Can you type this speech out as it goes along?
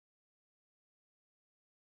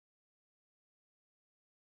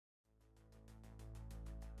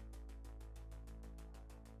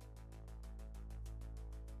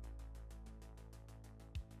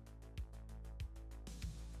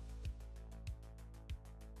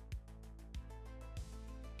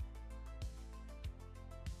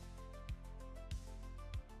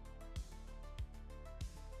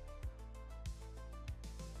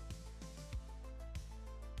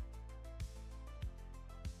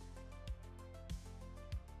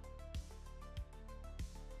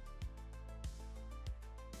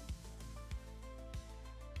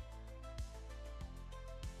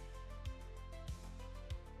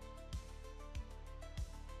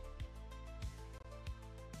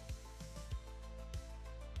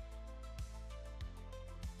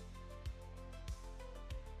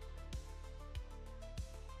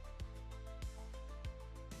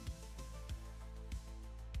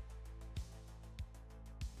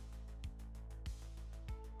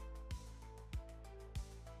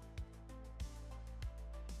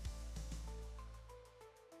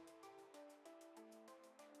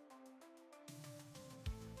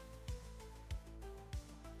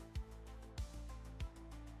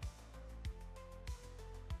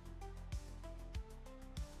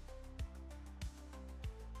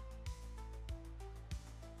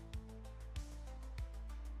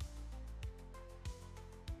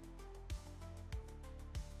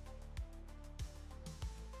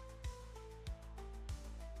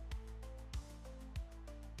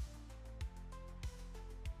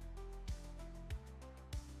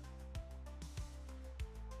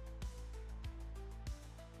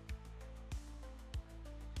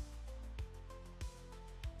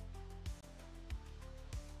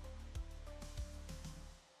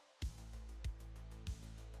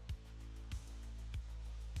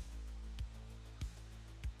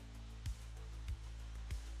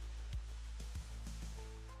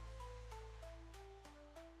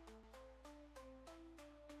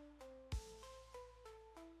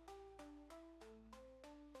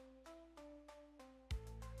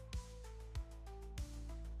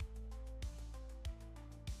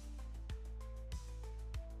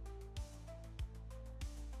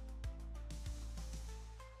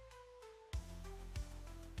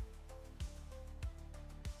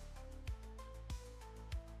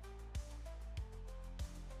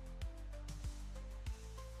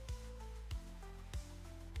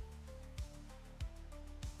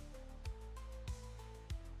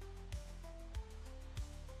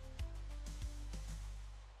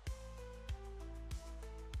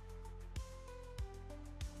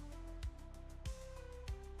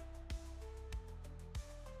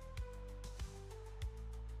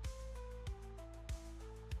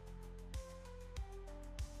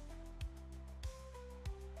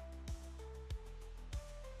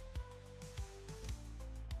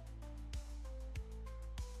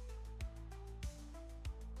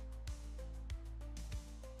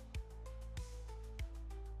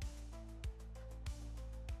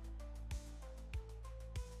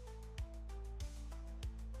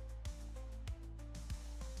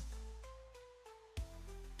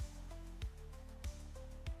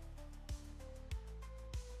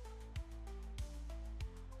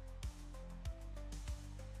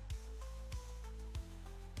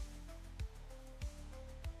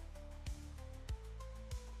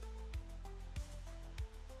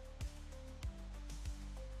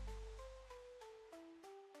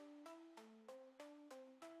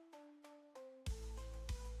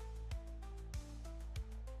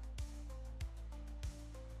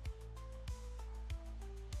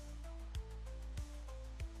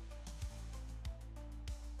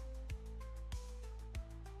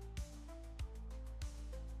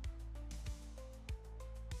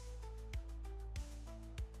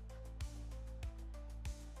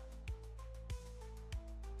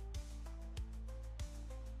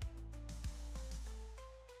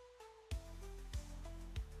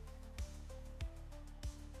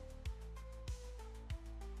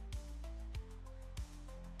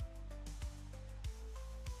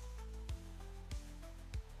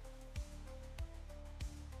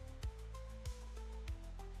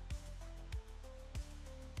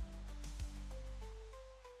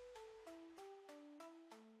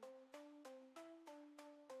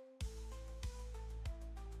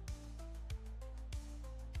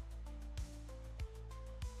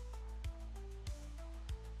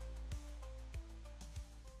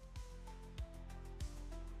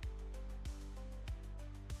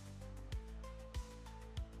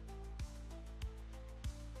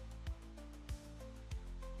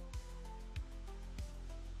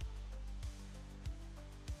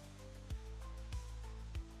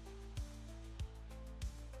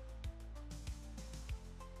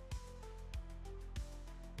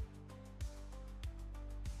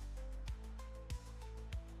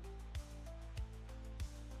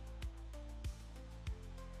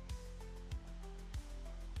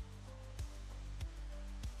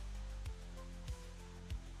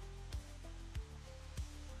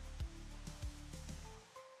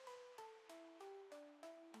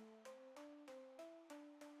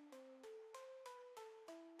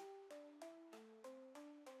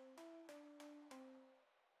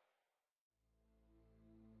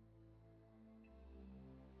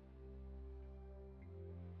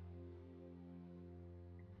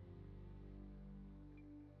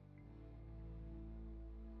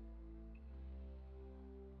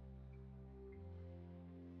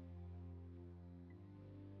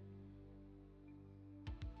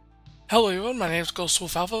Hello everyone, my name is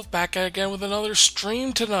Ghostwolf Alpha, back again with another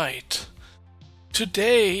stream tonight.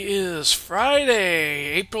 Today is Friday,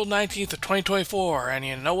 April 19th of 2024, and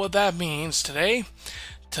you know what that means today?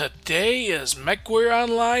 Today is Mechwarrior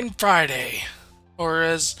Online Friday, or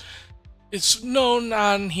as it's known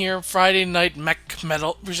on here, Friday Night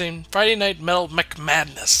Metal Mech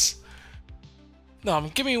Madness. Now,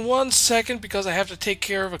 give me 1 second because I have to take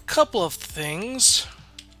care of a couple of things.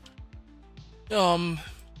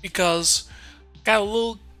 Because got a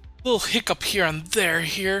little hiccup here and there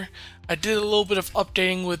here. I did a little bit of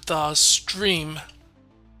updating with the stream.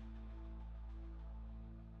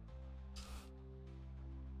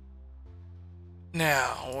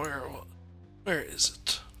 Now, where is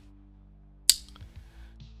it?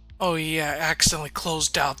 Oh yeah, I accidentally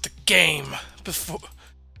closed out the game before.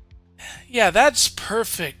 Yeah, that's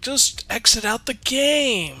perfect. Just exit out the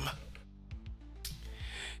game.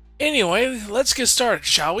 Anyway, let's get started,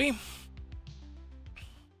 shall we?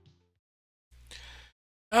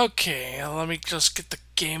 Okay, let me just get the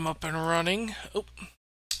game up and running. Oh.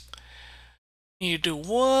 Need to do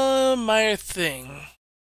one minor thing.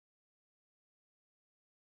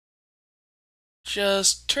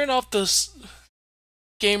 Just turn off this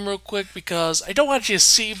game real quick because I don't want you to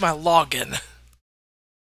see my login.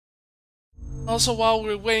 Also, while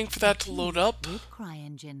we're waiting for that to load up,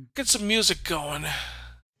 get some music going.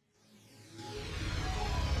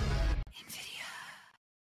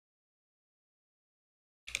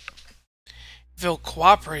 If they'll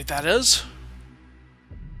cooperate, that is.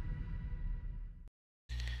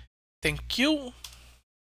 Thank you.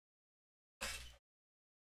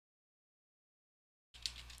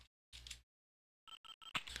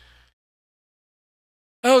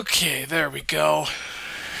 Okay, there we go.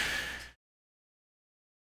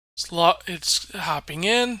 It's hopping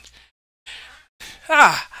in.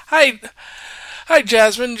 Hi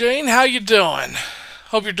Jasmine Jane, how you doing?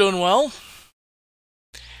 Hope you're doing well.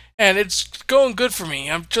 And it's going good for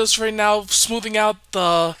me. I'm just right now smoothing out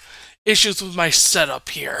the issues with my setup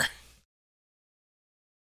here.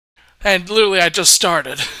 And literally, I just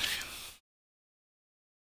started.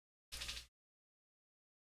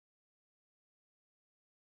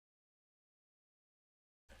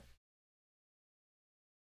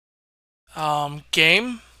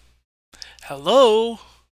 Game? Hello?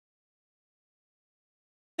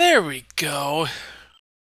 There we go.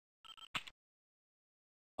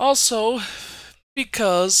 Also,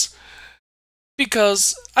 because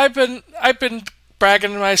I've been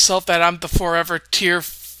bragging to myself that I'm the forever tier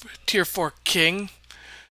 4 king.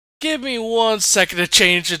 Give me 1 second to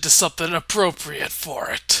change it to something appropriate for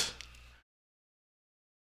it.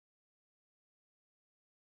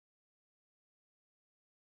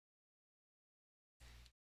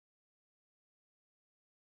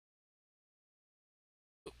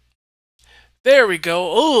 There we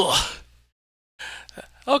go. Ugh.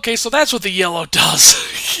 Okay, so that's what the yellow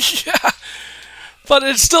does. Yeah. But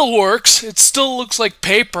it still works. It still looks like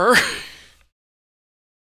paper.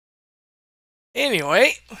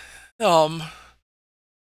 Anyway, we're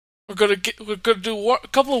gonna do a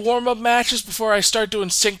couple of warm-up matches before I start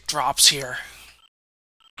doing sync drops here.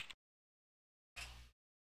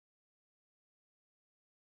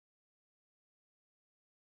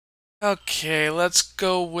 Okay, let's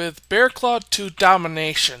go with Bearclaw to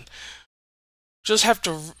Domination. Just have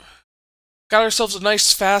to got ourselves a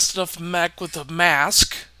nice fast enough mech with a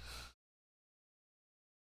mask.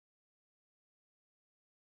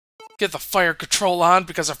 Get the fire control on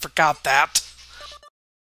because I forgot that.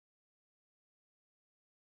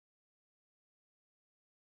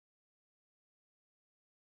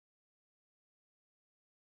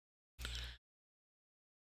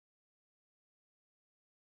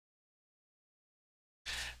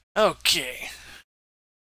 Okay.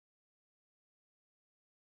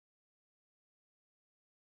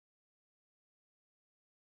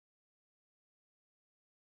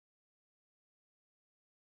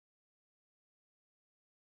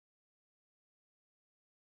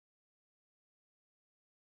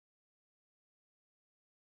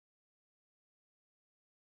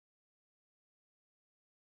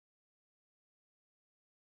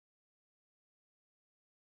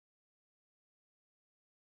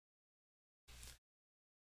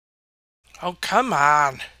 Oh, come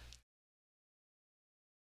on.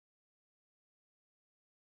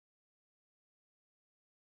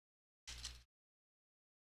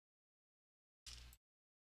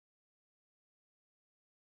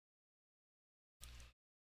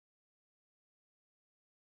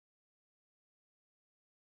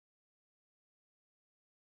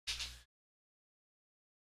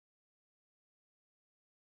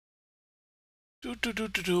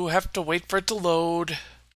 Have to wait for it to load.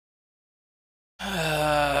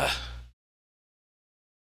 Hello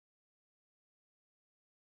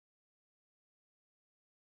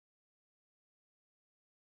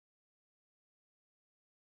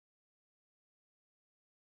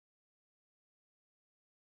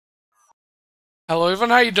everyone,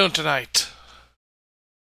 how you doing tonight?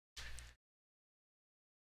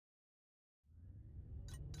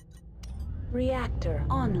 Reactor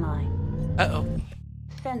online. Uh-oh.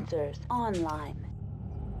 Sensors online.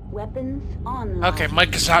 Weapons online. Okay,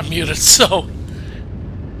 mic is not muted, so...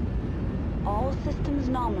 All systems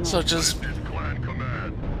nominal. So just... This is Clan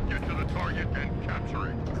Command. Get to the target and capture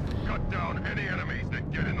it. Cut down any enemies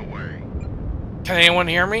that get in the way. Can anyone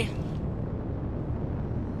hear me?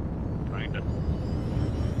 Kinda.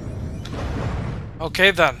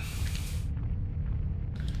 Okay then.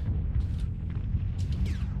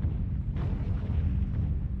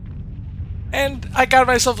 And I got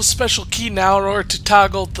myself a special key now in order to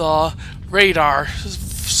toggle the radar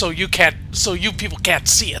so you people can't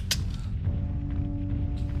see it.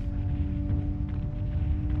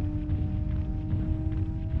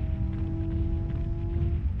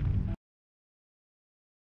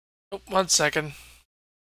 Oh, 1 second.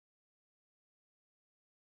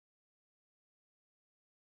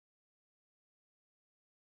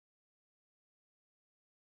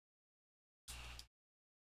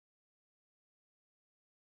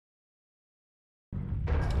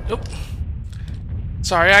 Nope.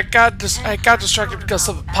 Sorry, I got distracted because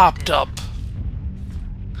something popped up.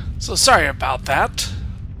 So sorry about that.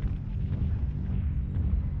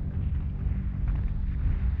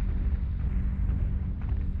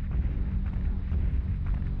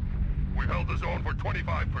 We held the zone for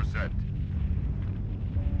 25%.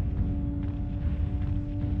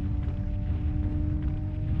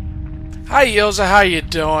 Hi Yozait, how you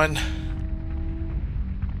doing?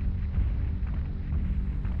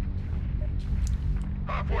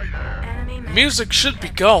 Halfway there. Music should be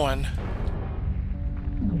going.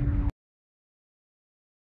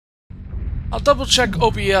 I'll double check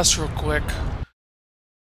OBS real quick.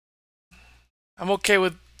 I'm okay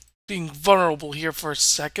with being vulnerable here for a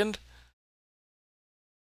second.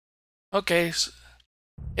 Okay,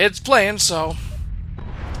 it's playing, so...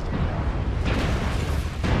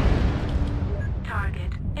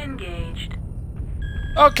 Target engaged.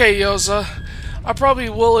 Okay, Yozait. I probably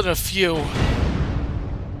will in a few.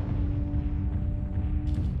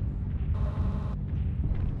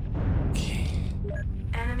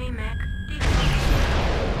 Enemy mech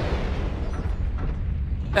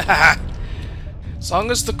As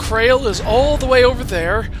long as the Krail is all the way over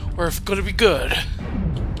there, we're gonna be good.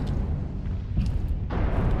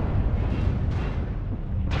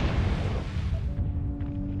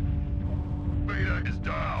 Beta is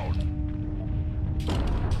down.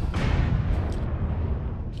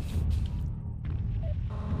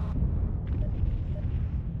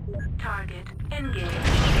 target engaged.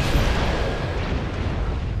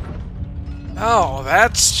 Oh,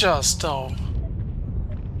 that's just a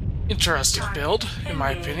interesting build, in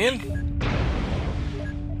my opinion.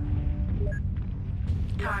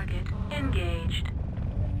 Target engaged.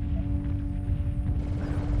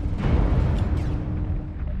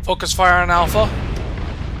 Focus fire on Alpha.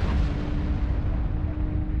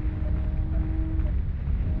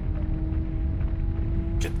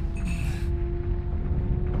 Get...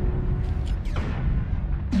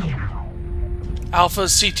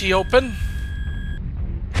 Alpha's CT open.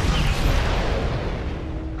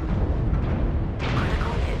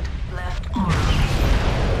 Critical hit left arm.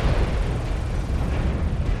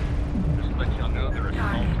 Just to let y'all know there are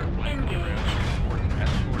Target assaults are flanking engaged. around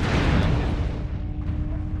escort.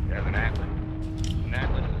 There's an Atlas. An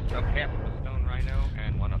Atlas, a subcap of a Stone Rhino,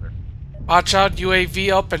 and one other. Watch out, UAV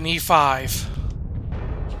up and E5.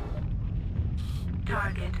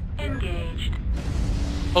 Target engaged.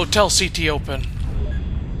 Hotel CT open.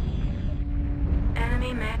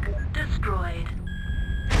 Enemy mech destroyed.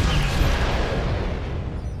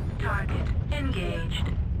 Target engaged.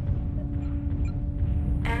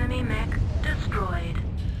 Enemy mech destroyed.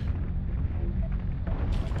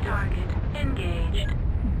 Target engaged.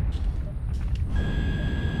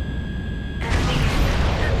 Enemy mech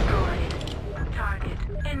destroyed. Target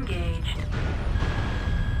engaged.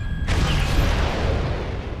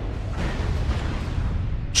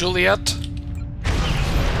 Juliet.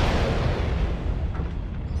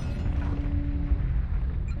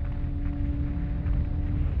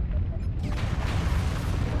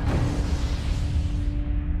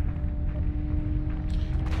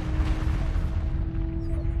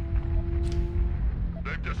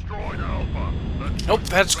 They've destroyed Alpha. Let's Nope, push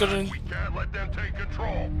that's them gonna... back. We can't let Let them take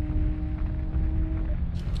control.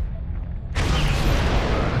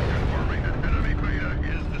 Confirming that enemy beta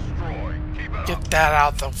is destroyed. Keep it up. Get that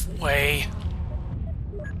out the way.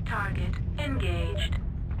 Target engaged.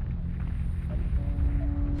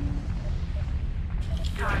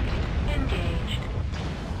 Target engaged.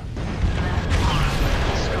 Left arm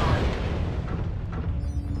destroyed.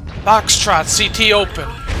 Foxtrot, CT open.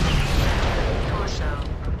 Torso.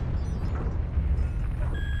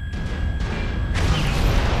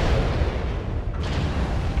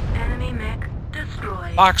 Enemy mech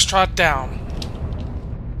destroyed. Foxtrot down.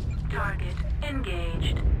 Target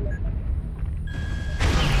engaged.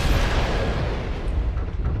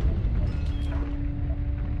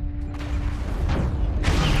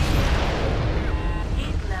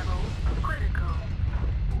 Heat level critical.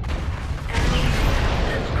 Enemy mech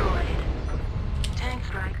destroyed. Tank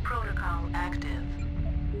strike protocol active.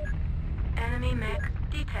 Enemy mech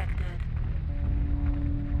detected.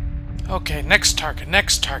 Okay, next target,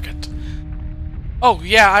 next target. Oh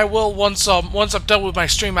yeah, I will once I'm done with my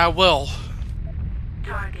stream. I will.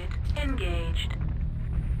 Target engaged.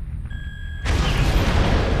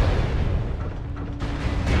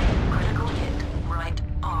 Critical hit, right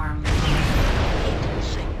arm. Heat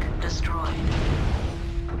sink destroyed.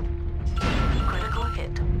 Critical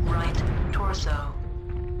hit, right torso.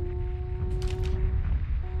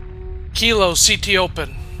 Kilo, CT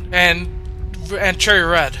open, and cherry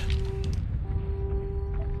red.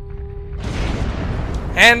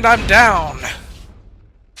 And I'm down.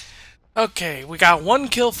 Okay, we got 1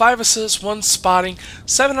 kill, 5 assists, 1 spotting,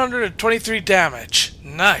 723 damage.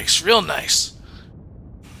 Nice, real nice.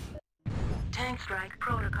 Tank strike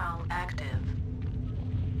protocol active.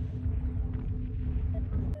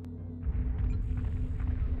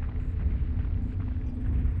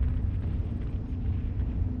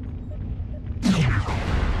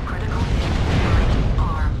 Critical hit, right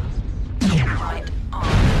arm. Right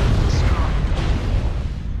arm destroyed.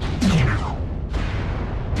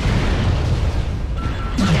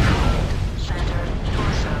 Center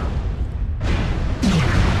torso.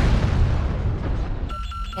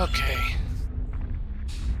 Okay.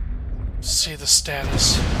 See the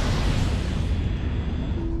status.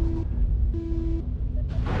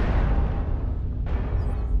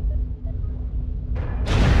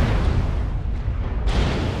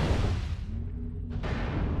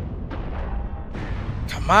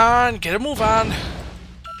 Come on, get a move on.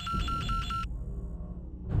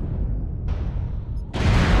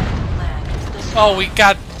 Oh, we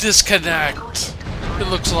got disconnect. It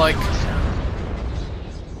looks like.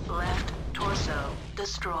 Left torso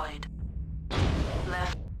destroyed.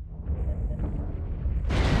 Left.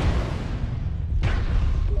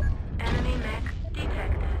 Enemy mech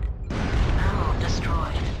detected. Ammo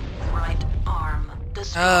destroyed. Right arm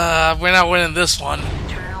destroyed. We're not winning this one.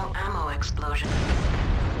 Internal ammo explosion.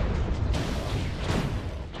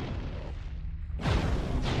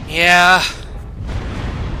 Yeah.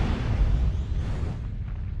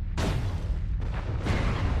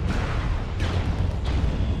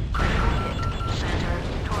 Critical hit. Center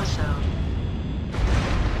torso.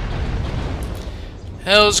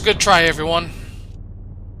 It was a good try, everyone.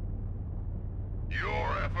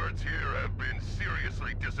 Your efforts here have been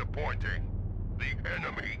seriously disappointing. The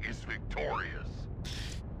enemy is victorious.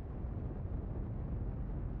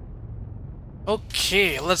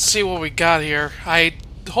 Okay, let's see what we got here. I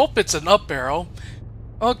hope it's an up arrow.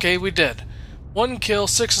 Okay, we did. 1 kill,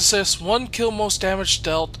 6 assists, 1 kill most damage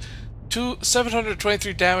dealt,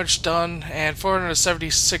 723 damage done, and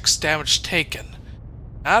 476 damage taken.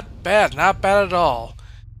 Not bad at all.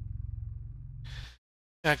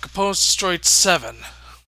 And components destroyed 7.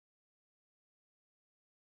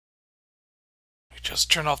 We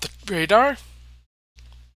just turn off the radar.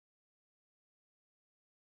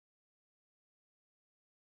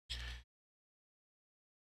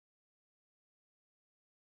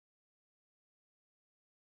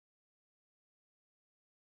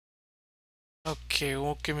 Okay,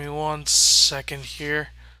 well, give me 1 second here.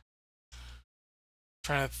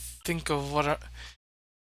 Trying to think of what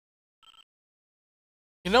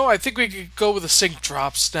you know, I think we could go with the sync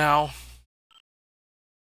drops now.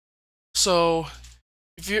 So,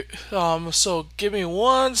 if you so give me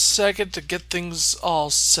 1 second to get things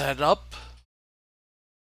all set up.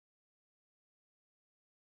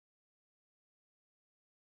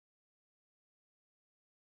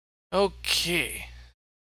 Okay.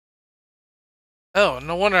 Oh,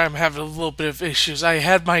 no wonder I'm having a little bit of issues. I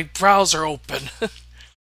had my browser open.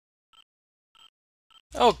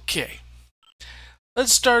 Okay.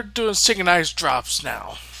 Let's start doing synchronized drops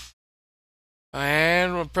now.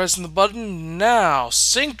 And we're pressing the button now.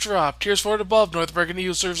 Sync drop. Tiers 4 and above. North American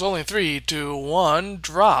EU serves only 3, 2, 1.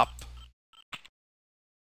 Drop.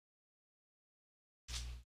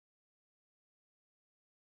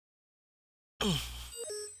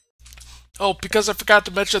 Oh, because I forgot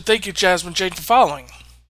to mention, thank you, Jasmine Jane, for following.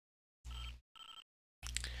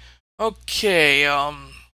 Okay,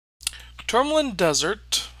 Tourmaline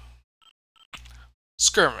Desert.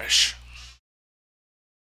 Skirmish.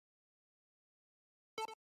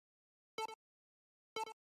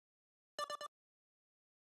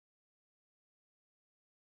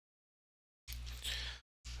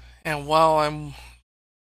 And while I'm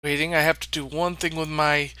waiting, I have to do one thing with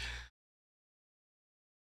my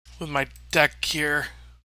deck here.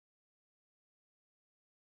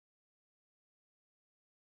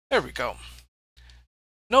 There we go.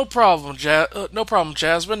 No problem,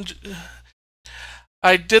 Jasmine.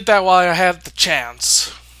 I did that while I had the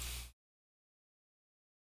chance.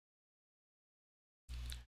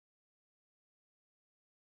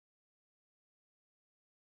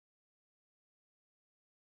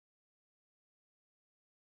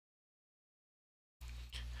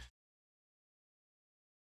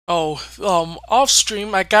 Oh, off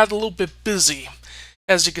stream, I got a little bit busy.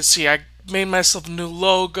 As you can see, I made myself a new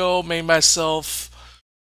logo, made myself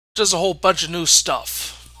just a whole bunch of new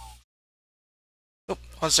stuff. Oh,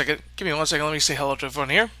 1 second. Give me 1 second. Let me say hello to everyone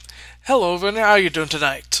here. Hello, everyone. How are you doing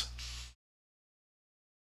tonight?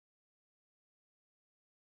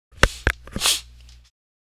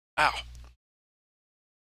 Ow.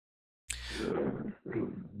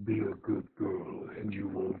 Be a good girl and you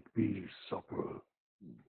won't be supper.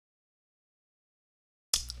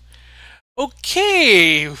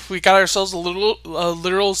 Okay, we got ourselves a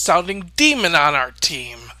literal sounding demon on our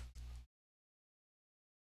team.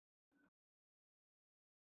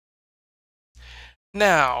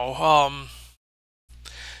 Now,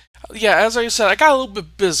 yeah, as I said, I got a little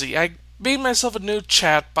bit busy. I made myself a new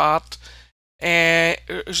chatbot, and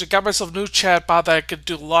got myself a new chatbot that I could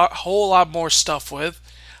do a whole lot more stuff with.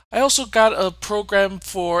 I also got a program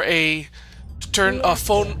to turn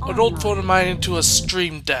an old phone of mine into a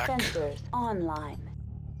stream deck. Sensors online.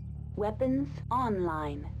 Weapons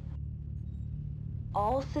online.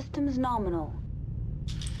 All systems nominal.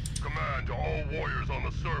 Command to all warriors on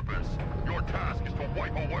the surface. Your task is to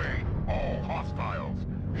wipe away all hostiles.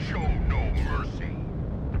 Show no mercy.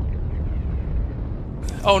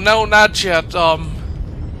 Oh no, not yet.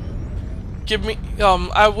 Give me.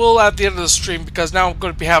 I will at the end of the stream because now I'm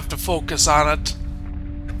going to have to focus on it.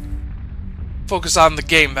 Focus on the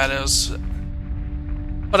game, that is.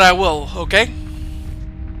 But I will, okay?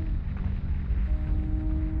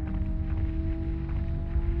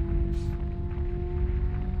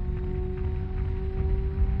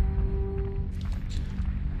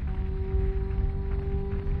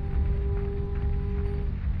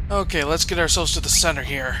 Okay, let's get ourselves to the center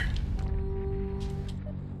here.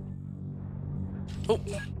 Oh.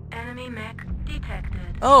 Enemy mech detected.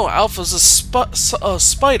 Oh, Alpha's a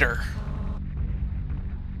spider.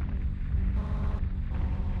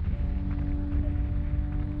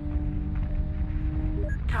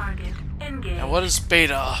 Target engaged. And what is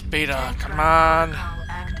Beta? Beta, come on.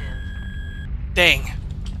 Active. Dang.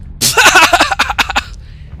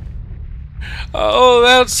 Oh,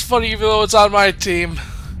 that's funny even though it's on my team.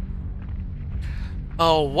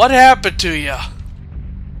 Oh, what happened to you?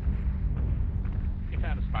 You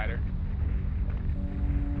found a spider.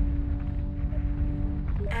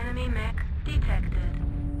 Enemy mech detected.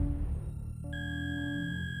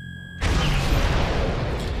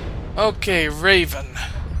 Okay, Raven.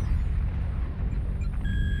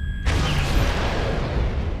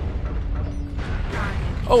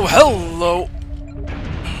 Target. Oh, hello.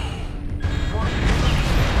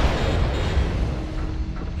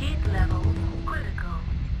 Heat level critical.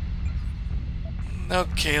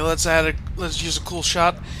 Okay, let's use a cool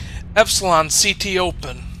shot. Epsilon CT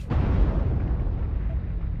open.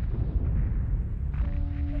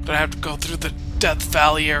 Gonna have to go through the Death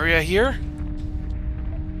Valley area here.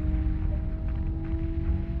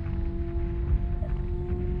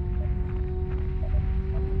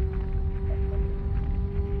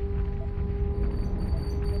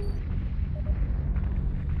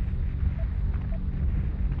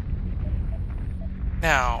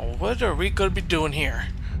 Now, what are we going to be doing here?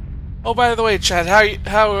 Oh, by the way, Chad,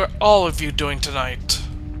 how are all of you doing tonight?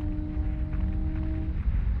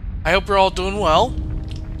 I hope you're all doing well.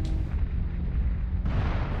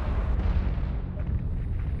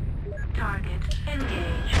 Target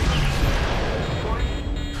engaged.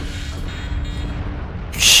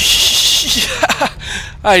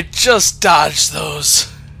 I just dodged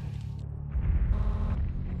those.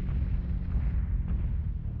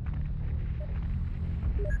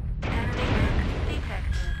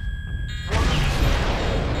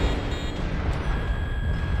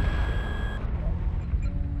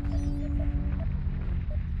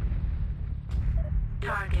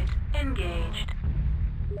 Target engaged.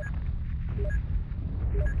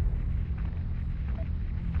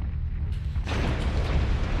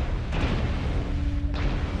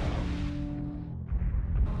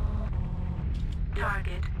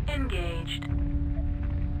 Target engaged.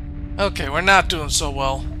 Okay, we're not doing so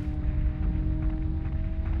well.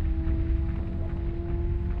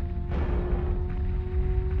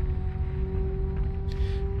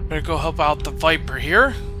 Better go help out the Viper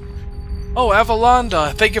here. Oh,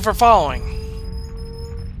 Avalonda, thank you for following.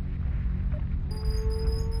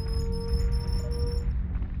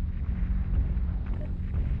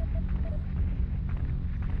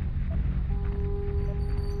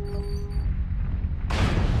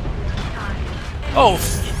 Oh,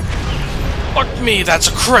 fuck me, that's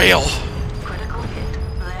a Krail. Critical hit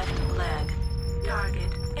left leg.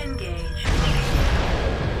 Target engaged.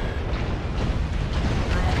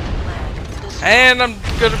 Left leg. And I'm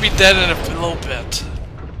gonna be dead in a little bit.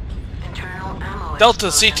 Internal ammo Delta,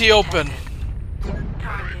 explosion CT open. detected.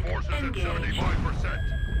 Target Forces at engaged.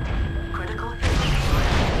 75%. Critical hit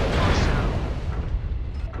left torso.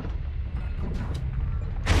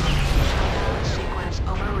 Shutdown sequence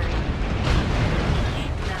overridden.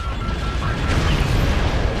 Heat level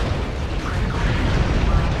critical hit right.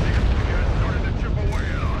 Starting to chip away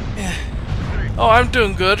at us. Oh, I'm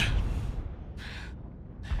doing good.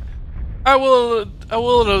 I will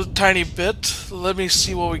in a tiny bit. Let me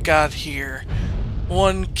see what we got here.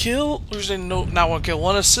 1 kill, no, not 1 kill,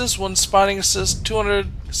 1 assist, 1 spotting assist,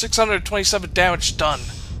 627 damage done.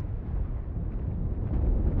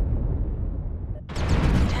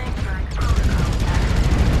 Tank strike protocol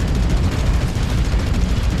activated.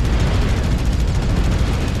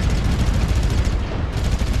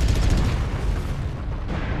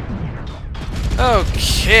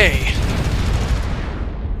 Okay.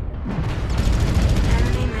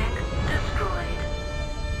 Enemy mech destroyed.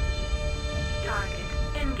 Target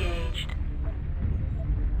engaged.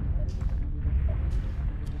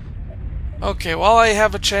 Okay, while I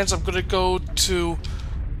have a chance, I'm gonna go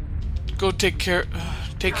take care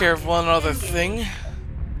of one other thing.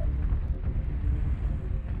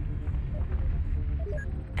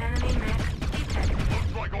 Enemy mech detected.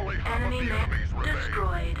 Looks like only half of Enemy the mech enemies remain.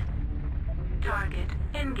 destroyed. Target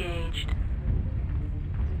engaged.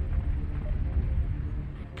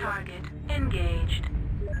 Target engaged.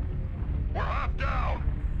 We're half down.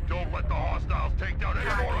 Don't let the hostiles take down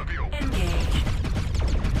any more of you. Target engaged.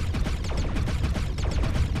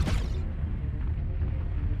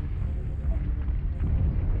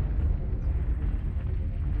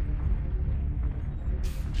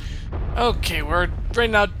 Okay, we're right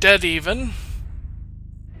now dead even.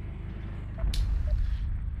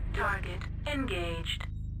 Target engaged.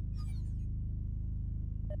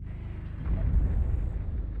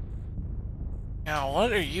 Now,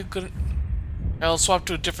 what are you gonna... I'll swap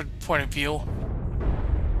to a different point of view.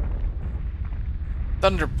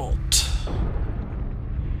 Thunderbolt.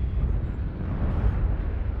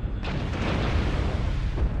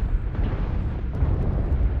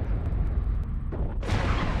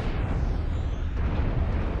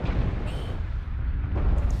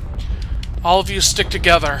 All of you stick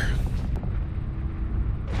together.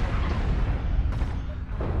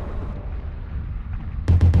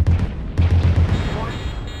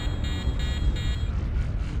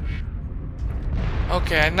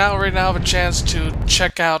 Okay, I right now have a chance to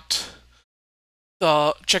check out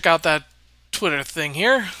that Twitter thing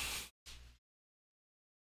here.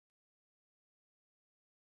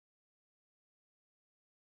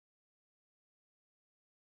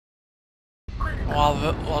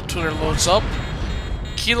 While Twitter loads up,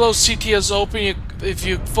 Kilo CT is open. If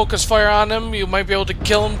you focus fire on him, you might be able to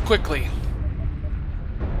kill him quickly.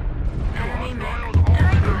 Enemy mech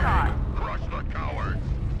Hostiles destroyed. crush the cowards.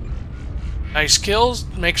 Nice kills.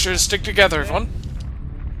 Make sure to stick together, everyone.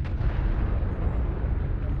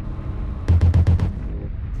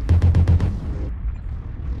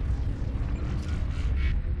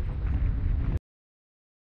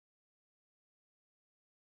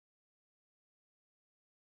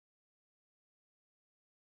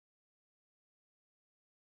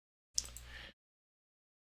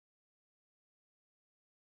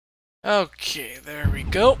 Okay, there we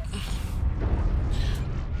go.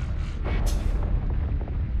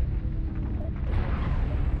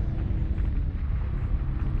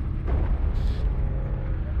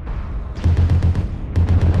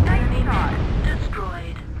 Enemy mech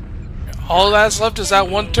destroyed. All that's left is that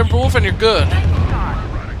one Timberwolf and you're good.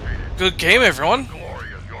 Eradicated. Good game, everyone. Glory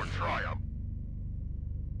is your triumph.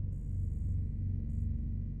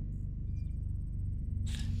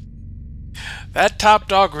 That top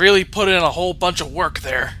dog really put in a whole bunch of work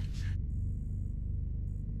there.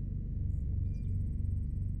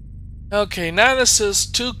 Okay, 9 assists,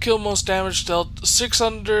 2 kill, most damage dealt,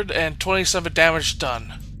 627 damage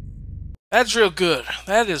done. That's real good.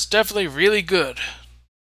 That is definitely really good.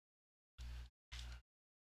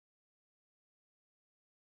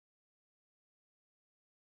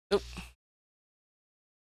 Oop.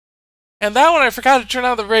 And that one I forgot to turn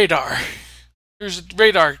on the radar. There's a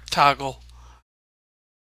radar toggle.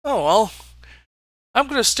 Oh well. I'm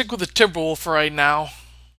gonna stick with the Timberwolf for right now.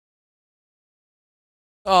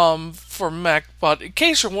 For mech, but in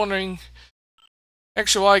case you're wondering,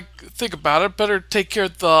 actually while I think about it, better take care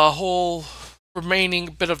of the whole remaining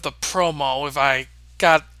bit of the promo if I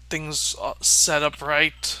got things set up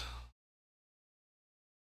right.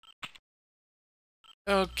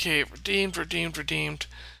 Okay, redeemed.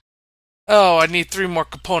 Oh, I need 3 more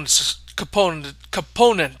components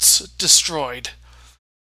destroyed.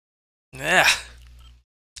 Yeah.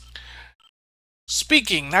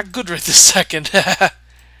 Speaking, not good right this second.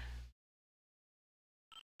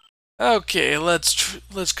 Okay,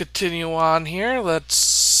 let's continue on here. Let's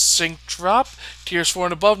sync drop. Tiers 4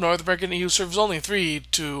 and above, North American EU servers only. 3,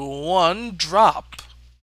 2, 1, drop.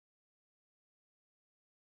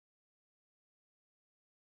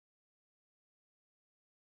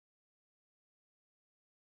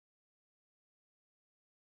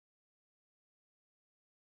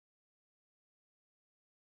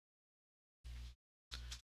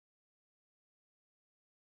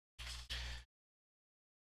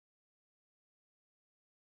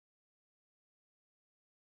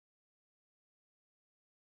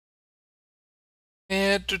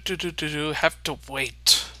 And have to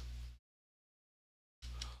wait.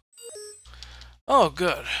 Oh,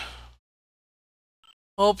 good.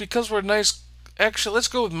 Well, because we're nice. Actually, let's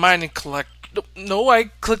go with mine and collect. No, I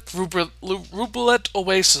clicked Rubelet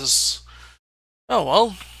Oasis. Oh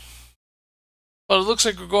well. But it looks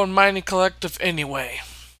like we're going mining collective anyway.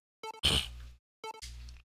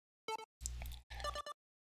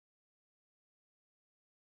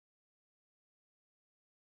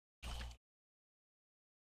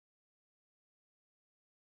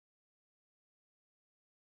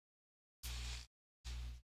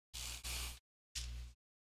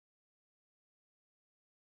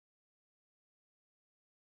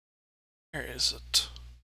 Where is it?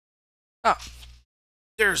 Ah,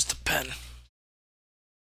 there's the pen.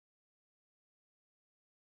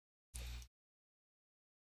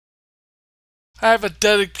 I have a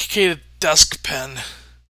dedicated desk pen.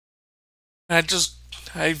 I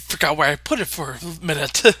forgot where I put it for a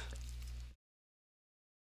minute.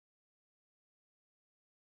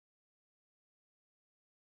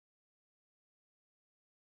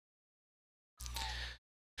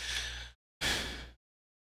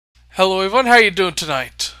 Hello everyone, how are you doing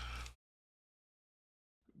tonight?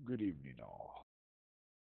 Good evening, all.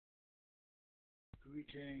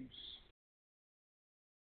 Greetings.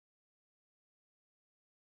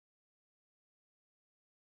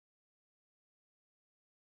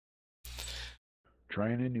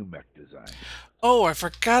 Trying a new mech design. Oh, I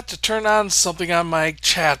forgot to turn on something on my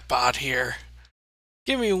chat bot here.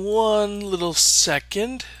 Give me one little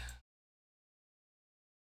second.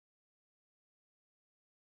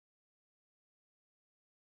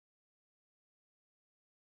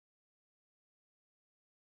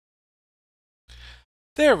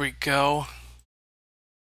 There we go.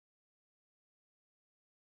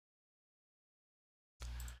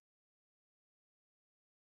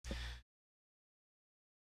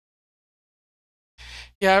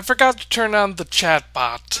 Yeah, I forgot to turn on the chat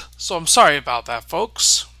bot, so I'm sorry about that,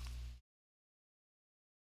 folks.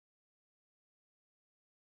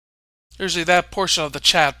 Usually that portion of the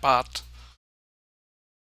chat bot.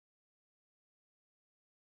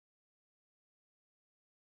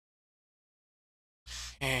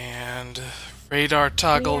 And radar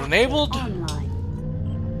toggle enabled.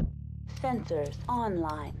 Online. Sensors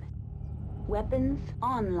online. Weapons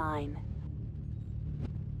online.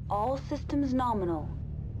 All systems nominal.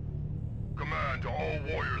 Command to all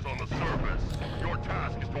warriors on the surface. Your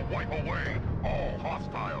task is to wipe away all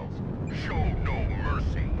hostiles. Show no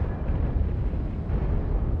mercy.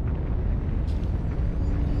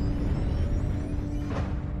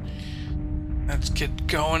 Let's get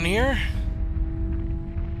going here.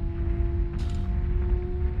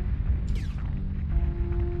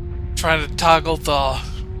 Trying to toggle the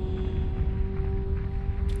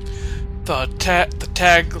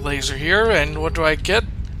tag laser here, and what do I get?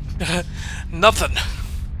 Nothing.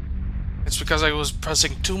 It's because I was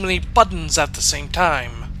pressing too many buttons at the same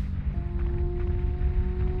time.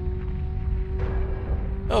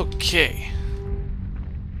 Okay.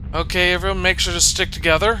 Okay, everyone, make sure to stick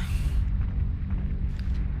together.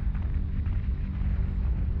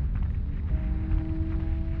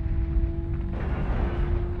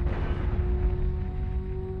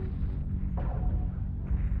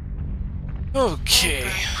 Okay.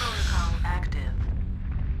 Protocol active.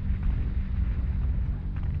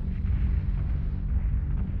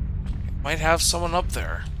 Might have someone up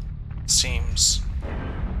there. Seems.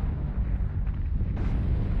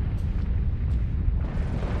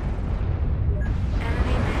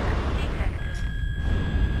 Enemy mech detected.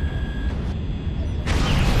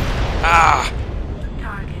 Ah!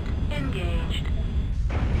 Target engaged.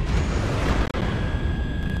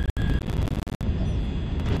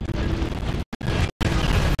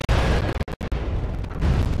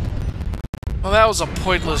 Well, that was a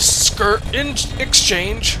pointless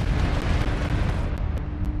exchange.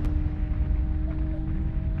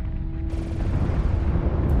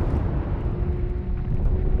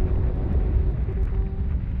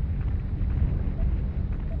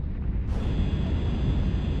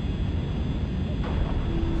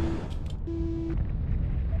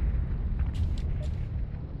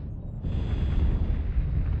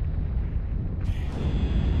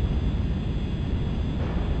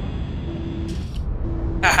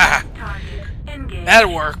 Haha, Target engaged. that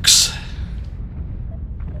works.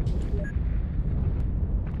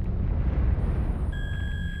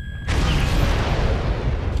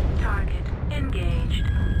 Target engaged.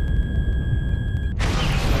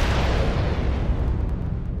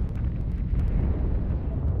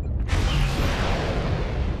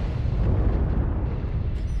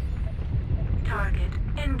 Target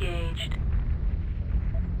engaged.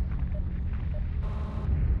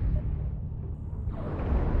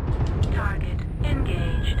 Target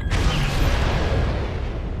engaged.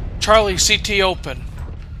 Charlie, CT open.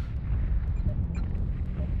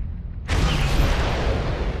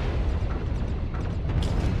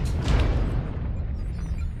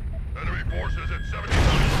 Enemy forces at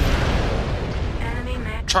 71. Enemy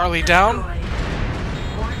mech Charlie down. destroyed.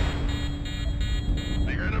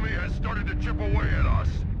 The enemy has started to chip away at us.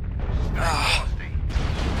 Stay Ah. frosty.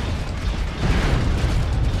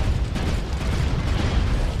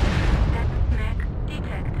 Mech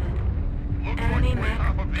detected. Looks Enemy like only mech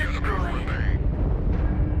half of the enemies destroyed. remain.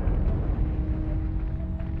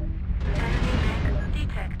 Enemy mech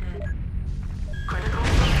detected. Critical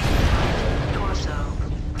torso.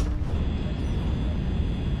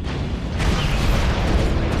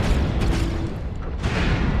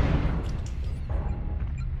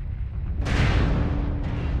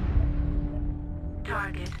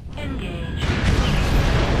 Target engaged.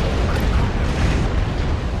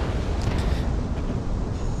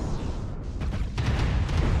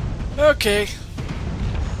 Okay.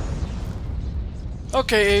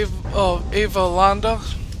 Okay, Ava Landa.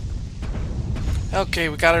 Okay,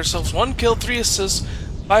 we got ourselves 1 kill, 3 assists,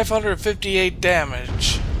 558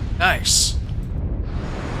 damage. Nice.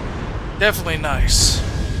 Definitely nice.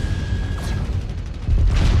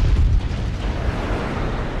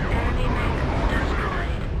 Enemy mech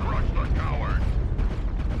destroyed. Crush the coward.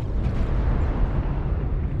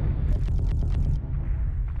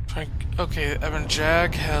 Okay, Evan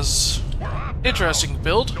Jag has We're half down. interesting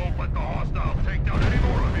build. Don't let the hostiles take down any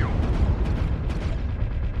more of you.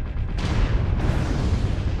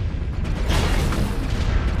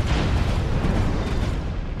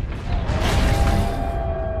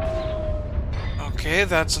 Okay,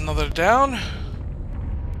 that's another down.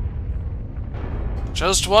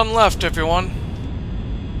 Just one left, everyone.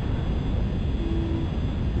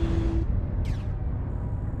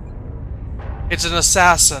 It's an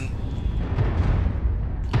assassin.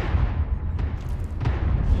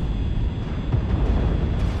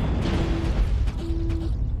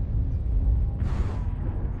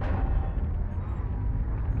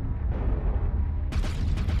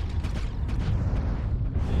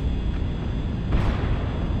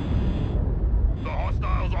 The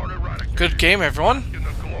hostiles aren't eradicated. Good game, everyone. In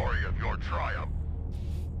the glory of your triumph.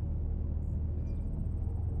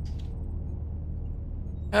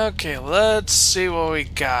 Okay, let's see what we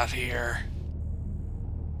got here.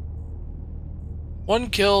 1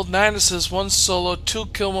 kill, 9 assists, 1 solo, 2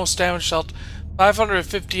 kill, most damage dealt,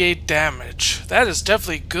 558 damage. That is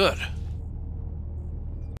definitely good.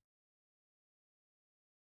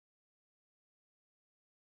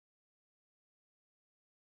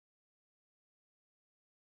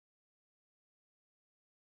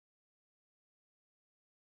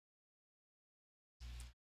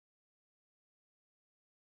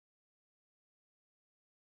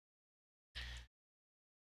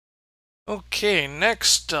 Okay,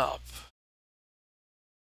 next up.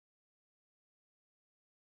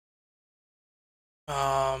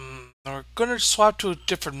 We're gonna swap to a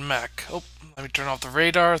different mech. Oh, let me turn off the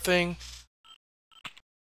radar thing.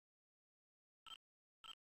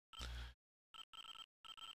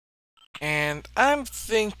 And I'm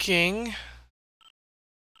thinking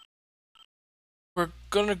we're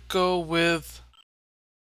gonna go with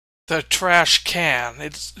the trash can.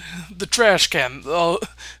 It's the trash can that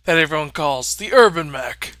everyone calls the urban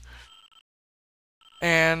mech.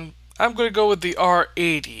 And I'm gonna go with the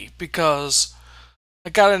R80 because I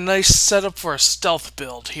got a nice setup for a stealth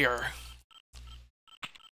build here.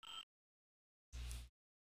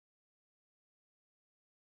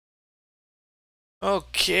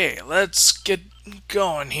 Okay, let's get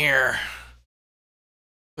going here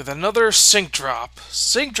with another sync drop.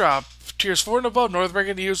 Sync drop, tiers 4 and above, North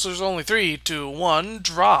American users only. 3, 2, 1,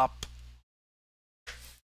 drop.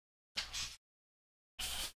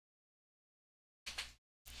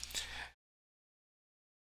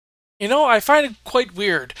 You know, I find it quite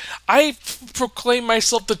weird. I proclaim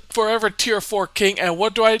myself the forever tier 4 king, and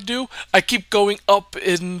what do? I keep going up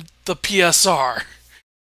in the PSR.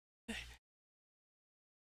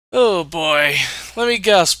 Oh boy, let me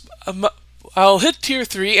guess. I'll hit tier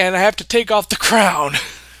 3 and I have to take off the crown.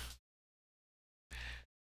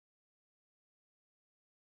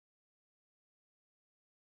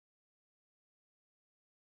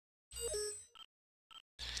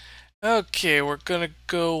 Okay, we're gonna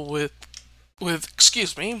go with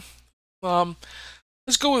excuse me.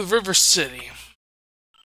 Let's go with River City.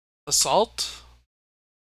 Assault.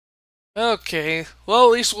 Okay, well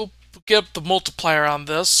at least we'll get up the multiplier on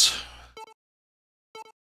this.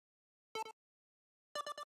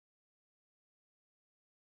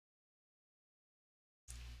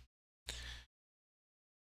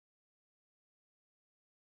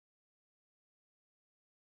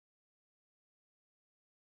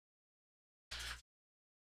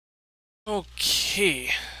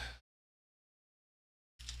 Okay.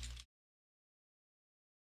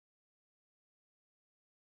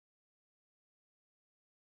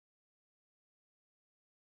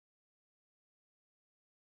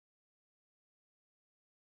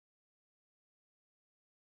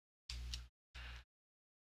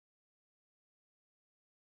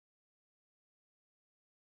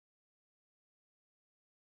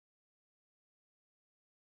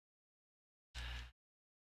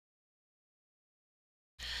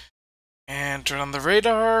 And turn on the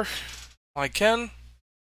radar while I can.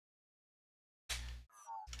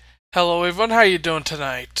 Hello everyone, how you doing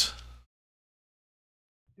tonight?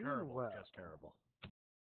 Terrible. Well. Just terrible.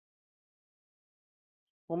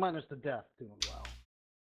 Well, minus the death, doing well.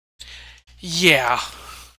 Yeah.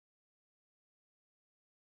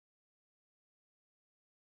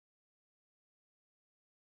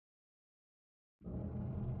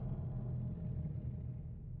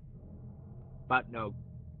 But no,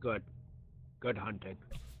 good. Good hunting.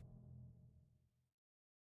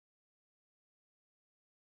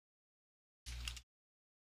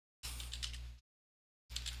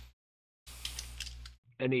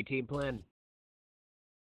 Any team plan?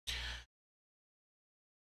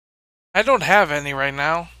 I don't have any right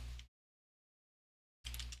now.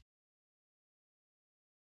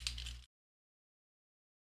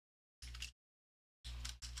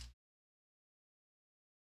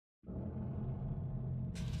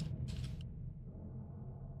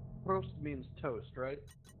 Roast means toast, right?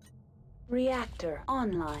 Reactor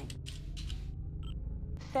online.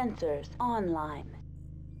 Sensors online.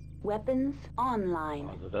 Weapons online.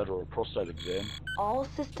 Either that or a prostate exam. All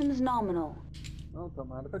systems nominal. Oh, don't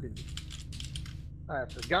mind if I do. I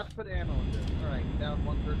forgot to put ammo in this. Alright, down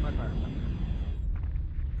 1/3 my fire.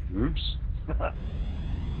 Oops.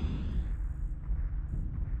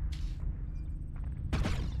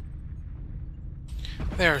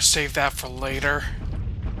 There, save that for later.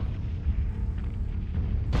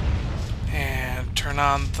 And turn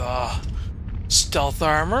on the stealth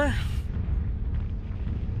armor.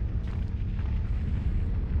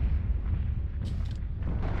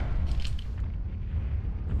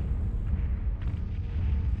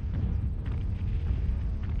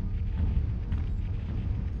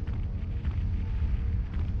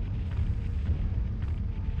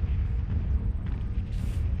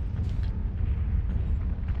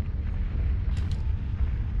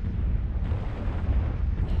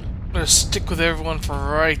 I'm gonna stick with everyone for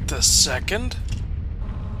right this second.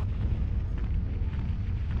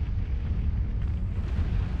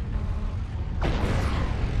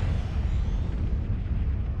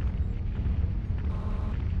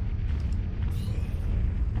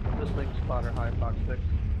 This thing's spotter high, box 6.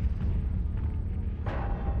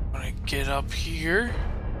 I'm gonna get up here.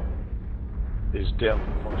 Is down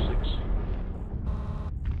 6.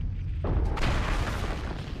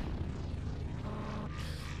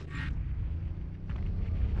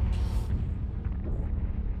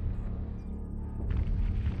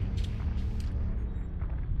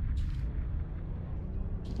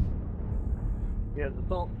 He has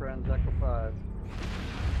assault friends, Echo 5.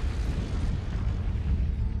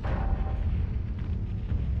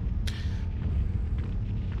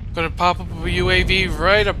 Gonna pop up a UAV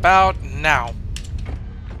right about now.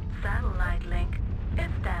 Satellite link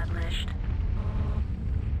established.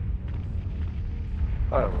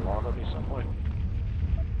 I have a lot of me somewhere.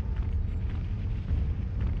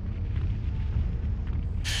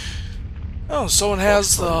 Oh, someone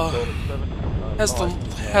has the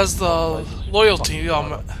loyalty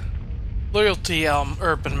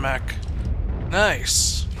urban mech.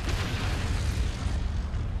 Nice.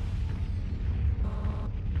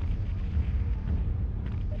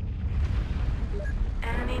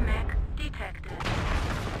 Enemy mech detected.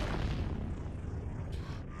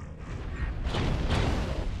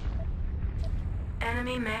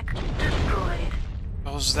 Enemy mech destroyed.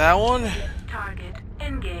 What was that one? Target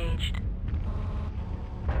engaged.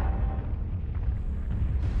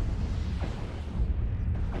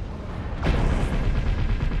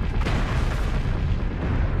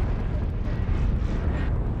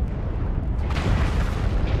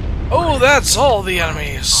 Oh, that's all the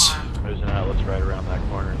enemies. There's an outlet right around that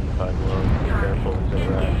corner in the 5 below. Be careful, he's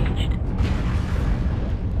over that. Engaged.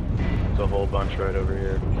 There's a whole bunch right over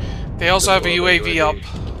here. They also have a Below the UAV up.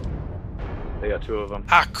 They got 2 of them.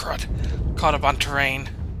 Ah, crud. Caught up on terrain.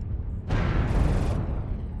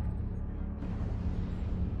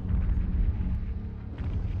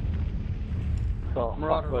 Oh,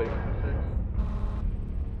 Marauder fuck, like, 6.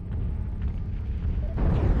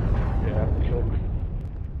 yeah, killed me.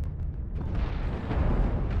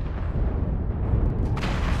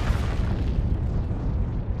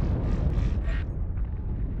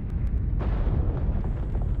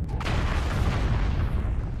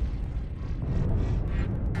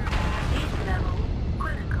 Heat level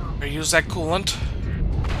critical. Or use that coolant.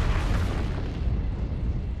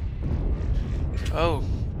 Oh,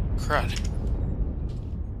 crud.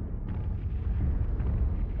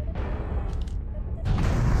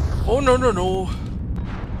 Oh, no, no, no.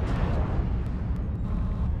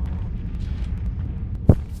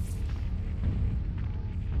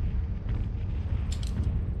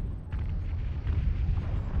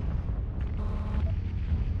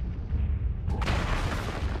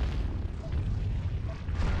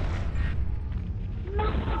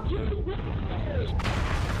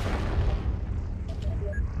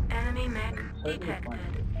 Enemy mech detected.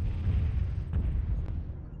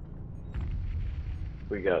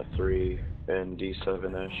 We got 3 and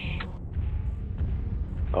D7-ish.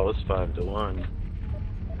 Oh, it's 5-1.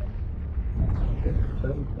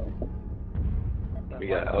 We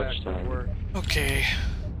got ouch time. Okay,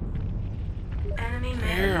 Enemy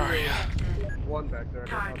mech where are you? detected. One back there. I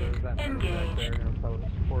Target didn't know there was that many back there. engaged. You know, if I would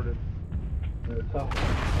have supported.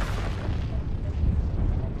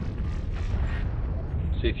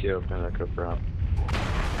 CTO kind of cook around.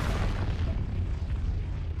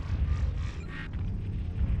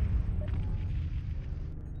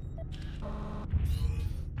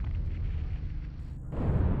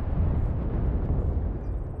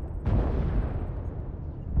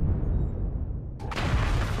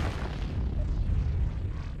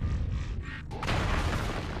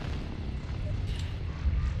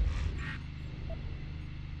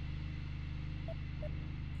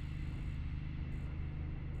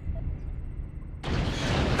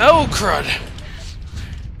 Oh, crud.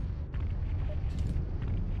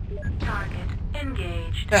 Target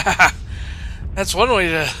engaged. That's one way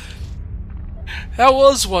to... That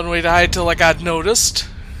was one way to hide till I got noticed.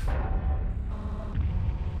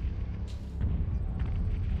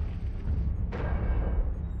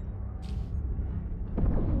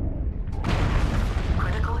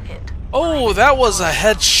 Critical hit. Oh, that was a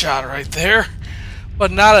headshot right there. But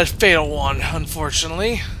not a fatal one,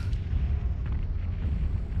 unfortunately.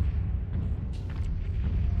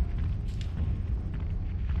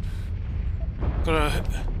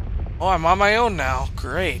 Oh, I'm on my own now.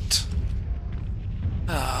 Great.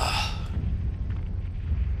 Right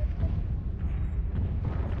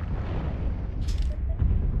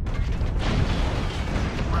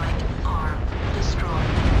arm destroyed.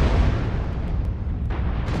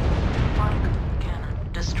 Pike cannon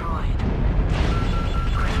destroyed.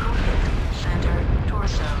 Critical hit. Center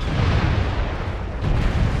torso.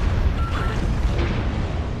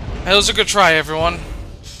 That was a good try, everyone.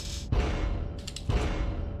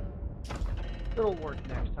 It'll work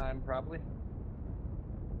next time, probably.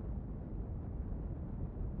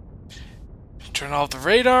 turn off the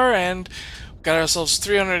radar, and got ourselves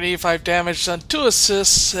 385 damage done, 2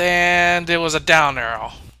 assists, and it was a down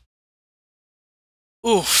arrow.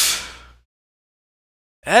 Oof.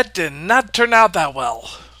 That did not turn out that well.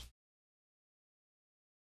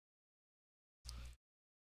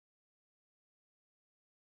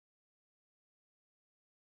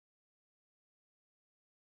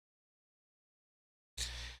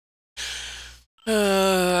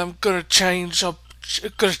 I'm gonna change up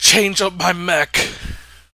my mech.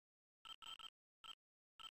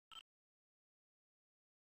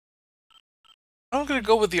 I'm gonna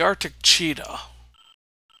go with the Arctic Cheetah.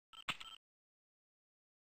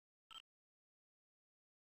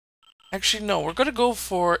 Actually, no, we're gonna go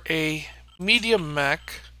for a medium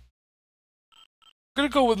mech. I'm gonna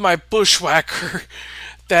go with my Bushwhacker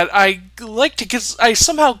that I like to get. I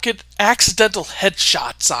somehow get accidental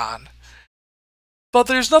headshots on. But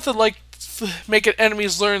there's nothing like making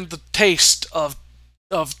enemies learn the taste of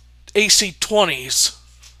AC-20s.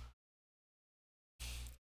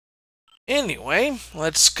 Anyway,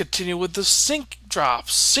 let's continue with the sync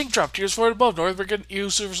drops. Sync drop tiers 4 and above. North American EU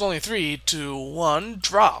servers only 3, 2, 1,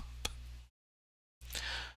 drop.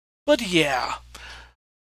 But yeah,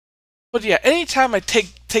 anytime I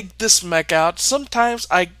take this mech out, sometimes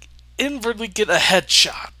I inadvertently get a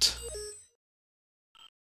headshot.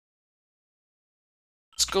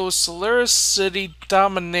 Let's go Solaris City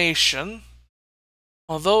Domination.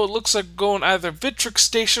 Although it looks like going either Vitrix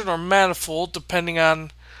Station or Manifold, depending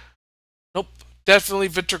on... Nope, definitely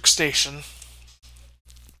Vitrix Station.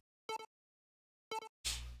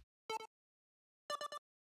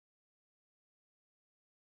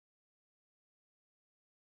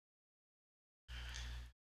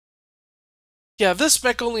 Yeah, this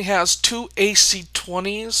mech only has 2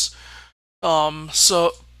 AC-20s.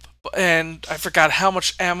 And I forgot how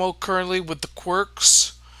much ammo currently with the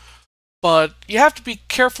quirks. But you have to be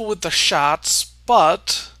careful with the shots,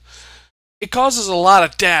 but it causes a lot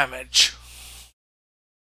of damage.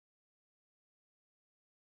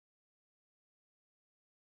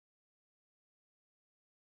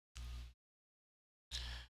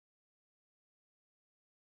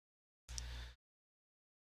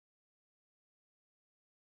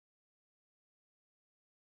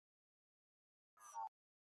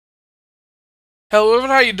 Hello, everyone.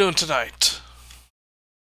 How you doing tonight?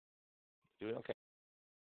 Doing okay.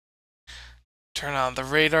 Turn on the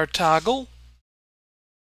radar toggle.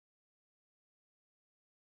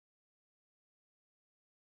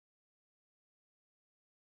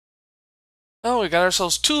 Oh, we got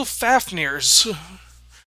ourselves 2 Fafnirs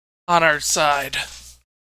on our side.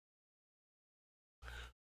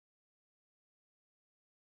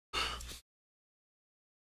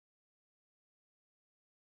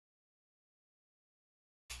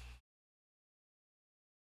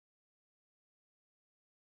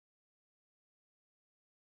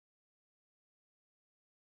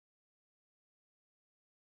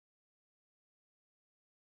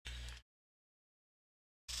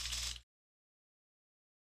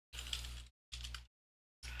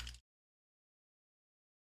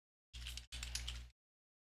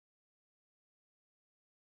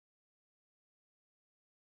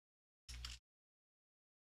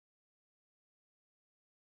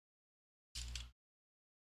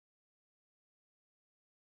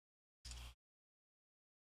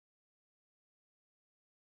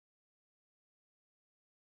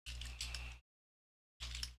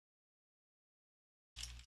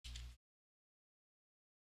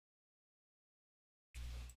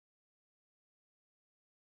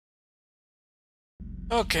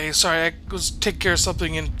 Okay, sorry, I was taking care of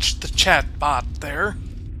something in the chat bot there.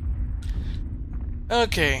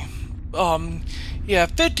 Okay, yeah,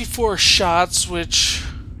 54 shots, which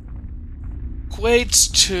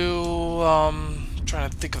equates to, trying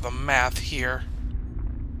to think of the math here.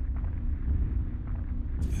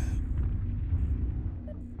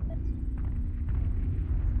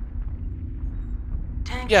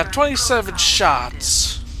 Yeah, 27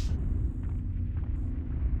 shots.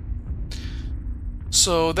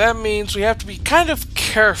 So that means we have to be kind of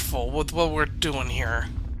careful with what we're doing here.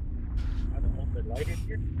 I don't know if they're lighted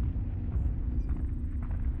here.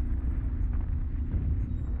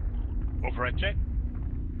 Override check.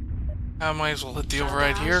 I might as well hit the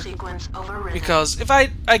override here. Because if I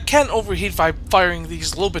can overheat by firing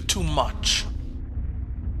these a little bit too much.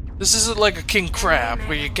 This isn't like a king crab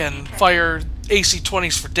where you can fire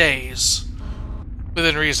AC-20s for days.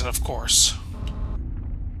 Within reason, of course.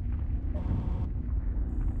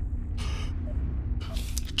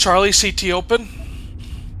 Charlie, CT open.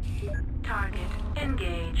 Target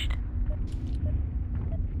engaged.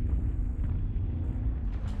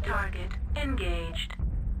 Target engaged.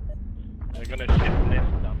 They're gonna shift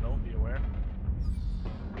left down low, be aware.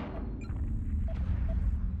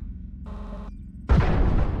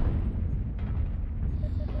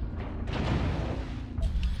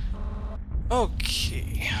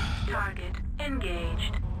 Okay. Target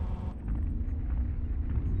engaged.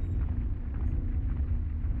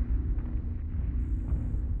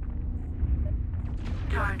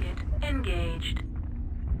 Target engaged.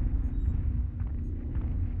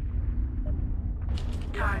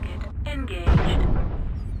 Target engaged.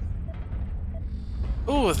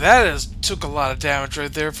 Ooh, that took a lot of damage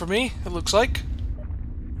right there for me, it looks like.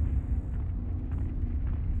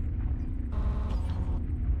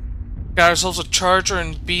 Got ourselves a charger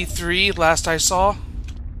in B3 last I saw.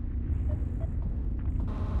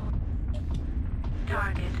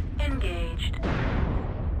 Target engaged.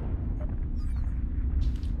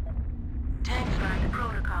 Tank flight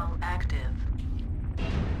protocol active.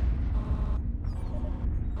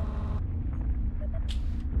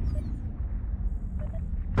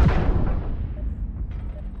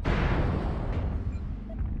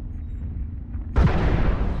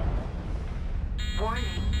 Warning.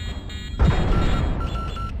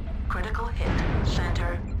 Critical hit.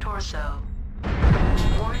 Center torso.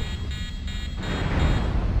 Warning.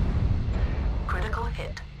 Critical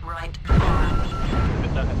hit. Right arm.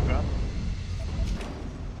 Get that head drop.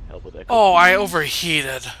 Help with that. Oh, I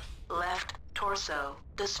overheated. Left torso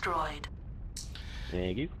destroyed.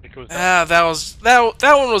 Thank you. Because Ah, that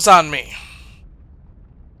one was on me.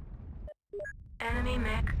 Enemy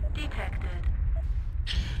mech detected.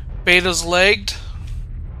 Beta's legged.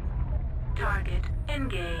 Target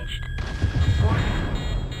engaged. Warning.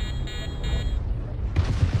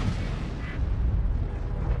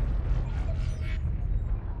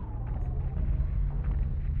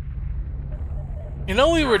 You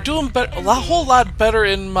know, we were doing a whole lot better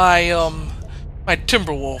in my my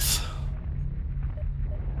Timberwolf.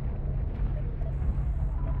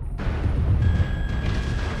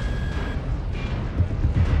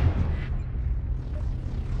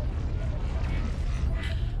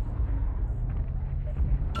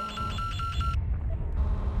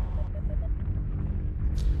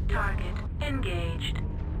 Target engaged.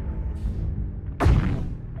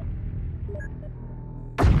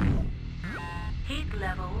 Heat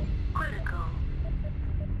level critical.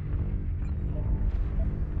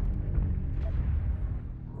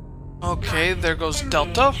 Okay, there goes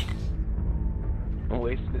Delta. I'm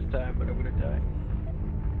wasting this time, but I'm gonna die.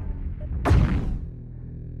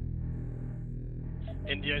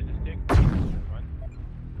 India is the stick. Fine.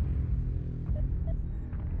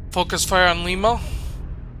 Focus fire on Lima.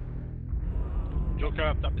 Joker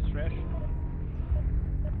up top is fresh.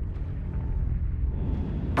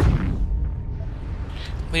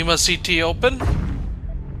 Lima CT open.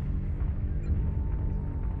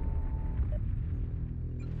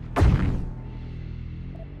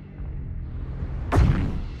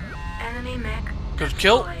 Enemy mech Good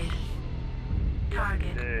kill. destroyed.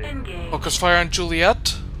 Target engaged. Focus fire on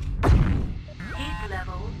Juliet. Heat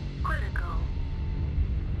level critical.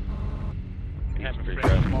 We have a Pretty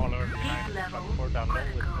fresh fast. smaller behind Heat level platform down low with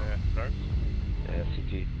critical. birds. Yeah,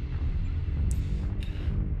 CT.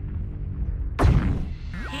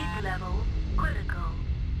 Heat level critical.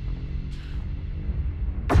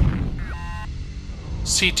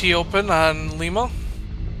 CT open on Lima.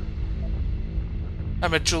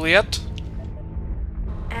 I'm at Juliet.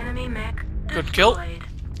 Enemy mech Good kill. destroyed.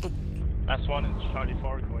 Last one is Charlie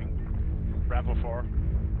 4 going Bravo 4.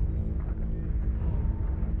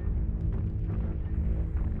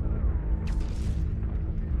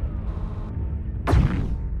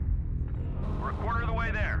 We're a quarter of the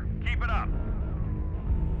way there. Keep it up.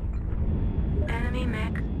 Enemy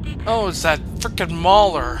mech detected. Oh, it's that frickin'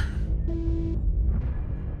 Mauler.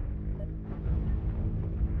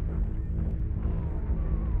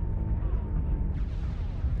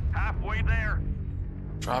 Halfway there.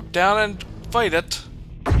 Drop down and fight it.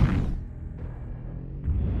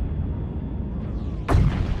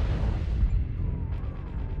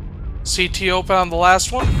 CT open on the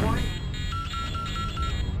last one. Warning.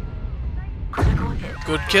 Critical hit.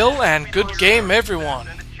 Good kill and good game, everyone.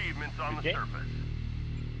 And achievements on the Good game. surface.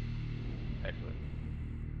 Excellent.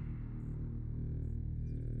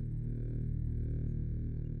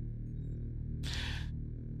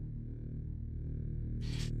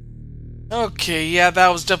 Okay, yeah, that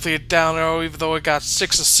was definitely a down arrow, even though it got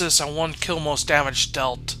 6 assists and 1 kill most damage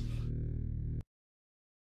dealt.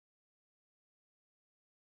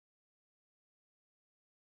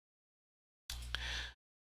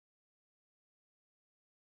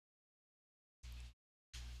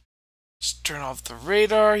 Let's turn off the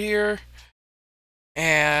radar here.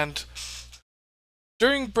 And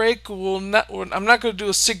during break, I'm not going to do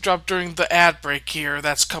a sig drop during the ad break here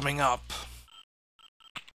that's coming up.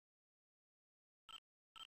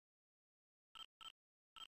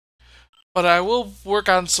 But I will work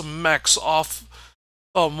on some mechs off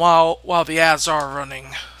while the ads are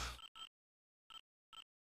running.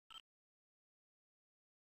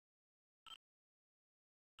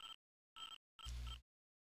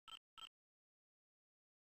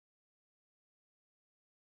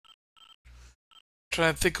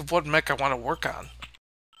 Trying to think of what mech I want to work on.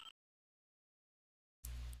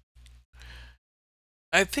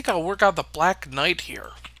 I think I'll work on the Black Knight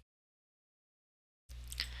here.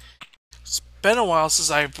 It's been a while since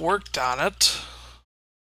I've worked on it.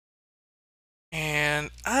 And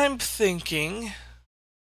I'm thinking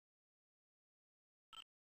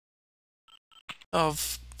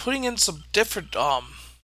of putting in some different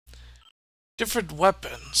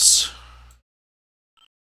weapons.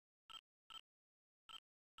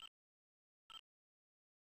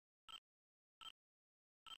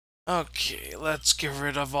 Okay, let's get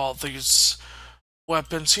rid of all these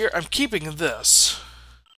weapons here. I'm keeping this.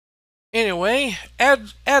 Anyway,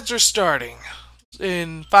 ads are starting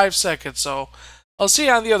in 5 seconds, so I'll see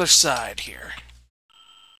you on the other side here.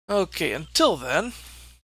 Okay, until then,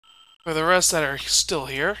 for the rest that are still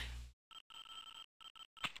here.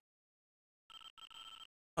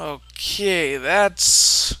 Okay,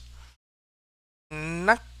 that's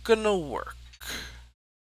not gonna work.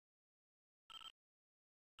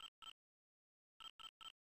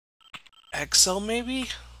 XL maybe?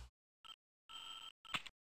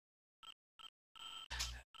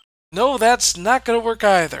 No, that's not gonna work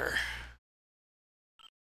either.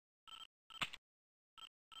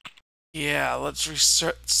 Yeah, let's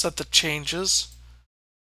set the changes.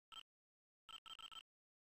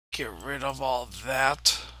 Get rid of all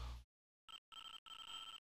that.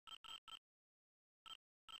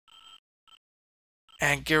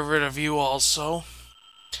 And get rid of you also.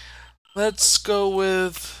 Let's go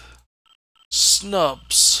with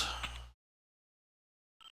snubs.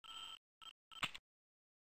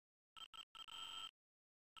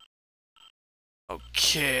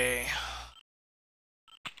 Okay.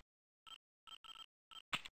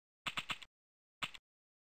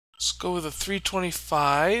 Let's go with a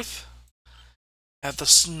 325. Add the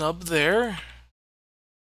snub there.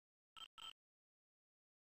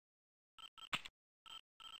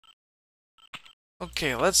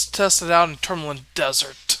 Okay, let's test it out in Turbulent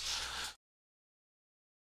Desert.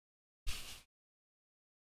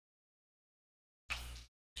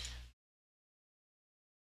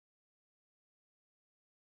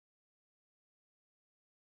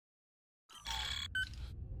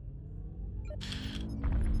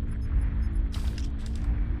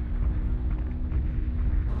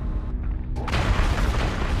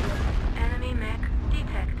 Enemy mech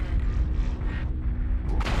detected.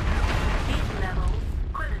 Heat level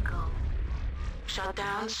critical.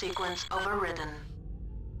 Shutdown sequence overridden.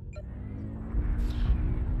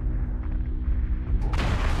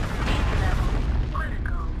 Heat level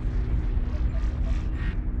critical.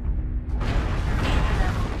 Heat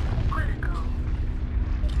level critical.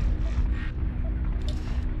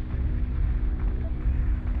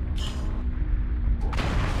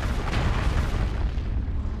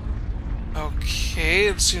 Okay,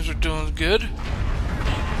 it seems we're doing good. Heat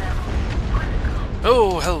level critical.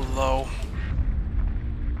 Oh, hello.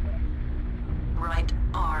 Right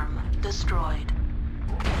arm destroyed.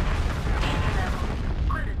 Heat level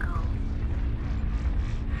critical.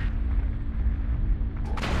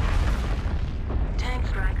 Tank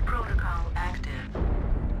strike protocol active.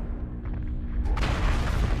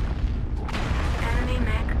 Enemy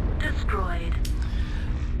mech destroyed.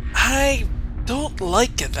 I don't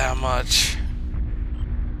like it that much.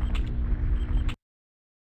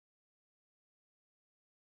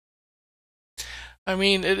 I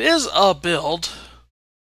mean, it is a build.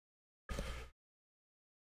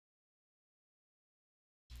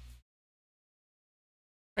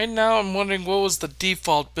 Right now, I'm wondering what was the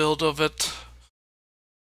default build of it.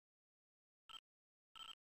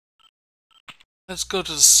 Let's go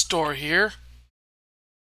to the store here.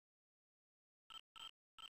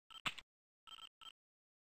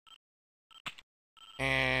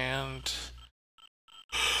 And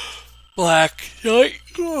Black Knight.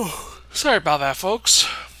 Oh, sorry about that, folks.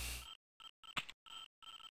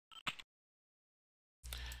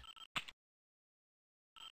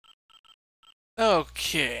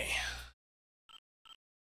 Okay.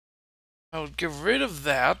 I would get rid of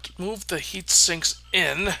that, move the heat sinks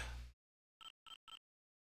in.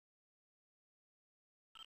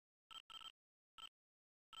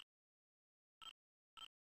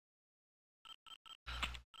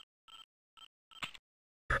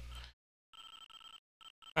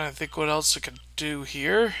 Trying to think what else I could do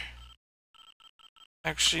here.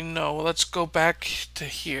 Actually, no. Let's go back to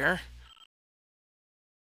here.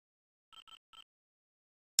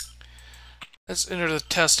 Let's enter the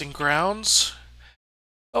testing grounds.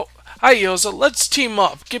 Oh, hi Yozait. Let's team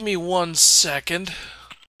up. Give me 1 second.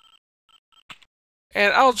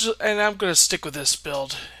 And I'm gonna stick with this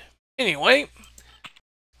build. Anyway,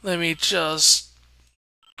 let me just.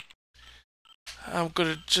 I'm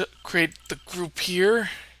gonna create the group here.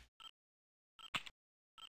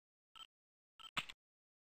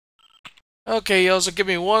 Okay, Yozait, give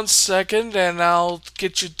me 1 second, and I'll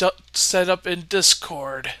get you set up in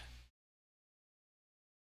Discord.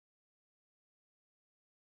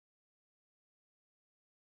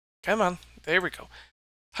 Come on, there we go.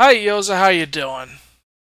 Hi Yozait, how you doing?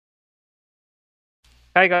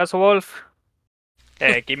 Hi, guys, Wolf.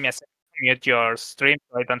 Give me a second to mute your stream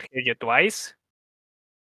so I don't hear you twice.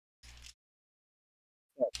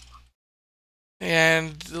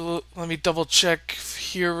 And let me double check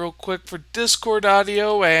here real quick for Discord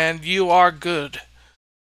audio, and you are good.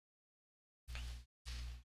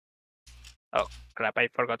 Oh, crap, I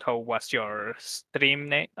forgot how was your stream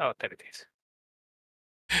name. Oh, there it is.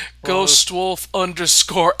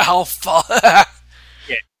 Ghostwolf_alpha.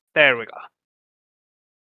 Yeah, there we go.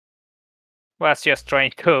 Was just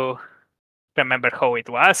trying to remember how it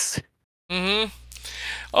was. Mm-hmm.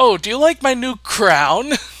 Oh, do you like my new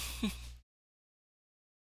crown?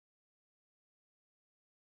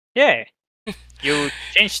 Yeah, you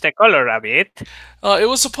changed the color a bit. It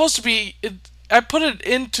was supposed to be. I put it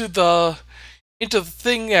into the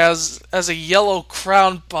thing as a yellow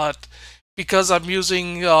crown, but because I'm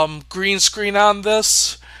using green screen on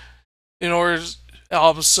this, in order,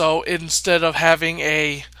 so instead of having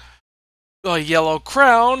a yellow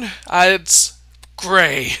crown, it's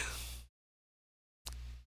gray.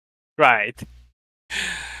 Right.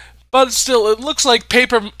 But still, it looks like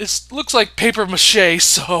paper. It looks like paper mache.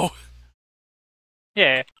 So.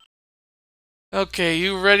 Yeah. Okay,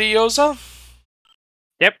 you ready, Yozait?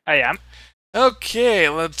 Yep, I am. Okay,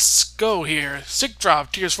 let's go here. Sick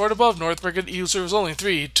drop. Tiers 4 and above. North American users only.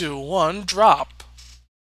 3, 2, 1. Drop.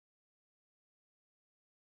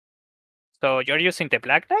 So you're using the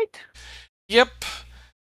Black Knight? Yep.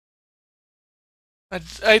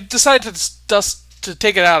 I decided to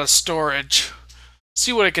take it out of storage.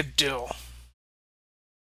 See what I could do.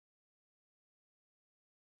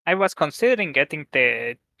 I was considering getting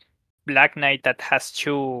the Black Knight that has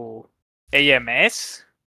 2 AMS,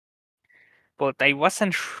 but I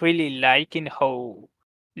wasn't really liking how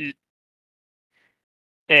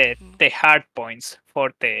the hard points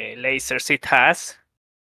for the lasers it has.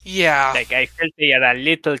 Yeah. Like, I felt they are a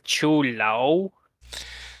little too low.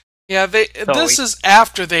 Yeah, this is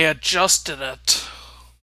after they adjusted it.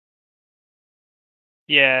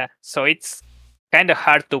 Yeah, so it's kind of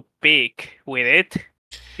hard to pick with it.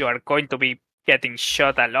 You are going to be getting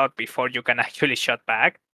shot a lot before you can actually shot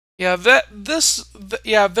back. Yeah,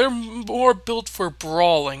 they're more built for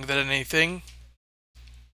brawling than anything.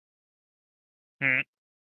 Hmm.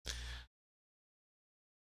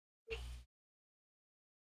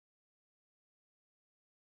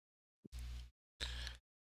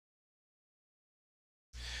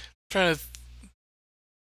 Trying to.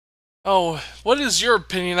 Oh, what is your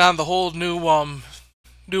opinion on the whole new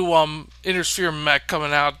Inner Sphere mech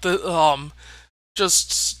coming out?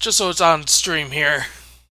 Just so it's on stream here.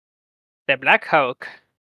 The Black Hawk.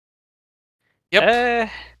 Yep.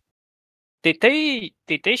 Did they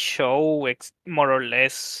show more or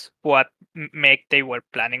less what mech they were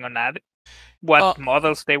planning on adding? What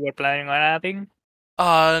models they were planning on adding?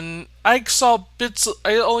 I saw bits.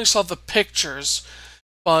 I only saw the pictures,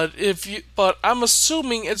 but I'm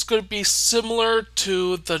assuming it's going to be similar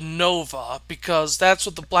to the Nova because that's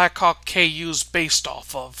what the Blackhawk KU is based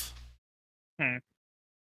off of.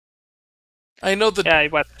 I know that. Yeah, I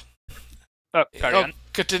was. Oh, carry on.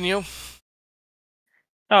 Continue.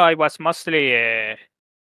 No, I was mostly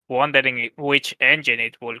wondering which engine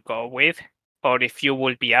it will go with, or if you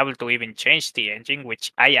will be able to even change the engine,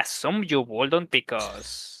 which I assume you wouldn't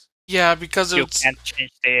because because you can't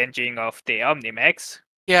change the engine of the Omnimex.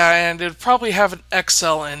 Yeah, and it'd probably have an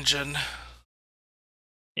XL engine.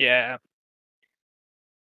 Yeah.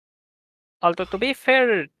 Although, to be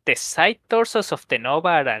fair, the side torsos of the Nova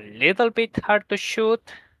are a little bit hard to shoot.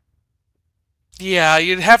 Yeah,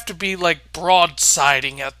 you'd have to be, like,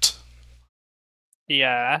 broadsiding it.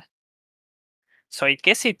 Yeah. So I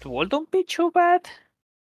guess it wouldn't be too bad.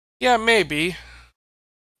 Yeah, maybe.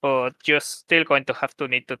 But you're still going to have to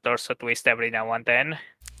need to torso twist every now and then.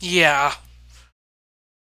 Yeah.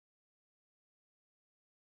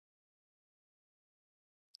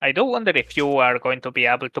 I do wonder if you are going to be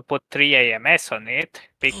able to put 3 AMS on it,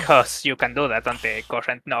 because you can do that on the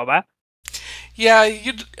current Nova. Yeah,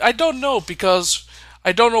 I don't know, because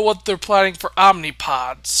I don't know what they're planning for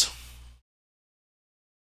Omnipods.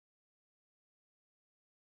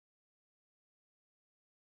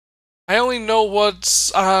 I only know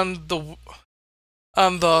what's on the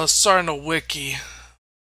Sarna wiki.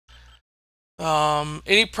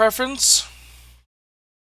 Any preference?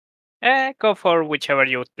 Go for whichever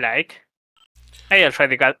you would like. I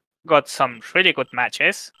already got some really good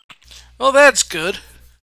matches. Well, that's good.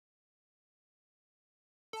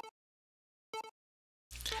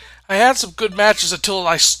 I had some good matches until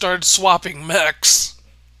I started swapping mechs.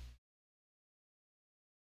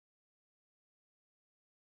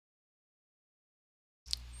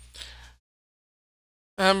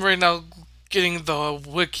 I'm right now getting the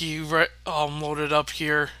wiki loaded up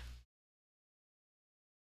here.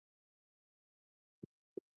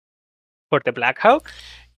 For the Black Hawk?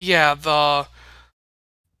 Yeah,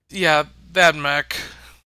 that mech.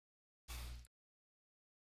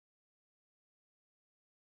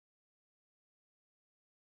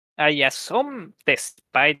 I assume,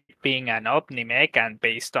 despite being an Omni-Mech and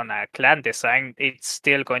based on a clan design, it's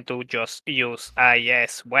still going to just use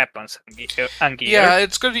IS weapons and gear. Yeah,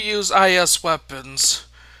 it's going to use IS weapons.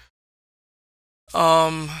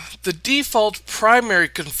 The default primary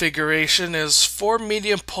configuration is 4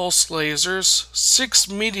 medium pulse lasers, 6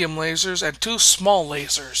 medium lasers, and 2 small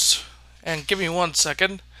lasers. And give me 1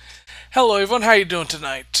 second. Hello everyone, how you doing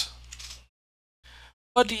tonight?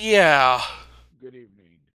 But yeah. Good evening.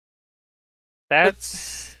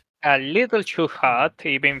 That's a little too hot,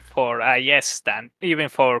 even for even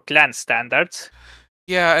for clan standards.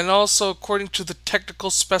 Yeah, and also according to the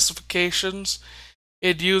technical specifications,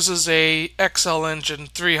 it uses a XL engine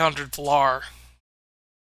 300 VLAR.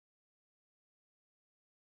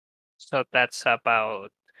 So that's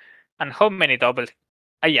about... And how many double...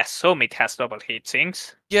 I assume it has double heat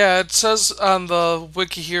sinks. Yeah, it says on the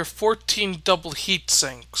wiki here 14 double heat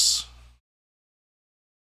sinks.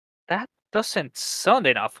 That doesn't sound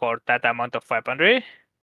enough for that amount of weaponry.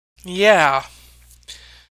 Yeah.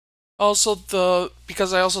 Also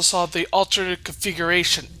because I also saw the alternate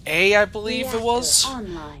configuration A, I believe it was.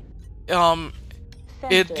 Online.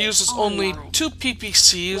 It uses only 2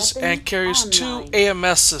 PPCs and carries 2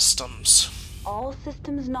 AMS systems. All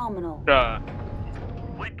systems nominal.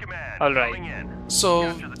 Alright.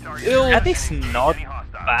 So That is not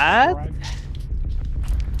bad.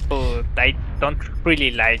 But I don't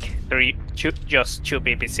really like just 2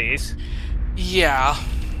 PPCs. Yeah.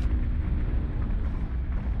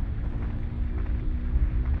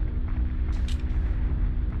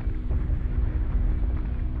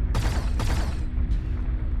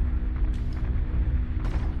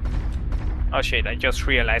 Oh shit, I just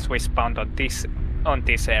realized we spawned on this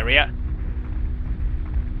area.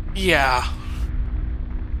 Yeah.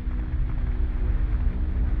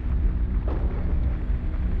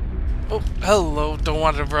 Oh, hello, don't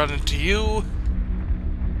want to run into you.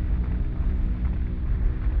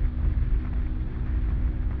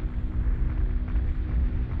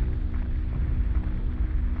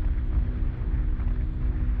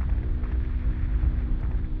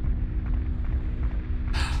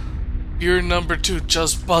 You're number 2,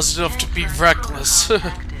 just buzzed enough to be reckless.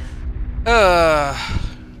 What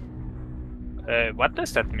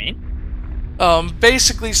does that mean?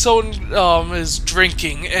 Basically someone is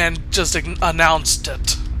drinking and just announced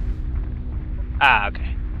it. Ah,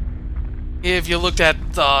 okay. If you looked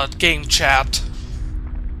at the game chat.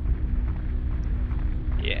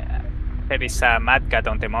 Yeah. There is a mad cat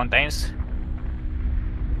on the mountains.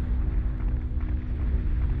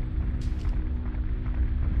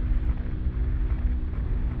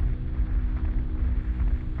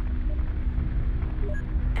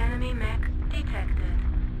 Enemy mech detected.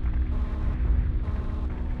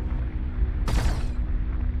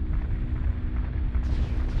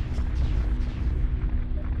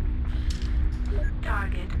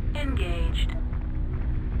 Target engaged.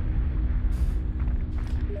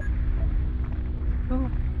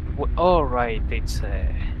 Alright, it's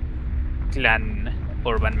a clan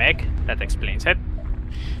urban mech. That explains it.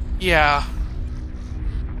 Yeah.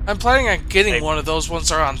 I'm planning on getting one of those once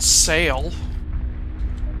they're on sale.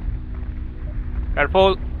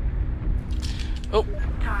 Careful. Oh.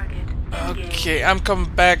 Target engaged. Okay, I'm coming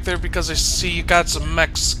back there because I see you got some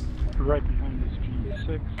mechs. Right behind this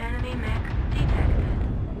G6. Enemy mech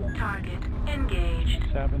detected. Target engaged.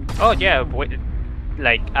 7. Oh yeah,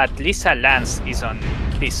 like at least a lance is on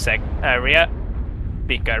this area.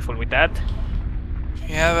 Be careful with that.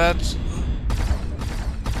 Yeah, that's...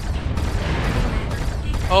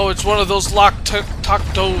 Oh, it's one of those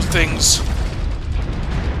lock-talk-do things.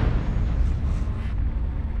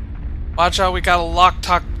 Watch out, we got a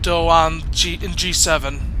lock-talk-do on in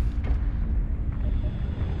G7.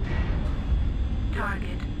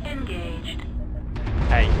 Target engaged.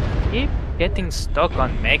 I keep getting stuck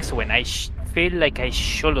on mechs when I feel like I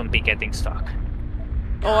shouldn't be getting stuck.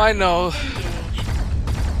 Oh, I know. Engaged.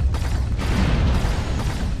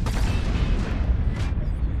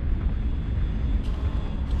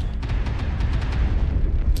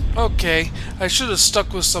 Okay, I should have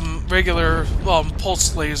stuck with some regular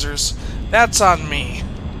pulse lasers. That's on me.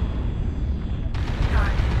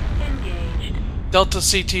 Target engaged. Delta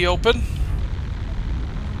CT open.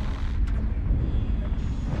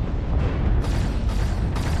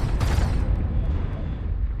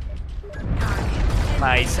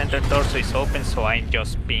 My center torso is open, so I'm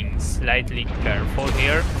just being slightly careful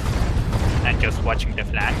here and just watching the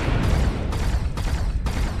flank.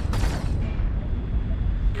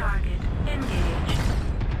 Target engaged.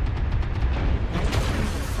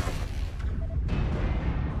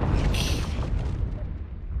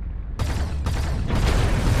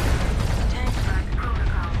 Tank strike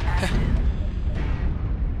protocol active.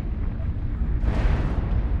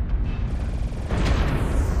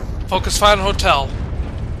 Focus fire on hotel.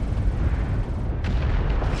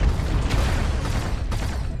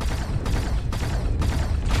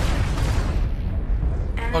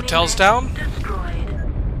 Enemy Hotel's mech down. Destroyed.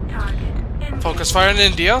 Target engaged. Focus fire in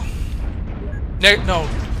India. No.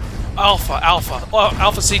 Alpha. Oh,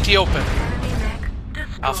 Alpha CT open. Enemy mech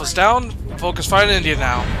destroyed. Alpha's down. Focus fire in India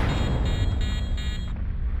now.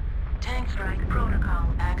 Tank strike protocol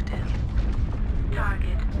active.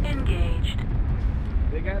 Target engaged.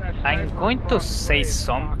 They got a I'm sniper going to across the say way.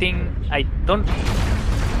 something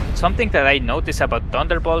something that I notice about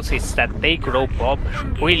Thunderbolts is that they grow up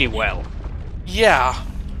really well. Yeah.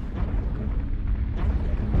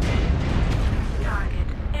 Target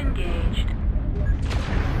engaged.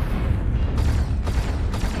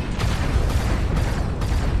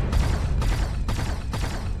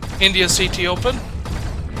 India CT open.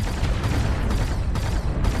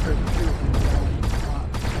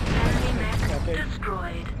 Enemy mech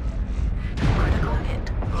destroyed. Critical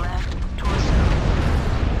hit. Left torso.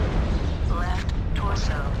 Left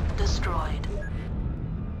torso destroyed.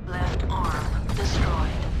 Left arm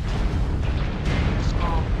destroyed.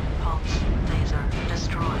 Small pulse laser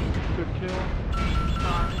destroyed. Good kill.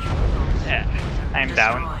 Large pulse Yeah, laser I'm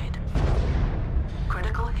down. destroyed.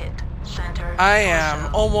 Critical hit. Center. I am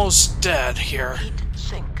torso. almost dead here. Heat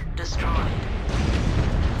sink destroyed.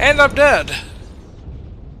 And I'm dead.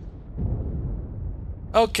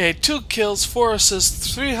 Okay, 2 kills, 4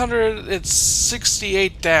 assists,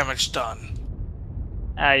 368 damage done.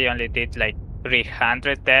 I only did like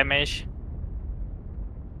 300 damage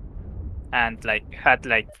and like had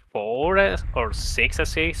like 4 or 6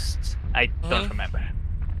 assists. I don't remember.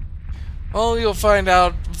 Well, you'll find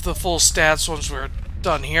out the full stats once we're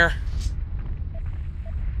done here.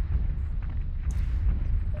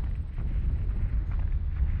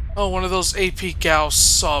 Oh, one of those AP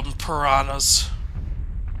Gauss piranhas.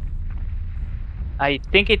 I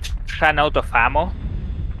think it ran out of ammo.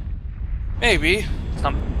 Maybe.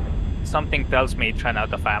 Something tells me it ran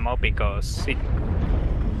out of ammo because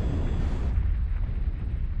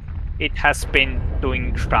it has been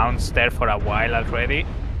doing rounds there for a while already.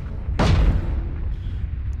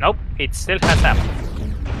 Nope, it still has ammo.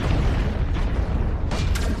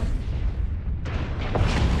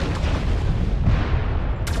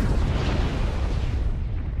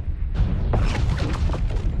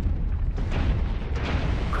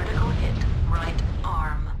 Critical hit. Right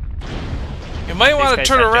arm. You might want to These guys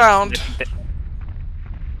turn are just around. little-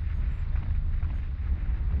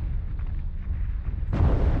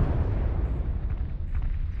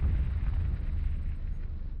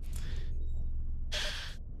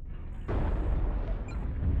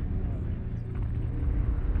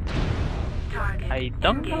 Target I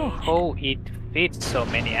don't know engaged. how it fits so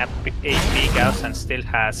many AP Gauss and still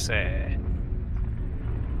has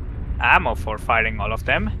ammo for firing all of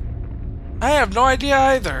them. I have no idea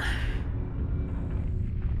either.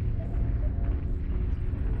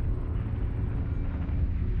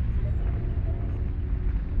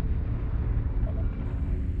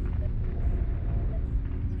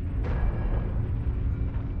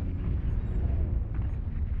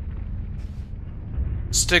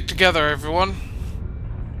 Stick together, everyone.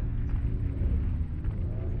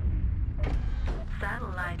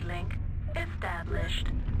 Satellite link established.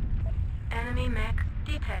 Enemy mech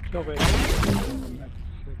detected. Still waiting.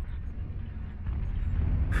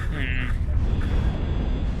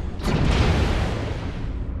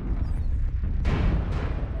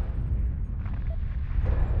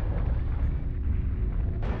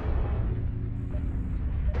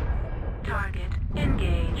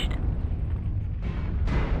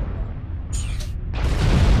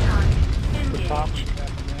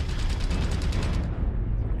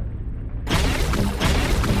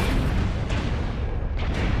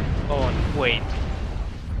 Wait.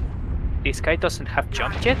 This guy doesn't have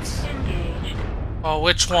jump jets? Engaged. Oh,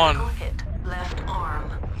 which one? Critical hit. Left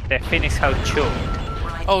arm. The Phoenix House 2.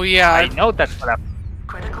 Right. Oh yeah, I know that for a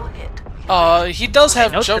Critical hit. he does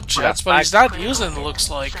have I know jump that for a jets, but he's fact. not using it, looks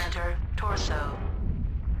like. Center. Torso.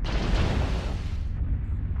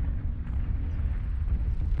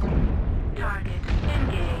 Target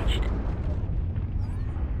engaged.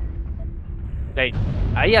 Like,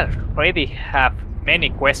 I already have many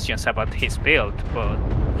questions about his build, but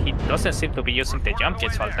he doesn't seem to be using the jump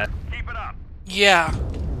jets all that. Keep it up. Yeah.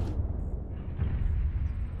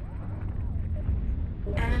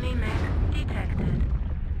 Enemy mech detected.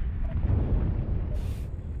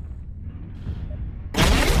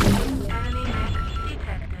 Enemy mech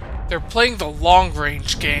detected. They're playing the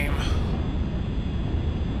long-range game.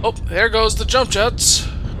 Oh, there goes the jump jets.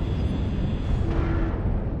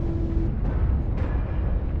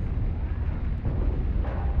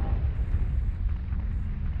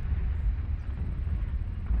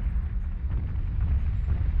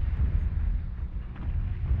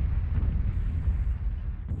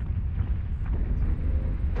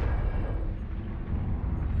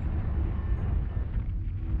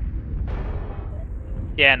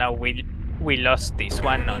 Yeah, no, we lost this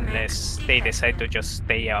one unless they decide to just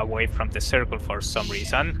stay away from the circle for some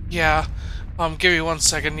reason. Yeah. Give me 1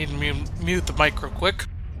 second. Need to mute the mic real quick.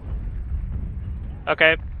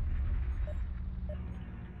 Okay.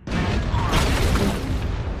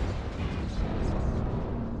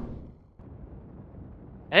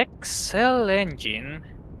 Excel engine.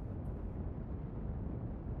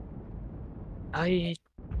 And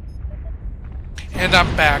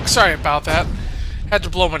I'm back. Sorry about that. Had to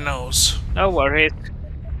blow my nose. No worries.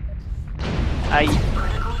 I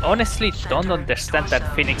honestly don't understand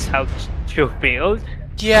that Phoenix House 2 build.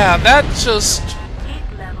 Yeah, that's just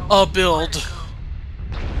Heat level. a build.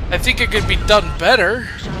 I think it could be done better.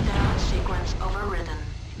 Shutdown sequence overridden.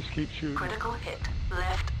 Just keep shooting. Critical hit.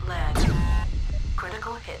 Left leg.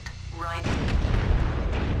 Critical hit. Right.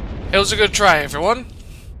 It was a good try, everyone.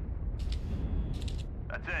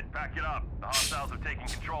 That's it. Pack it up. The hostiles have taken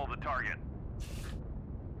control of the target.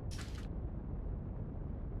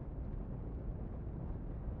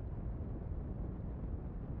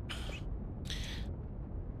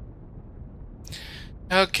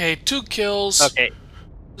 Okay, 2 kills, Okay.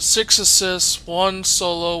 6 assists, 1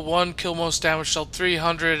 solo, 1 kill most damage dealt,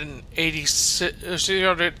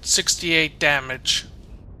 368 damage.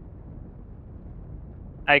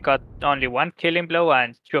 I got only 1 killing blow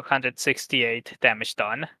and 268 damage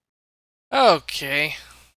done. Okay.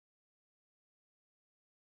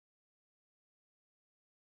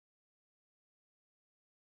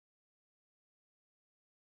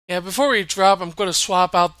 Yeah, before we drop, I'm going to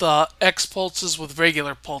swap out the X pulses with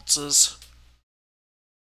regular pulses.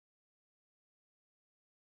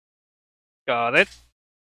 Got it.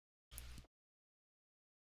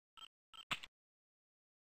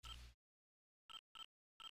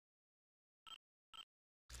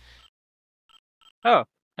 Oh,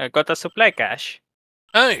 I got a supply cache.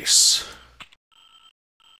 Nice.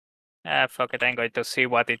 Fuck it, I'm going to see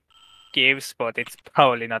what it gives, but it's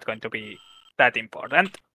probably not going to be that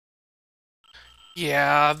important.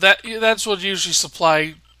 Yeah, that's what usually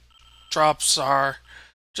supply drops are.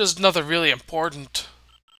 Just nothing really important.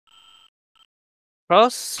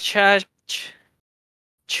 Cross-charge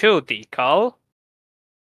 2 decal.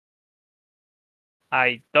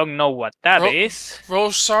 I don't know what that is.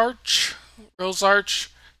 Rosarch?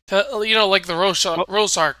 You know, like the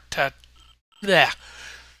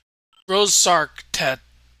Rosarch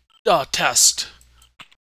test.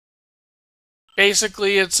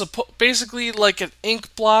 Basically, it's basically like an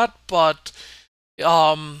ink blot, but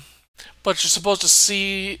you're supposed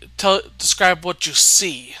to describe what you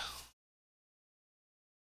see.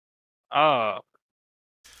 Oh.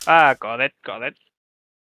 Got it.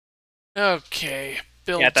 Okay,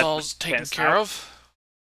 build's Yeah, that all makes taken sense care now. of.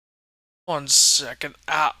 1 second.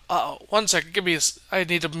 1 second. Give me I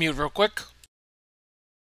need to mute real quick.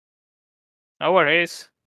 No worries.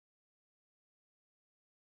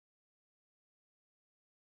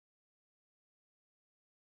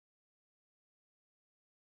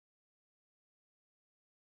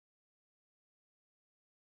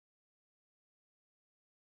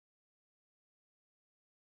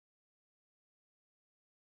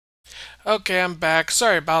 Okay, I'm back.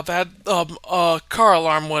 Sorry about that. Car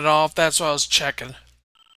alarm went off. That's what I was checking.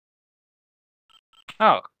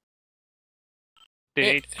 Oh.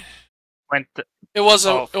 Did It- it went It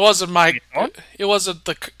wasn't. off It wasn't my. its own? It wasn't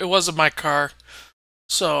the. It wasn't my car.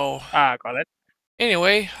 So Got it.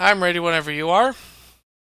 anyway, I'm ready whenever you are.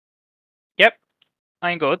 Yep.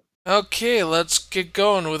 I'm good. Okay, let's get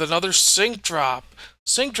going with another sync drop.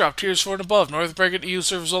 Sync drop, tiers 4 and above. North American EU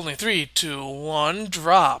servers only. 3, 2, 1,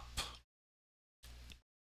 drop.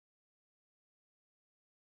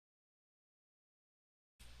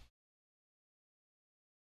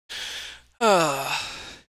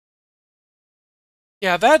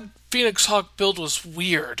 Yeah, that Phoenix Hawk build was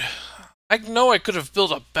weird. I know I could have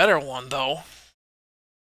built a better one, though.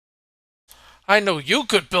 I know you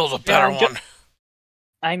could build a better one.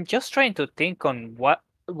 I'm just trying to think on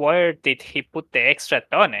where did he put the extra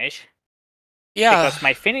tonnage? Yeah. Because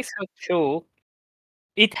my Phoenix Hawk 2,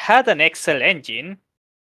 it had an Excel engine,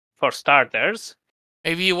 for starters.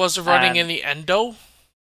 Maybe he wasn't running in the Endo?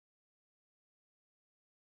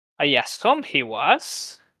 I assume he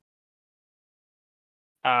was.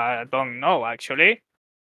 I don't know, actually.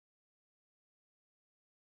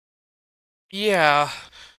 Yeah.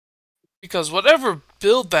 Because whatever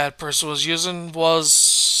build that person was using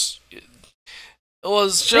was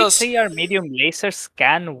just... CR medium lasers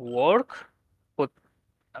can work, but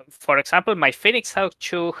for example, my Phoenix Hawk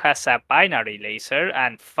 2 has a binary laser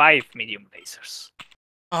and 5 medium lasers.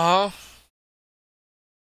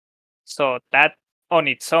 So that on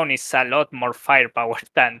its own is a lot more firepower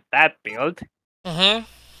than that build.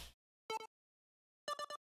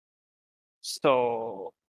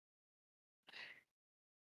 So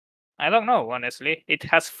I don't know, honestly. It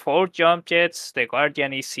has 4 jump jets, the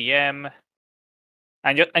Guardian ECM.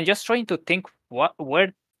 I'm just trying to think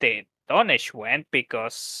where the tonnage went,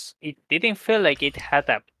 because it didn't feel like it had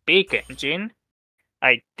a big engine.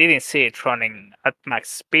 I didn't see it running at max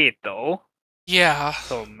speed though. Yeah.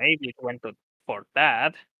 So maybe it went for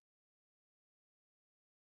that.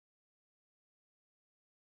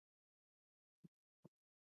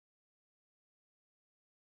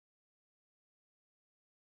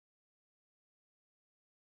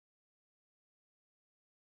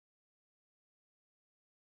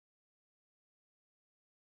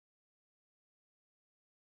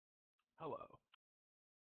 Hello.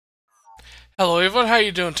 Hello everyone, how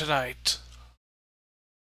you doing tonight?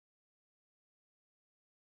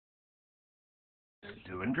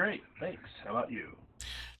 Doing great, thanks. How about you?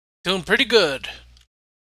 Doing pretty good.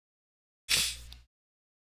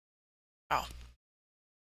 Wow.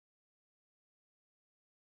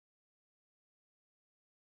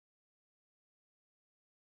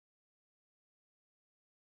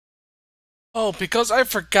 Oh, because I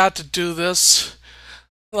forgot to do this.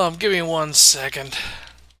 Give me 1 second.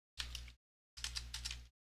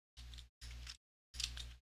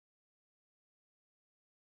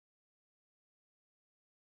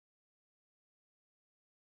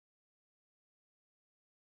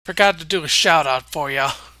 Forgot to do a shout out for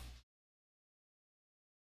ya.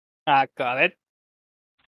 Got it.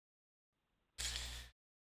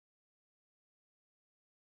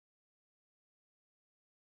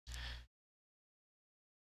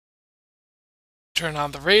 Turn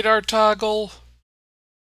on the radar toggle.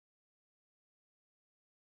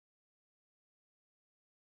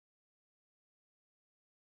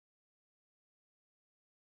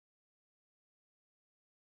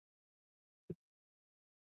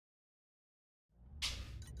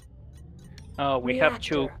 Oh, we have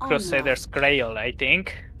 2 Crusaders Grail, I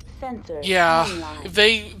think. Yeah,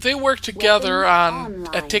 they work together on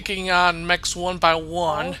taking on mechs 1 by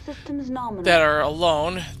 1 that are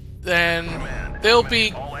alone. Then they'll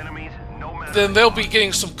be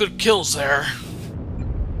getting some good kills there.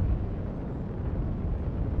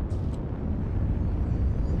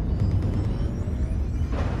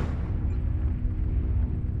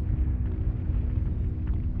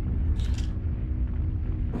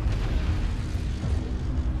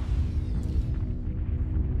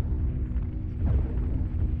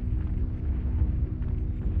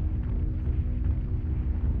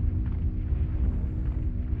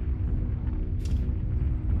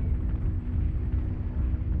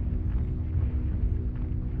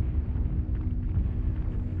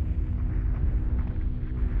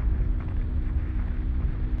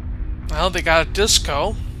 Well, they got a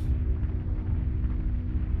disco.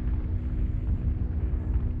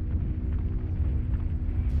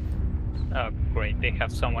 Oh, great. They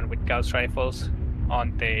have someone with Gauss rifles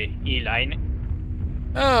on the E line.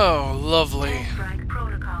 Oh, lovely. Strike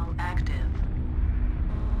protocol active.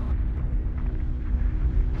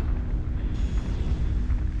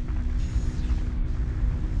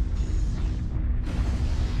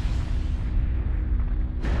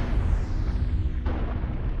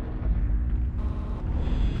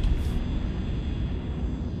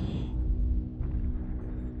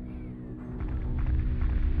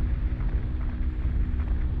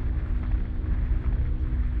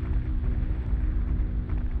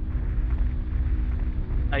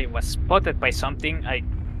 I was spotted by something. I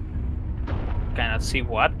cannot see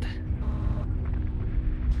what.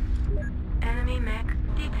 Enemy mech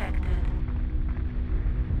detected.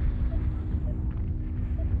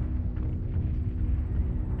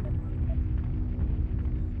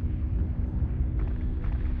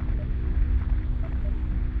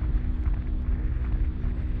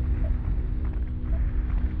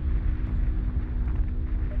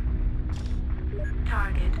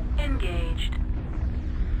 Target engaged.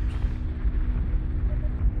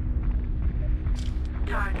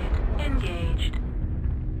 Target engaged.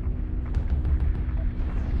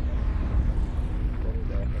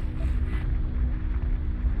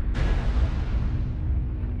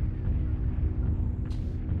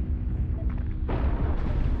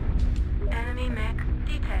 Enemy mech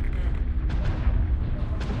detected.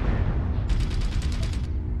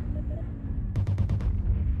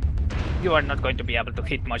 You are not going to be able to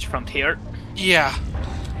hit much from here. Yeah.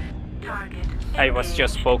 Target I was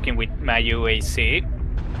just engaged. poking with my UAC.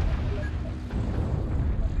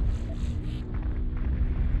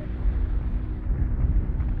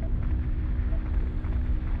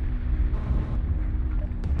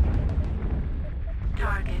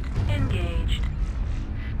 Target engaged.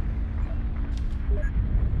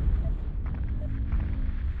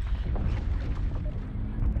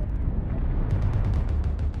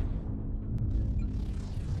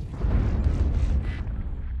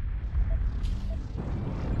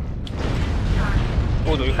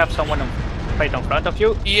 Oh, do you have someone right in front of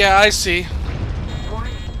you? Yeah, I see.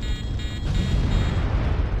 Warning.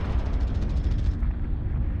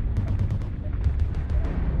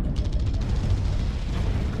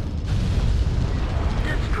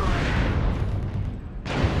 Destroyed.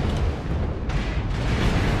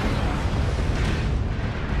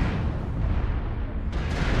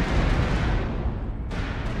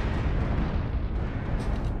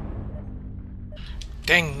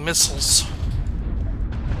 Dang missiles.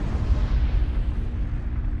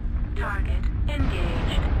 Target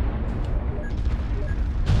engaged.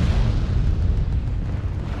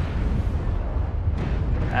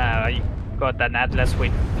 I got an Atlas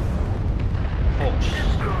with... Oh,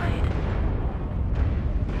 Destroyed.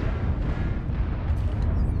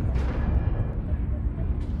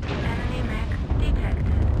 Enemy mech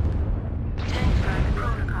detected. Tank strike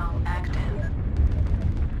protocol active.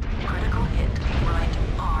 Critical hit right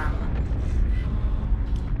arm.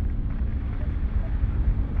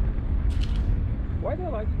 Why the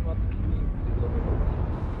lights not queuing to deliver?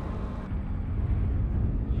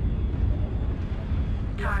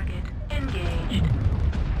 Target engaged.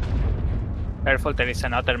 careful, there is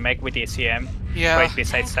another mech with ECM Yeah. right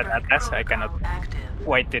besides that Tank Atlas. strike I cannot protocol active.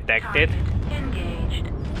 quite detect it. Target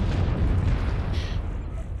engaged.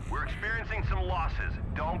 We're experiencing some losses.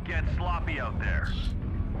 Don't get sloppy out there.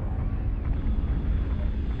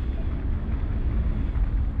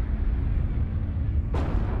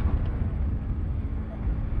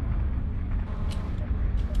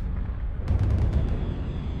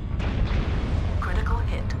 Critical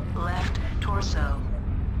hit left torso.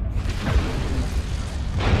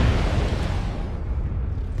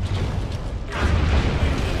 Target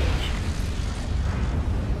engaged.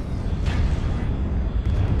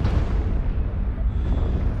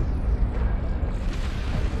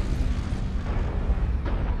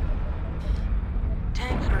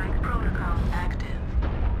 Tank strike protocol active.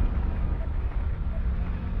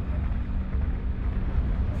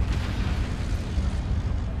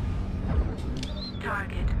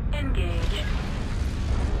 Target engaged.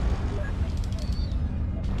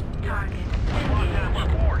 Target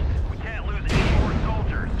engaged. Force. We can't lose any more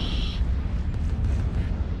soldiers.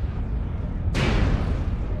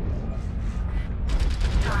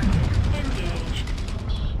 Target engaged.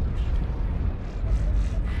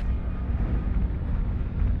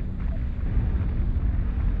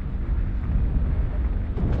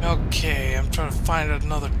 Okay, I'm trying to find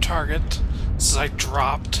another target since I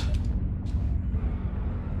dropped.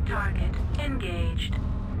 Target engaged.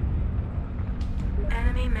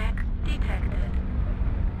 Enemy mech detected.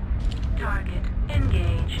 Target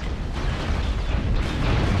engaged.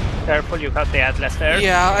 Careful, you got the Atlas there.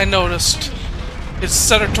 Yeah, I noticed. Its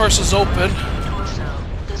center torso's open. Torso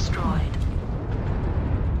destroyed.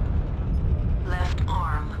 Left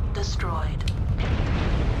arm destroyed.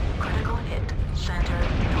 Critical hit. Center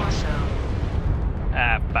torso.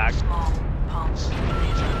 Back. Small pulse.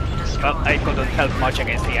 Destroyed. Well, I couldn't help much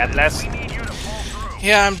against the Atlas.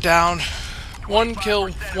 Yeah, I'm down. 1 kill,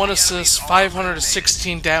 1 assist,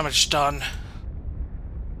 516 damage done.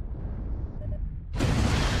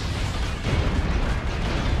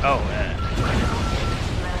 Oh,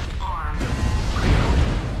 Left arm. Critical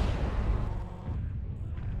hit.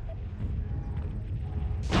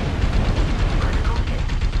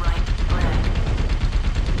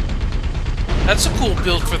 That's a cool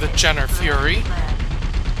build for the Jenner Fury.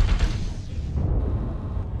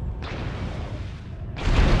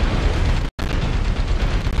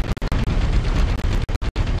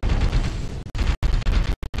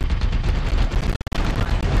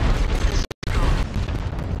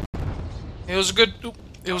 It was a good.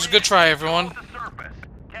 It was a good try, everyone.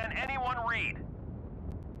 Can anyone read?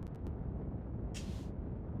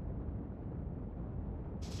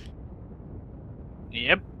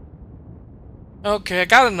 Yep. Okay, I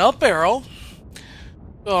got an up arrow.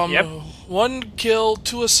 Yep. 1 kill,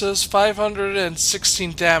 2 assists,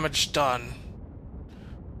 516 damage done.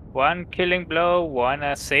 1 killing blow, 1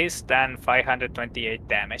 assist, and 528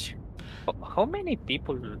 damage. How many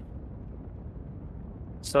people?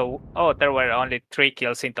 So, oh, there were only 3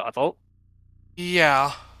 kills in total.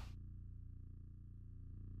 Yeah.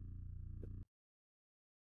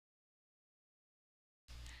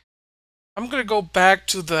 I'm gonna go back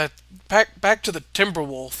to the back to the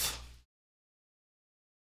Timberwolf.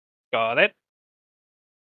 Got it.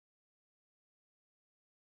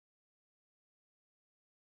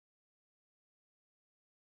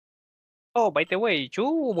 Oh, by the way,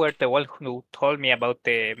 you were the one who told me about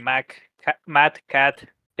the Mad Cat,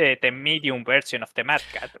 the medium version of the Mad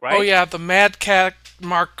Cat, right? Oh yeah, the Mad Cat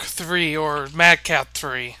Mark III or Mad Cat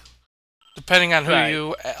 3, depending on who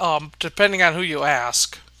you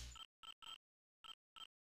ask.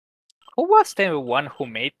 Who was the one who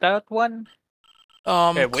made that one?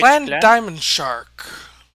 Clan Diamond Shark.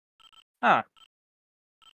 Ah.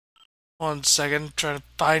 1 second, trying to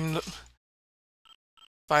find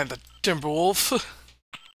the Timberwolf.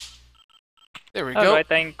 There we go.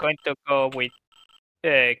 Alright, I'm going to go with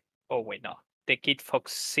oh wait, no. The Kid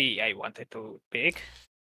Fox C I wanted to pick.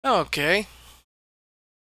 Okay.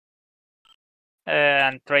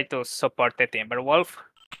 And try to support the Timberwolf.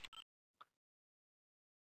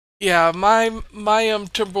 Yeah, my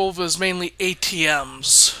Timberwolf is mainly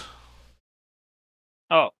ATMs.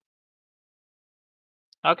 Oh.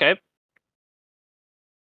 Okay.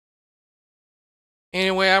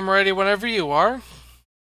 Anyway, I'm ready whenever you are.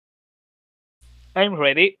 I'm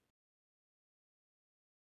ready.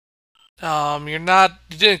 You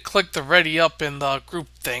didn't click the ready up in the group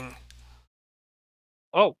thing.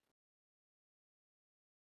 Oh.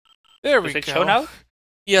 There we Does it go. show now?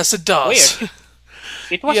 Yes, it does. Weird.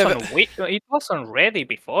 It wasn't ready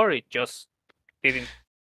before, it just didn't.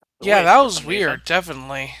 Yeah, that was weird,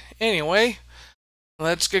 definitely. Anyway,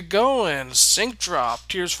 let's get going. Sync drop.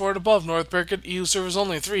 Tiers 4 and above. North American EU servers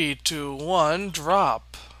only. 3, 2, 1,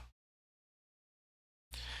 drop.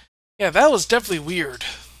 Yeah, that was definitely weird.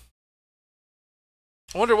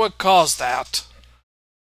 I wonder what caused that.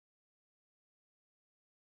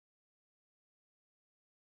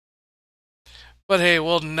 But hey,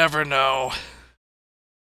 we'll never know.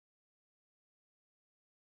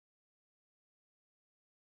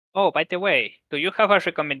 Oh, by the way, do you have a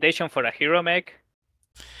recommendation for a hero mech?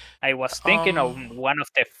 I was thinking of one of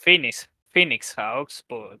the Phoenix Hawks,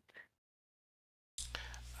 but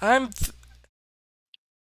I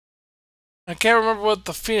can't remember what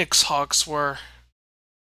the Phoenix Hawks were.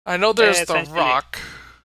 I know there's the Rock.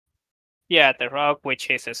 Yeah, the Rock, which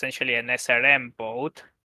is essentially an SRM boat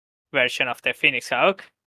version of the Phoenix Hawk.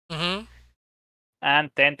 Mm-hmm.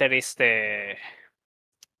 And then there is the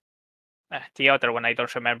other one, I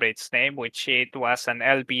don't remember its name, which it was an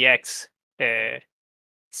LBX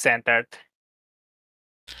centered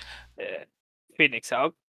Phoenix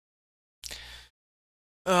Hawk.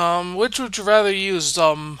 Which would you rather use?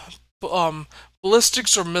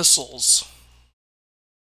 Ballistics or missiles?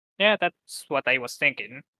 Yeah, that's what I was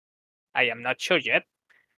thinking. I am not sure yet.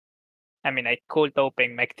 I mean, I could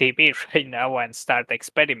open MechTV right now and start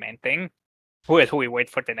experimenting while we wait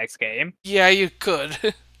for the next game. Yeah, you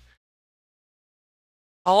could.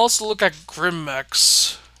 I'll also look at Grim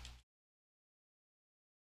Mechs.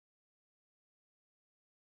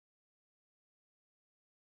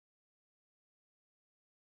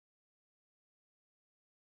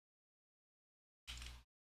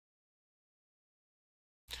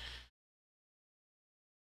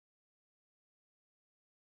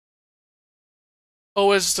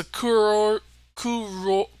 Oh, it's the Kuroi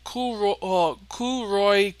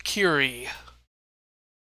Kiri.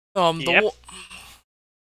 Yep.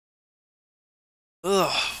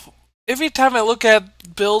 Every time I look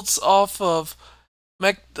at builds off of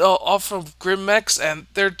Grim Mechs, and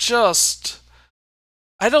they're just,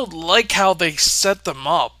 I don't like how they set them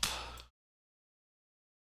up.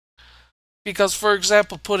 Because, for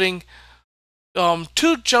example, putting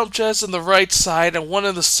 2 jump jets in the right side and 1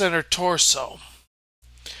 in the center torso,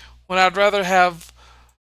 when I'd rather have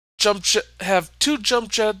jump jet, have two jump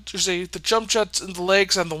jets. The jump jets in the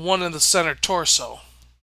legs and the one in the center torso.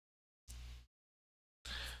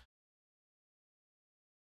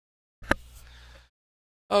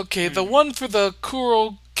 Okay, the one for the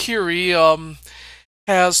Kuro Kiri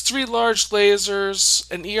has 3 large lasers,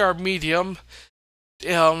 an ER medium,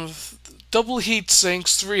 double heat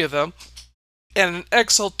sinks, 3 of them, and an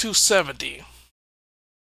XL270.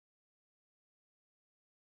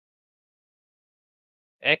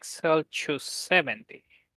 XL270.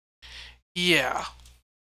 Yeah.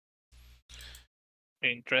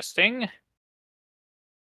 Interesting.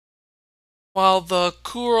 While the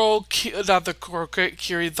not the Kuro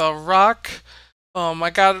Kiri, the Rock, I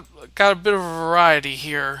got a bit of a variety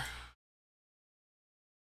here.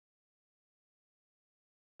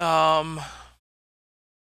 Right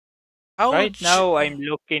now I'm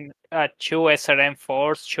looking at 2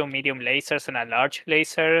 SRM4s, 2 medium lasers, and a large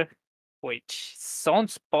laser, which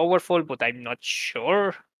sounds powerful, but I'm not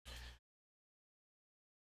sure.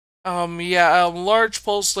 Large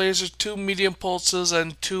pulse lasers, 2 medium pulses,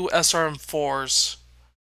 and 2 SRM4s.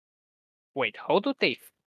 Wait, how do they...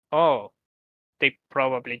 Oh, they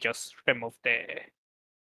probably just removed the...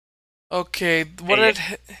 Okay, what it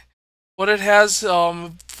has,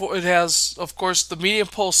 it has, of course, the medium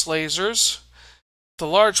pulse lasers, the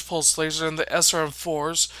large pulse laser, and the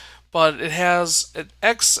SRM4s, but it has an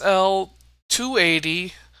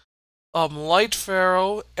XL280, light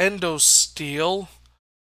ferro, endo steel,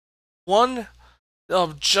 1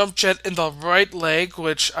 jump jet in the right leg,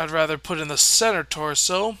 which I'd rather put in the center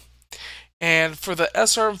torso, and for the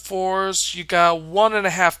SRM4s, you got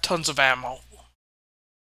 1.5 tons of ammo.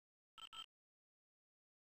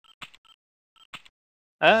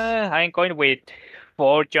 I'm going with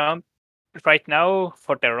 4 jump right now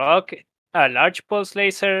for the Rock, a large pulse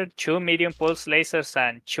laser, 2 medium pulse lasers,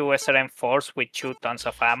 and 2 SRM4s with 2 tons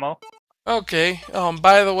of ammo. Okay.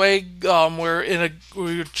 By the way,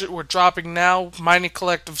 we're dropping now. Mining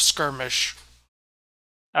Collective Skirmish.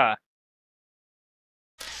 Ah.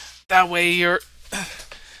 That way you're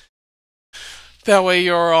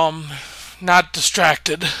not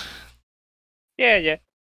distracted. Yeah.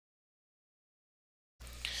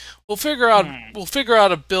 We'll figure out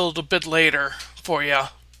a build a bit later for you.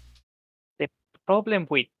 The problem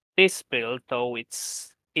with this build, though, it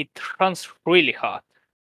runs really hot.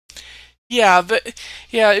 Yeah,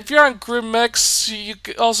 if you're on Grim Mechs, you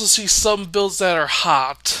can also see some builds that are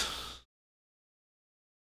hot.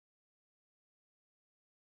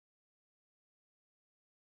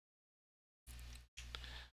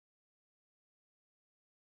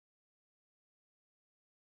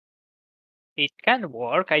 It can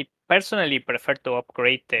work. I personally prefer to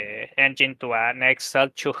upgrade the engine to an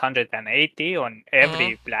XL280 on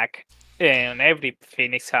every on every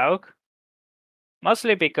Phoenix Hawk.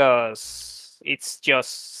 Mostly because it's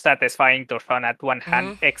just satisfying to run at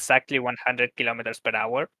exactly 100 kilometers per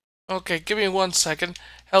hour. Okay, give me 1 second.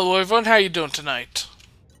 Hello everyone, how you doing tonight?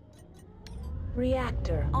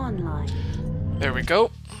 Reactor online. There we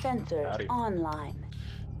go. Sensors online.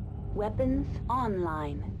 Weapons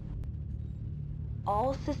online.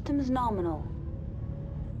 All systems nominal.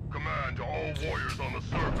 Command to all warriors on the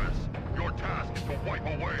surface. Your task is to wipe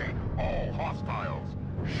away all hostiles.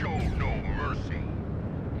 Show no mercy.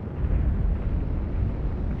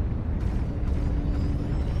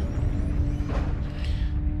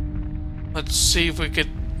 Let's see if we could...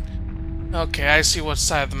 Okay, I see what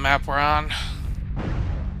side of the map we're on.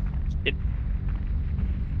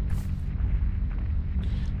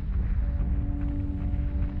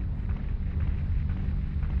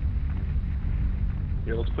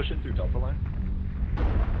 Here, let's push it through Delta Line.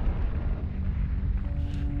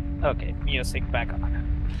 Okay, music back on.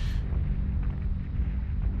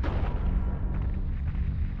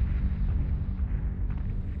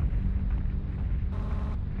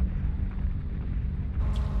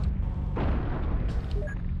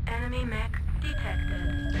 Enemy mech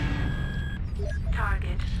detected.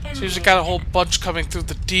 Target. Seems we got a whole bunch coming through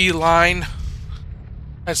the D line.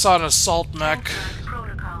 I saw an assault mech.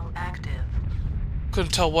 Protocol active.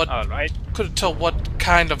 Couldn't tell what. All right. Couldn't tell what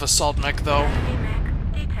kind of assault mech though. Enemy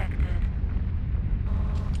mech detected.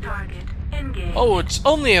 Target engaged. Oh, it's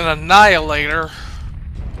only an annihilator.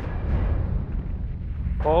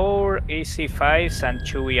 4 AC5s and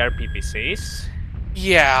 2 ERPPCs.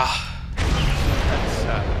 Yeah.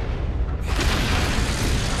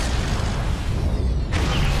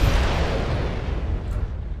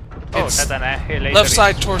 That's It's that annihilator left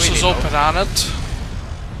side is torso's really low. open on it.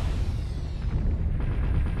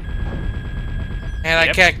 And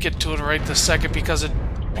I can't get to it right this second because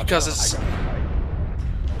it's...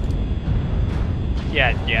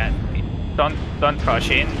 Yeah. Don't rush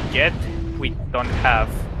in yet. We don't have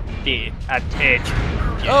the edge. Yet.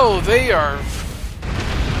 Oh, they are.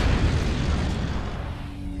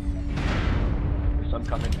 There's some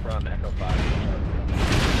coming from Echo 5.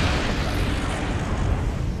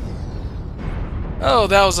 Oh,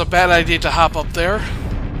 that was a bad idea to hop up there.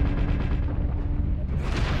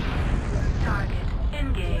 Target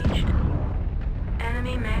engaged.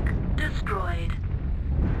 Enemy mech destroyed.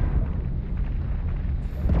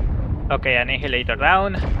 Okay, annihilator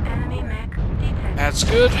down. Enemy mech detected. That's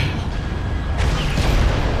good.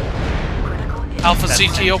 Critical hit. Alpha That's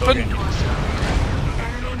CT open. Enemy mech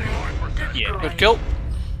destroyed. Yeah. Good kill.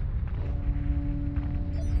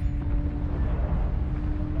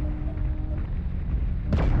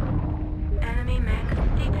 Enemy mech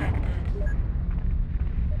detected.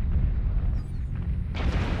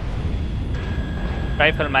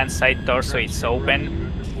 Rifleman side torso is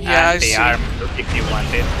open. Yeah, and I the see. arm if you want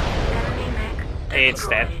it. Enemy mech It's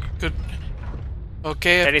dead. destroyed. Good.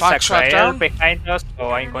 Okay, There is a Foxtrot trail down. behind us, so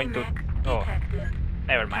I'm Enemy going to. mech Oh, detected.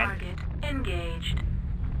 never mind. Target engaged.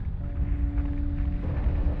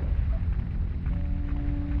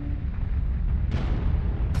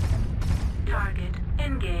 Target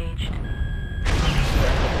engaged.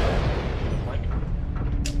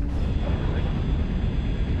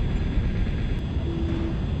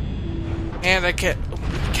 And I can't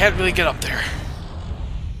really get up there.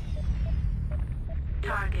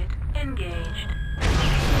 Target engaged.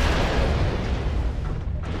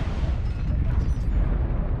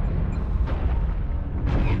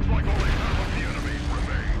 Looks like only half of the enemies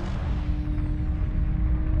remain.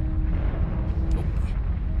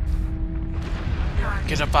 Target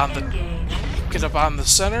Get up on the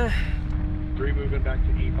center. 3 moving back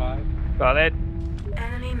to E5. Got it.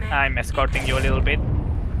 Enemy mech I'm escorting you a little bit.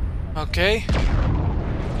 Okay.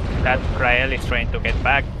 That Krael is trying to get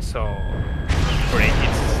back, so break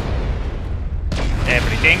its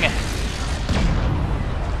everything.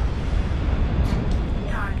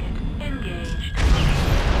 target engaged.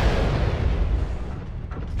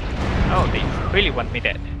 Oh, they really want me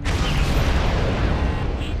dead.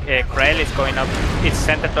 Krael is going up. Its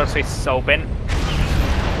center torso is open.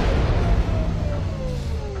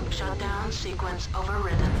 Shutdown sequence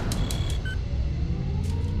overridden.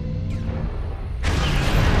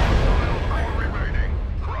 Four remaining.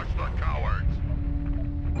 Crush the cowards.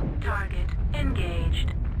 Target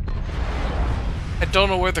engaged. I don't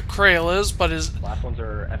know where the Krail is, but is Last ones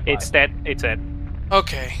are F5. It's dead. It's dead.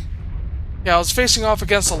 okay. Yeah, I was facing off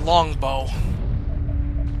against a longbow.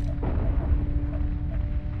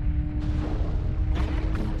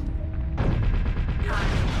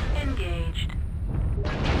 Target engaged.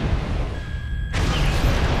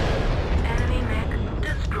 Enemy mech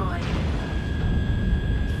destroyed.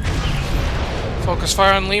 Focus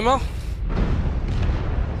fire on Lima.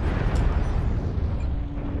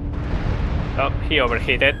 Oh, he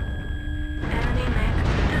overheated. Enemy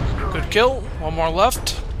mech destroyed. Good kill. One more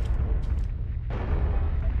left.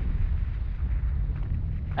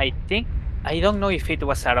 I don't know if it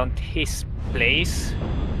was around his place.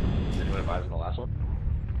 Did anyone advise on the last one?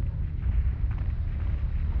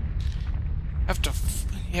 Have to.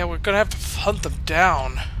 Yeah, we're gonna have to hunt them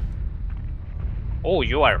down. Oh,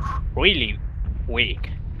 you are really weak.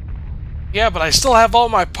 Yeah, but I still have all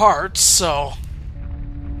my parts, so.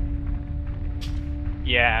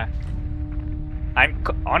 Yeah. I'm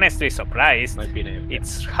honestly surprised. Might be an AFK.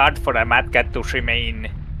 It's hard for a Mad Cat to remain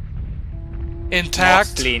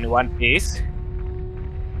Intact. mostly in one piece.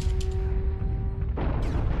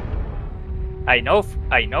 I know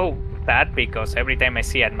that because every time I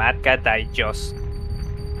see a Mad Cat, I just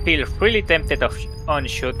feel really tempted on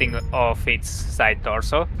shooting off its side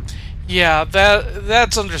torso. Yeah,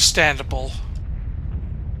 that's understandable.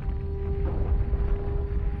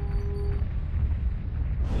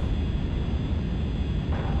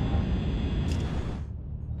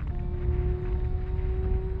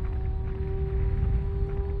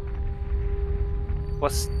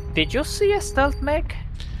 Did you see a stealth mech?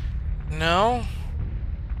 No.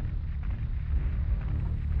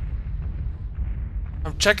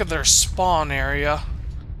 I'm checking their spawn area.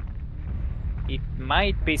 It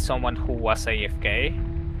might be someone who was AFK.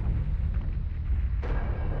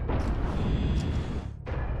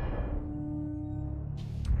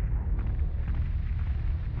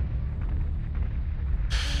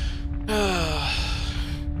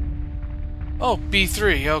 Oh,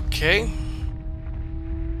 B3, okay.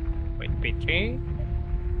 Wait, P3?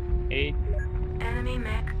 8. Enemy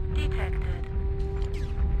mech detected.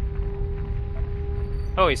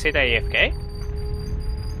 Oh, is it AFK?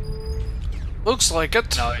 Looks like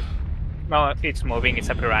it. No, it's moving. It's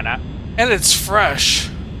a piranha. And it's fresh.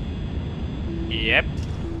 Yep.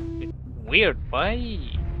 Weird. Why?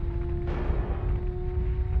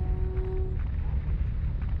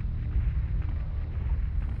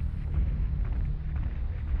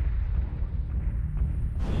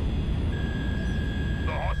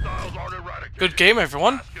 The hostiles aren't eradicated. Good game,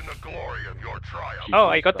 everyone. Bask in the glory of your triumph. Oh,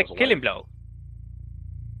 I got the killing blow.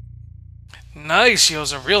 Nice,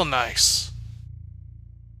 Yozait, real nice.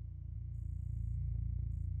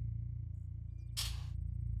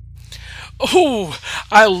 Oh,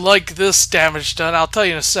 I like this damage done. I'll tell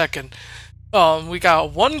you in a second. We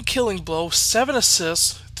got 1 killing blow, 7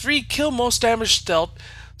 assists, 3 kill most damage dealt,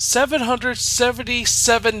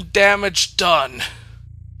 777 damage done.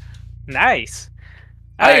 Nice.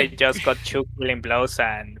 I just got 2 killing blows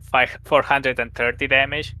and 430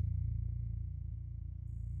 damage.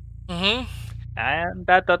 Mm-hmm. And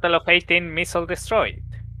a total of 18 missile destroyed.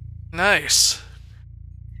 Nice.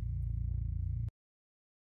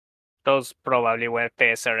 Those probably were the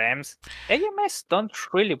SRMs. AMS don't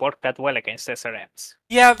really work that well against SRMs.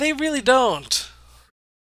 Yeah, they really don't.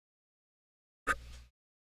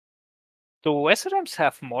 Do SRMs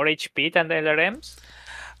have more HP than the LRMs?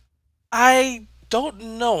 I don't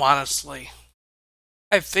know, honestly.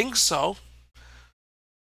 I think so.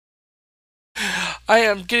 I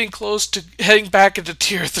am getting close to heading back into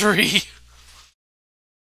Tier 3.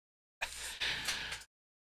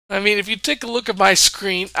 I mean, if you take a look at my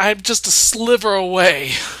screen, I'm just a sliver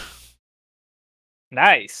away.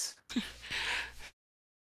 Nice.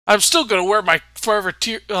 I'm still gonna wear my forever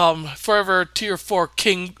tier 4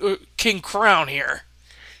 king crown here.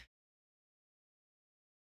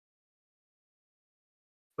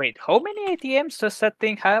 Wait, how many ATMs does that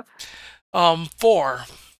thing have? 4.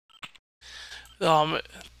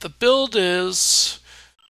 The build is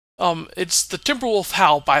it's the Timberwolf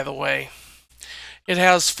Howl, by the way. It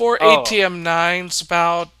has 4 ATM 9s,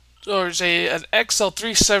 an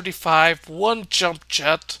XL375, 1 jump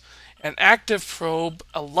jet, an active probe,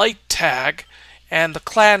 a light tag, and the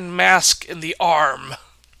clan mask in the arm.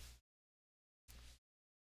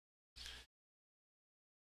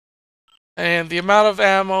 And the amount of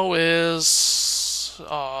ammo is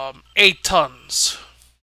 8 tons.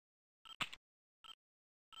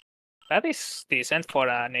 That is decent for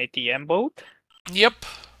an ATM boat. Yep.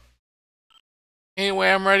 Anyway,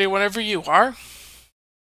 I'm ready whenever you are.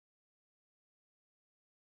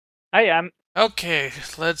 I am. Okay,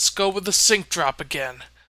 let's go with the sync drop again.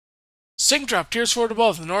 Sync drop, tiers 4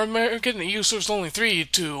 above. The North American users only 3,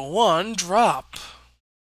 2, 1, drop.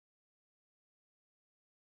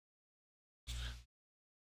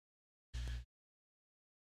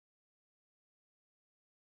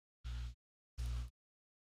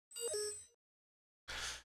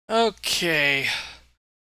 Okay.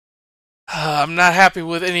 I'm not happy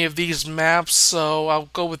with any of these maps, so I'll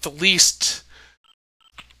go with the least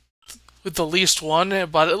one,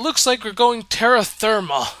 but it looks like we're going terra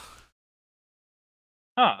therma.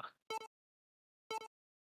 Huh.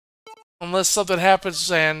 Unless something happens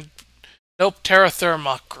and nope, terra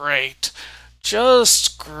therma. Great.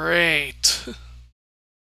 Just great.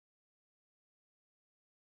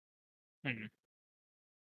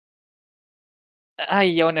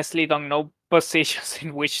 I honestly don't know positions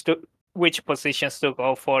in which positions to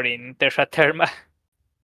go for in Terra Therma.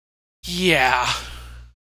 Yeah.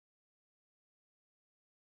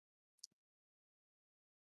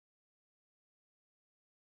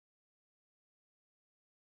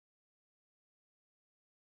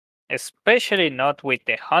 Especially not with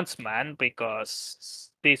the Huntsman,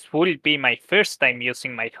 because this will be my first time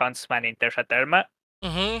using my Huntsman in Terra Therma.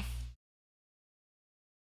 Mm-hmm.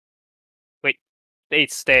 Wait,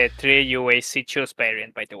 it's the 3 UAC choose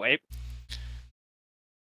variant, by the way.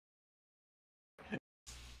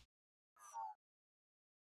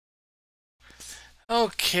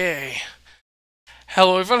 Okay.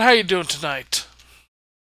 Hello everyone, how you doing tonight?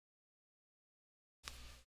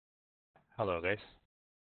 Hello, guys.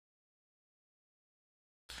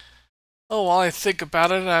 Oh, while I think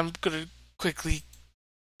about it, I'm gonna quickly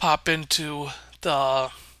pop into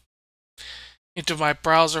my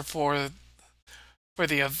browser for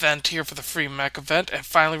the event here, for the free mech event, and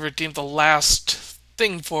finally redeem the last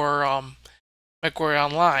thing for Mechwarrior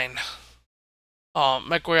Online.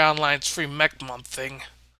 Mechwarrior Online's free mech month thing.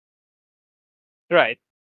 Right.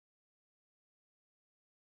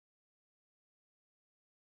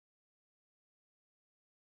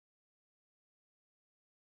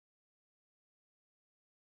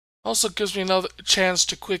 Also gives me another chance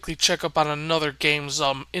to quickly check up on another game's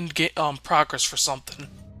in-game progress for something.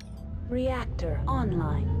 Reactor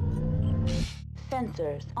online.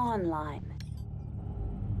 Sensors online.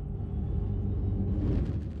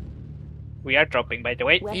 We are dropping, by the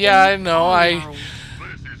way. Weapons Yeah, I know. online.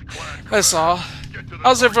 I saw.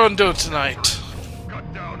 How's everyone doing tonight?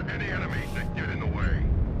 Cut down any enemies that get in the way.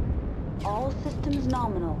 All systems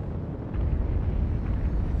nominal.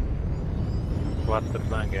 What's the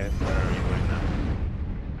plan, guys? Where are you right now?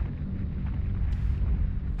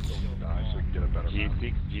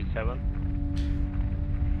 G6, G7?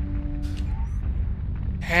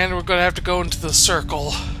 And we're gonna have to go into the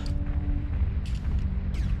circle.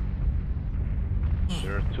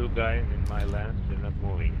 There are two guys in my lens, they're not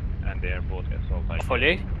moving, and they are both assault items.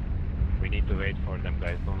 Hopefully. We need to wait for them,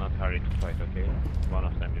 guys. Do not hurry to fight, okay? One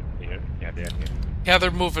of them is here. Yeah, they are here. Yeah,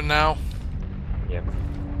 they're moving now. Yep.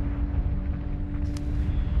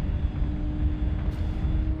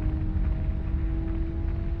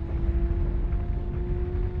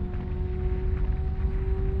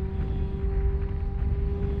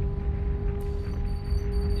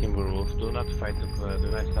 Timberwolf, do not fight the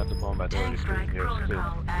do not start the combat early, please. They're still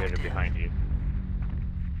very behind you.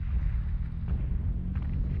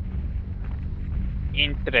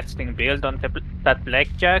 Interesting build on that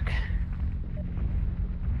blackjack.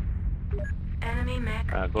 Enemy mech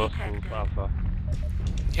Ghost detected. Wolf Alpha.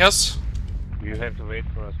 Yes? You have to wait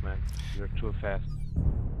for us, man. You're too fast.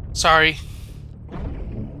 Sorry.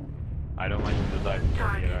 I don't want you to die before we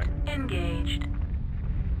Target arrive. engaged.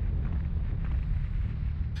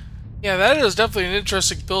 Yeah, that is definitely an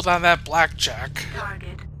interesting build on that blackjack.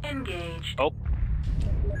 Target engaged. Oh,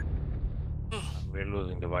 We're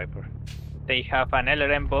losing the Viper. they have an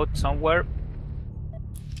LRM boat somewhere.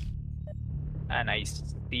 And I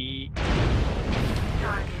see...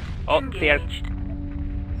 Target Oh, they are... engaged.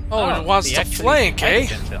 Oh, it wants they to actually flank, eh?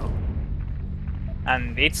 fight themselves.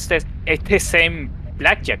 And it's the same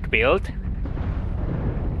blackjack build.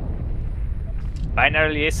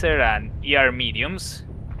 Binary laser and ER mediums.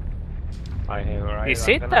 Is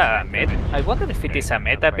it a meta? I wonder if it is a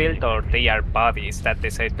meta build or they are bodies that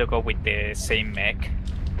decide to go with the same mech.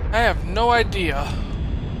 I have no idea.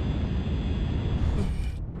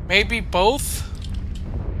 Maybe both?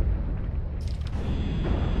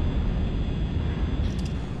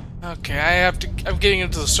 Okay, I'm getting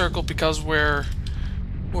into the circle because we're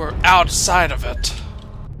outside of it.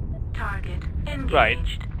 Target engaged. Right.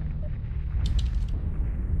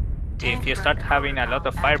 If you start having a lot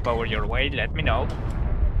of firepower your way, let me know.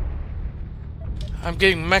 I'm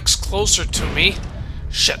getting mechs closer to me.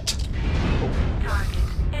 Shit. Target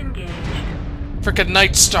engaged. Frickin'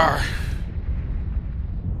 Night Star.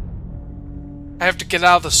 I have to get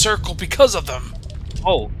out of the circle because of them.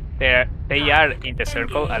 Oh, they are in the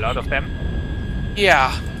circle, a lot of them.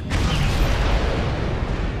 Yeah.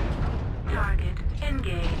 Target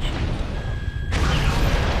engaged.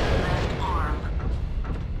 Left arm.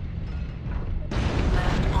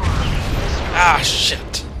 Left arm. Ah,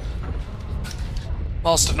 shit.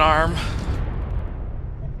 Lost an arm.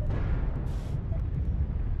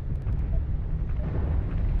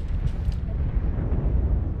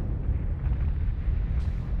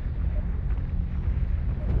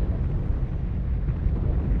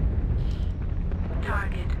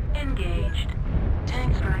 Target engaged.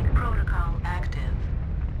 Tank strike protocol active.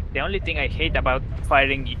 The only thing I hate about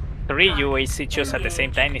firing 3 UAC at the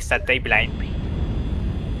same time is that they blind me.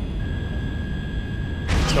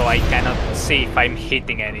 So I cannot see if I'm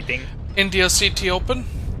hitting anything. India CT open.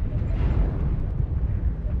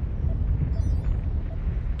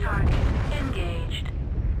 Target engaged.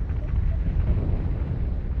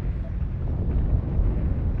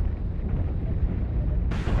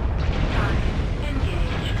 Target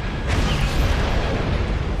engaged.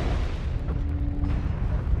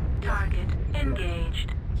 Target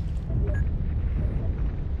engaged.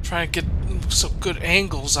 Trying to get some good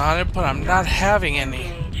angles on it, but I'm not having any.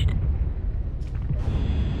 Engaged.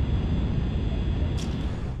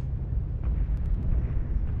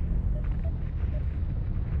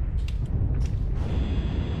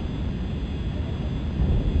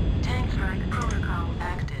 Tank strike protocol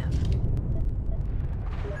active.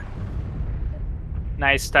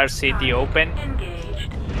 Nice Star City open.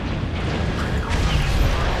 Engaged. Critical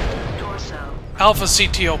torso. Alpha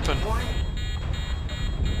CT open. Warning.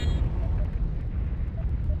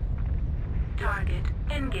 Target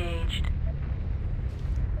engaged.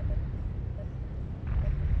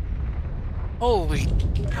 Holy.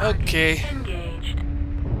 Target Okay. engaged.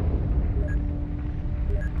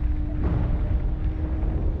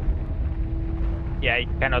 Yeah, I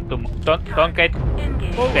cannot do. Don't get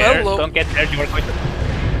Engaged. Oh, there. hello. Don't get there. You are going to.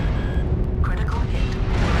 Critical hit.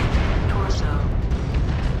 Right torso.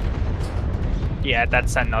 Yeah,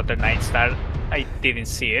 that's another 9 star. I didn't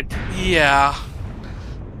see it. Yeah.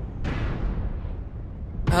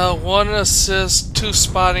 1 assist, 2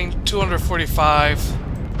 spotting, 245.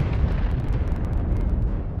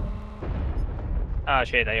 Ah,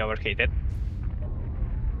 shit, I overheated.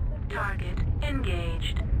 Target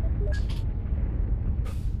engaged.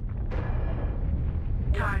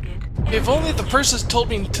 Target. If only the person told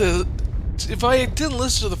me to... If I didn't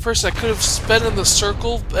listen to the person, I could have sped in the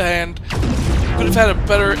circle and could have had a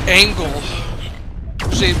better angle.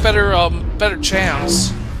 Actually, better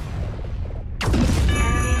chance.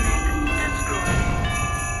 Enemy mech destroyed.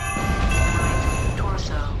 Right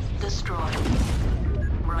torso destroyed.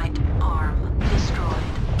 Right arm destroyed.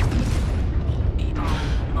 EO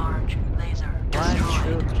large laser 1, 2,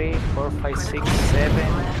 destroyed. 3, 4, 5, 6, Critical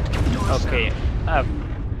 7. left torso Okay.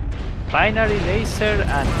 Binary laser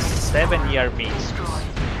and 7 ER mediums. destroyed.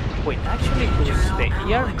 Wait, actually, does the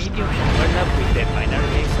ER medium overlap with the binary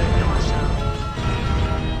laser? Torso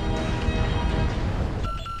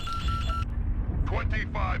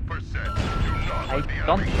 25%. Do not I let the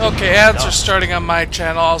don't. enemy Okay, ads No. are starting on my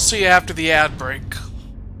channel. I'll see you after the ad break.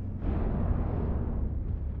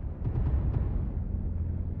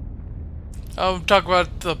 I'm talking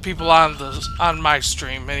about the people on my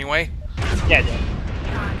stream anyway. Yeah.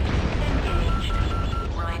 target engaged.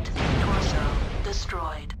 Right torso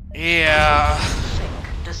destroyed. Yeah. Sink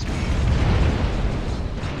destroyed.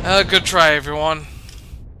 Good try, everyone.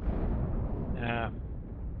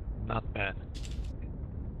 Not bad.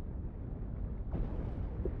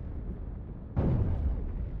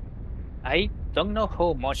 I don't know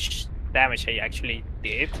how much damage I actually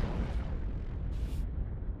did.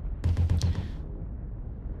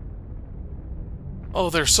 Oh,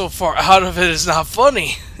 they're so far out of it, it's not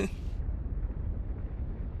funny.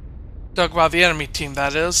 Talk about the enemy team,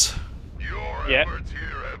 that is. Your Yeah. efforts here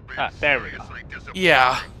have been There we go. seriously disappointing.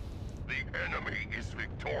 Yeah. The enemy is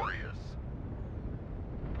victorious.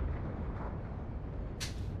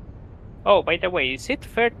 Oh, by the way, is it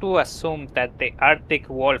fair to assume that the Arctic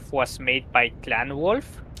Wolf was made by Clan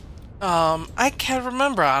Wolf? I can't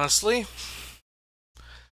remember, honestly.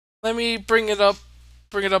 Let me bring it up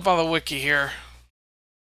on the wiki here.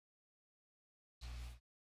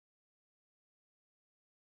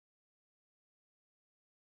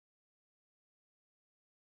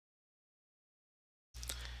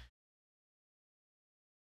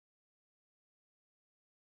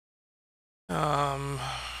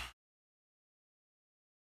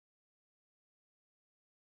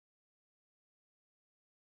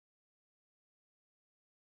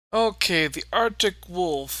 Okay, the Arctic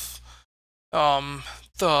Wolf.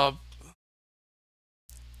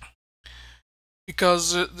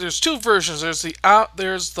 Because there's two versions.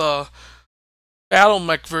 There's the Battle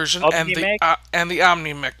Mech version Omni-Mech? and the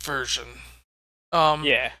Omni-Mech version.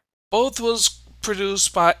 Yeah. Both was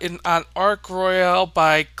produced on Arc Royale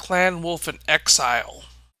by Clan Wolf in Exile.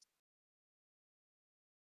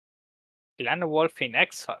 Clan Wolf in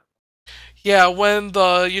Exile. Yeah, when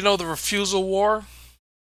the Refusal War.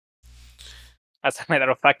 As a matter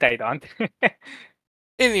of fact, I don't.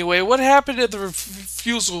 Anyway, what happened at the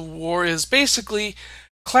Refusal War is basically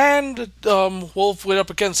Clan Wolf went up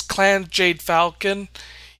against Clan Jade Falcon,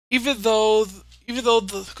 even though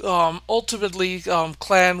ultimately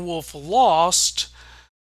Clan Wolf lost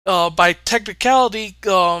by technicality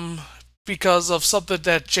because of something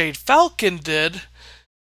that Jade Falcon did.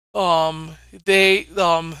 They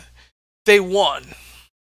won,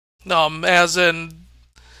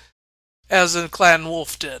 as in Clan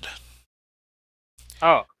Wolf did.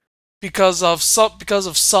 Oh. Because of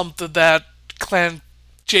something that Clan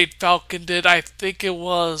Jade Falcon did. I think it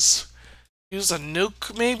was use a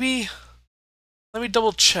nuke, maybe. Let me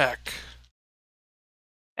double check.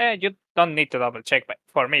 You don't need to double check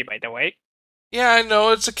for me, by the way. Yeah, I know.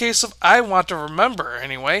 It's a case of I want to remember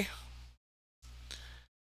anyway.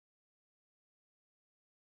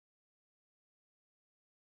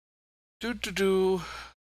 Do.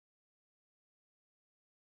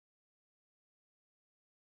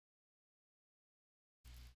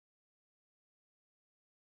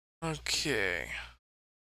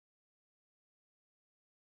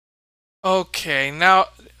 Okay. Now,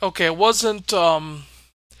 it wasn't a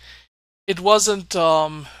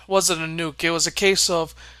nuke. It was a case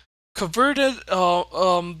of converted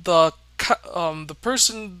the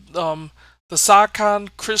person the Sakon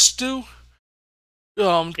Christu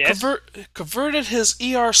Yes. converted his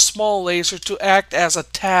ER small laser to act as a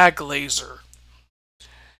tag laser.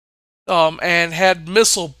 And had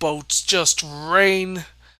missile boats just rain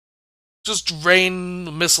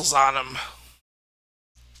missiles on him.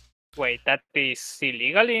 Wait, that is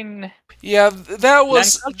illegal in Yeah, that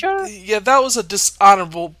was culture? that was a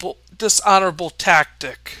dishonorable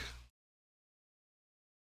tactic.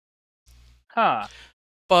 Huh.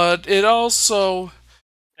 But it also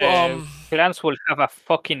Clans will have a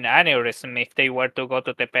fucking aneurysm if they were to go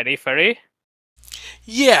to the periphery.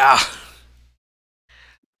 yeah.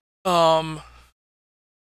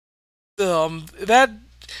 That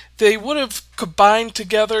they would have combined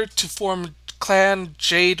together to form Clan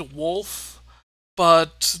Jade Wolf,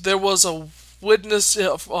 but there was a witness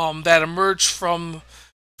that emerged from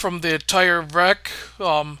the entire wreck,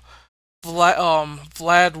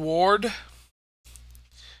 Vlad Ward,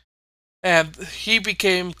 and he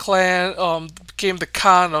became became the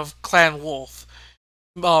Khan of Clan Wolf,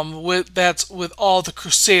 with all the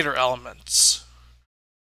Crusader elements.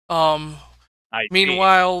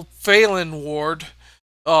 Meanwhile, Phelan Ward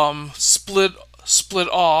split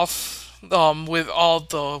off with all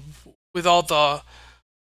the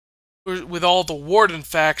Warden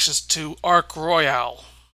factions to Ark Royale.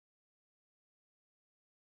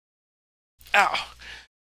 Ow.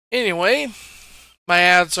 Anyway, my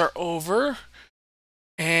ads are over,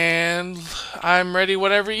 and I'm ready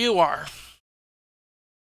whenever you are.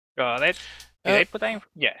 Got it. Did I put that?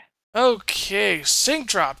 Yeah. Okay, sync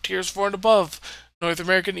drop, tiers 4 and above. North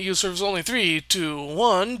American EU servers only 3, 2,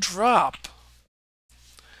 1, drop.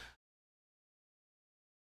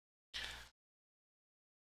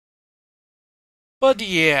 But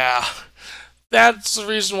yeah, that's the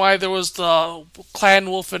reason why there was the Clan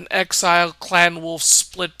Wolf and Exile Clan Wolf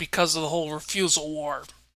split, because of the whole refusal war.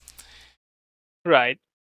 Right.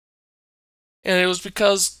 And it was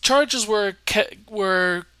because charges were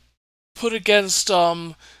put against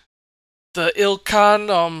the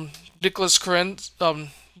Ilkhan, Nicholas Corin, you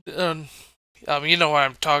know what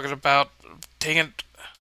I'm talking about. Dang it,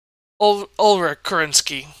 Ulrich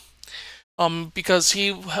Kurinsky. Because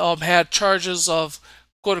he had charges of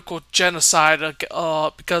quote unquote genocide,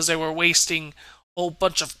 because they were wasting a whole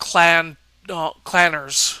bunch of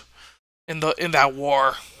clanners in that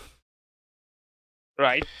war.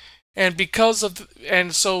 Right. And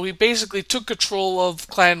so he basically took control of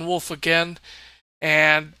Clan Wolf again,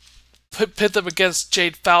 and pit them against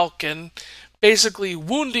Jade Falcon, basically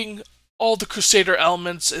wounding all the Crusader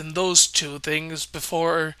elements in those two things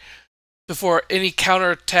before any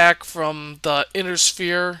counterattack from the Inner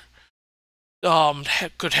Sphere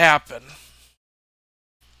could happen.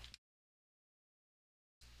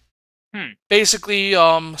 Basically,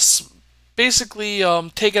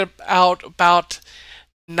 taking out about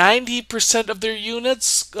 90% of their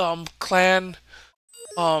units, Clan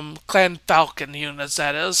Falcon units,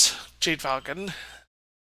 that is, Jade Falcon.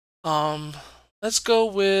 Let's go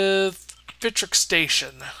with Vitric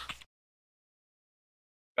Station.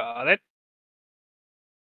 Got it.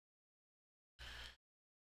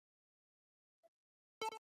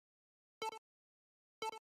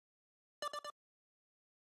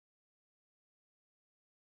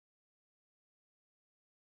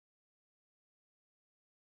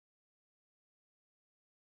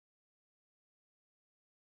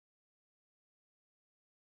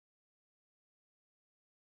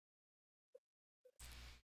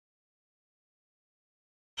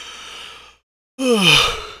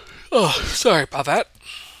 Oh, sorry about that.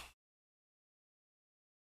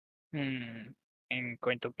 I'm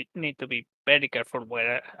going to need to be very careful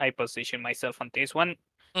where I position myself on this one.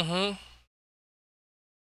 Mm-hmm.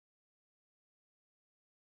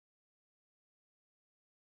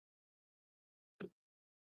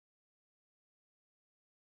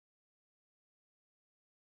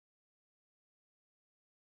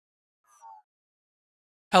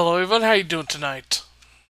 Hello, everyone. How you doing tonight?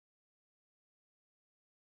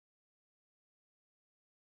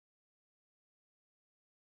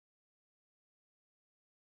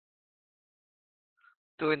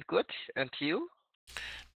 Doing good, and you?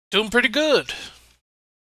 Doing pretty good.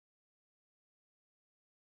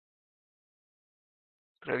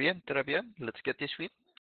 Très bien, très bien. Let's get this win.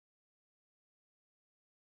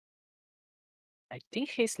 I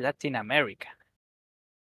think he's Latin America.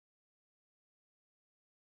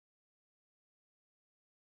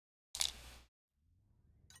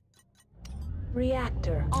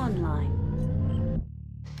 Reactor online.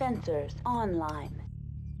 Sensors online.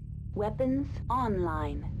 Weapons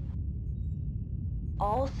online.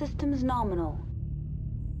 All systems nominal.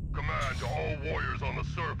 Command to all warriors on the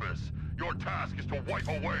surface. Your task is to wipe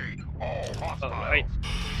away all hostiles. Right.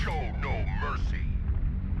 Show no mercy.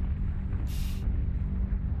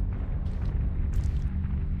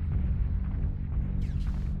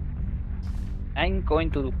 I'm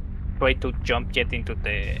going to try to jump jet into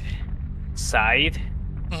the side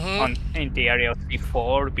in the area of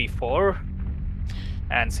C4 before,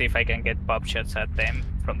 and see if I can get pop shots at them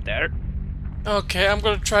from there. Okay, I'm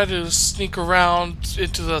gonna try to sneak around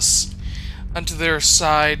into onto their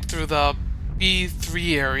side through the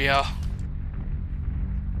B3 area.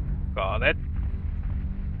 Got it.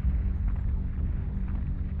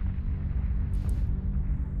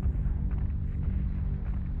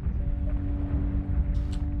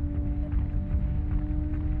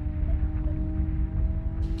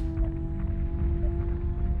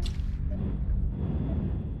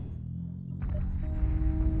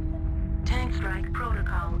 Tank strike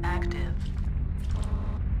protocol active.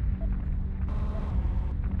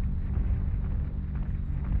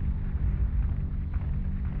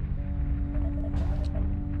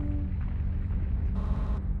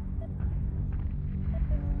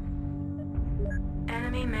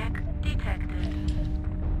 Enemy mech detected.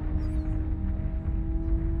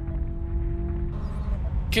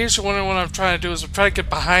 In case you're wondering what I'm trying to do is I'm trying to get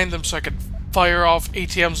behind them so I can fire off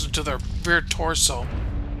ATMs into their rear torso.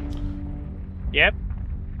 Yep.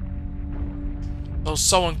 Oh,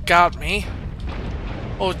 someone got me.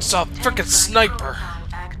 Oh, it's a frickin' sniper.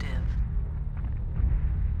 Active.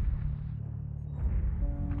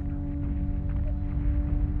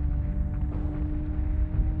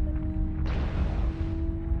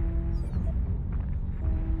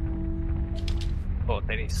 Oh,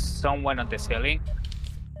 there is someone on the ceiling.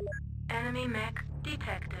 Enemy mech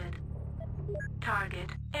detected.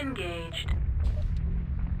 Target engaged.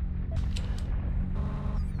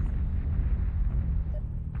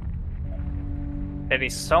 There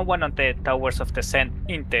is someone on the towers of the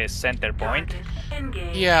in the center point. Target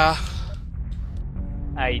engaged. Yeah.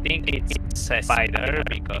 I think it's a spider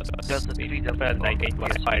because it felt like it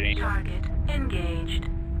was firing. Target engaged.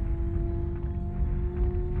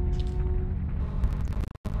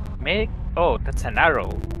 Oh, that's an arrow.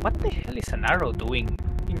 What the hell is an arrow doing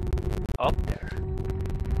up there?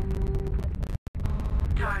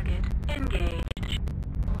 Target engaged.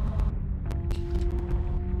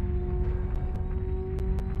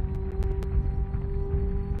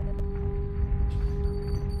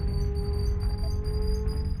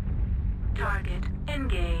 Target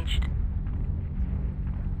engaged.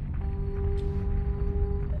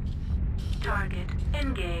 Target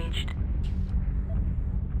engaged.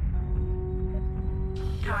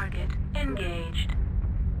 Target engaged.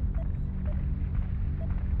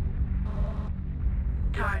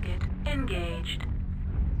 Target engaged.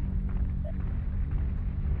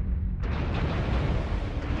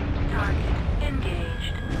 Target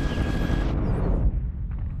engaged.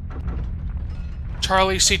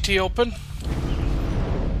 Charlie, CT open.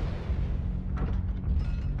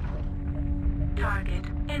 Target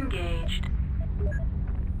engaged.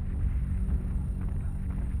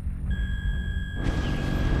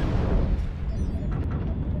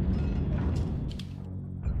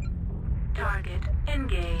 Target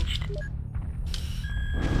engaged.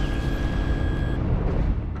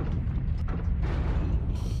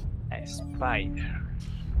 A spider.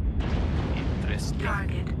 Interesting.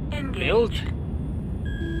 Target engaged. Build.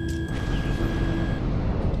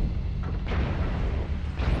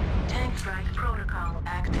 Tank strike protocol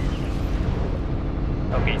active.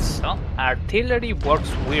 Okay, so artillery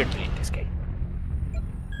works weirdly in this game.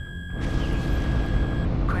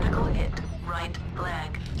 Critical hit. Right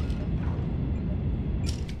leg.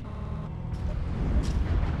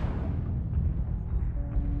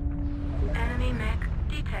 Enemy mech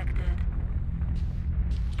detected.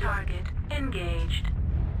 Target engaged.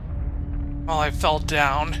 Well, I fell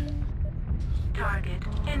down. Target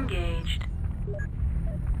engaged.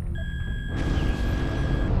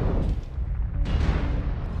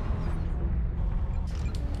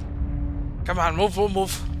 Come on, move, move,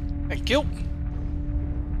 move. Thank you.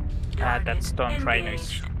 That stone rhino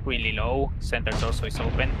is really low. Center torso is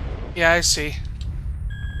open. Yeah, I see.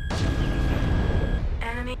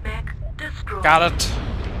 Enemy mech destroyed. Got it.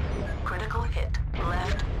 Critical hit.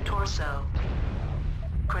 Left torso.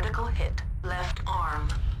 Critical hit. Left arm.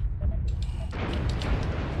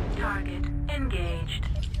 Target engaged.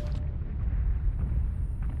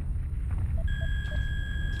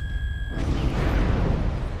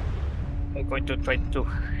 I'm going to try to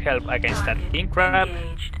help against that Target king crab.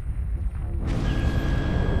 engaged.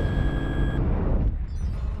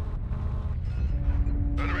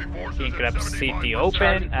 Enemy forces King at crab 75 city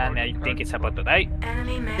open, and I think it's about to die.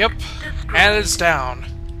 Enemy mech Yep. destroyed. And it's down.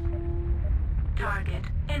 Target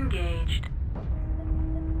engaged.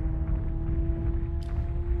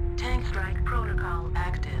 Tank strike protocol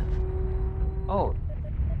active. Oh,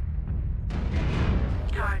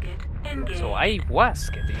 Target engaged. so I was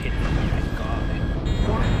getting hit from behind. God.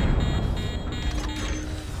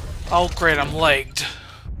 Oh great, I'm legged.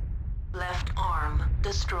 Left arm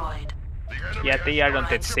destroyed. Yeah, they are on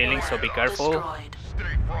the ceiling, so be careful. Destroyed.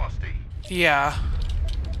 Stay frosty. Yeah.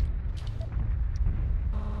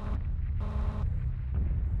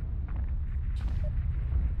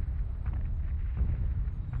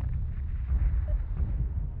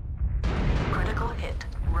 Critical hit.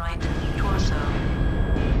 Right torso.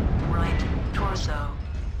 Right torso.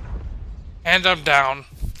 And I'm down.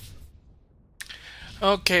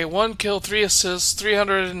 Okay, 1 kill, 3 assists,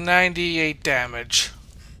 398 damage.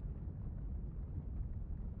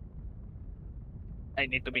 I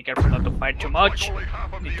need to be careful not to fire too much. Only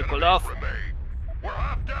half of Need the to cool enemies off. remain. We're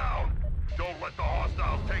half down. Don't let the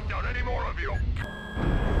hostiles take down any more of you.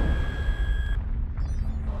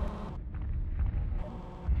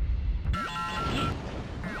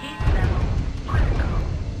 Heat level critical.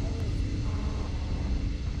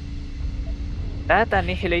 That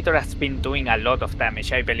annihilator has been doing a lot of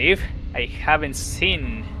damage, I believe. I haven't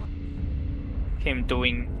seen him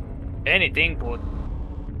doing anything, but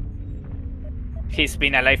he's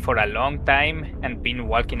been alive for a long time and been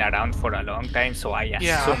walking around for a long time, so I Yeah.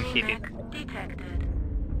 assume he did. Detected.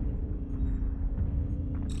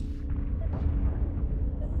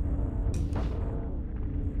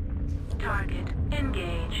 Target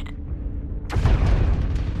engaged.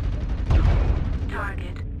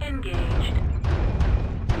 Target engaged.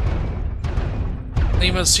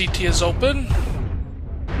 Lima CT is open.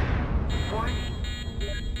 Warning.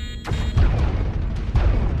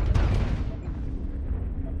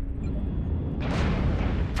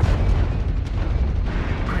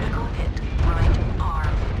 Critical hit right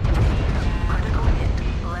arm. Critical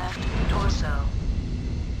hit left torso.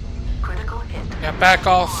 Critical hit. Yeah, back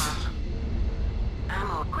off.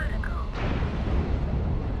 Ammo critical.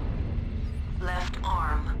 Left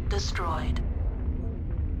arm destroyed.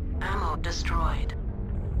 Ammo destroyed.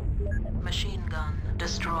 Machine gun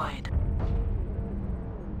destroyed.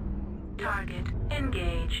 Target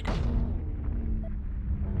engaged.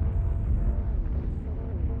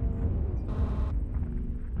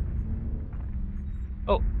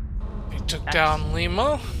 Oh, He took Nice. down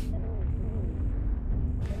Lima.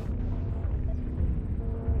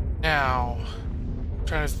 Now,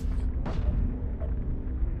 trying to.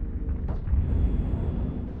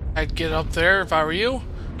 I'd get up there if I were you.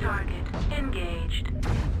 Target engaged.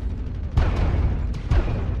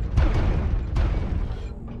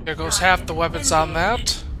 There goes half the weapons on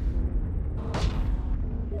that.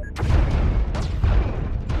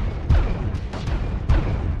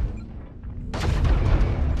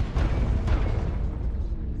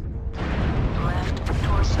 Left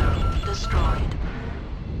torso destroyed.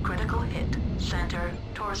 Critical hit center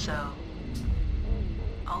torso.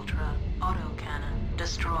 Ultra autocannon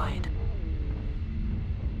destroyed.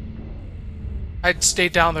 I'd stay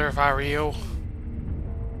down there if I were you.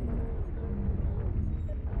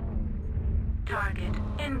 Target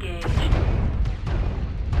engaged.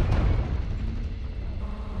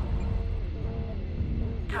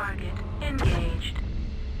 Target engaged.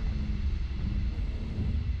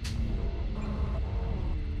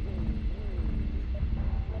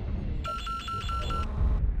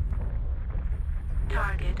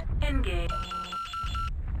 Target engaged.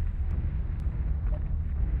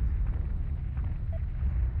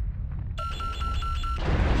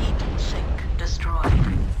 Heat sink destroyed.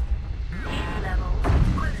 Heat level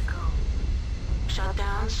critical.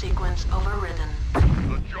 Shutdown sequence overridden.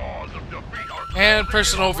 The jaws of defeat are And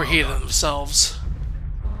person overheated themselves.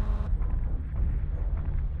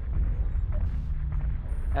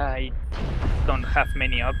 I don't have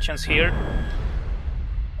many options here.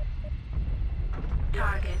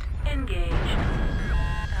 Target engaged.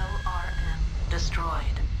 LRM destroyed.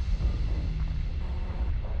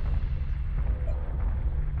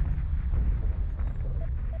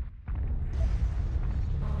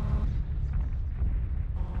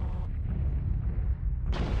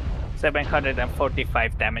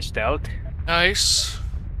 $745 damage dealt. Nice.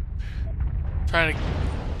 Trying to.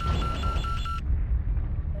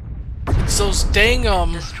 It's those dang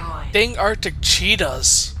Destroyed. dang Arctic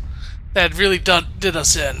cheetahs that really did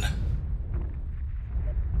us in.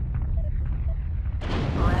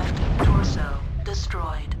 Left torso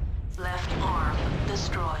destroyed. Left arm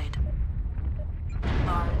destroyed.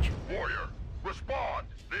 Large. warrior. Respond.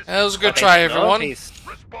 This That was a good What try, I'd love everyone. is-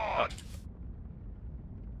 respond.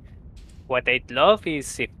 What I'd love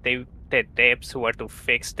is if the devs were to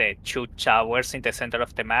fix the 2 towers in the center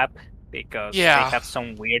of the map, because Yeah. they have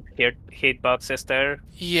some weird hitboxes there.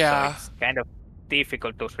 Yeah. So it's kind of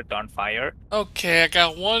difficult to return fire. Okay, I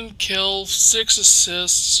got 1 kill, 6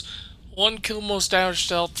 assists, 1 kill most damage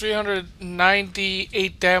dealt,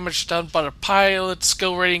 398 damage done, but a pilot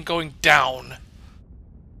skill rating going down.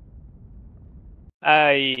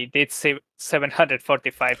 I did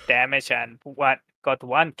 745 damage and got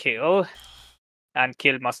 1 kill, and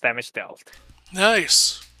kill most damage dealt.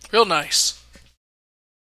 Nice. Real nice.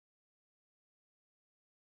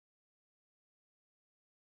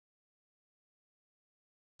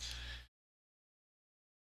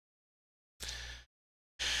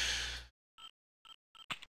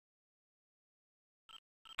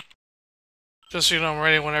 Just so you know, I'm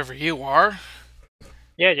ready whenever you are.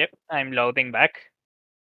 Yeah, yep. I'm loading back.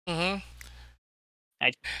 Mm-hmm.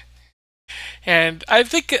 I I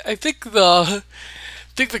think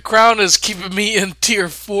the crown is keeping me in tier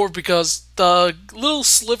 4 because the little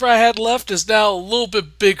sliver I had left is now a little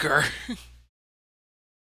bit bigger.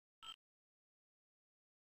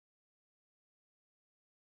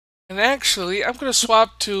 And actually, I'm gonna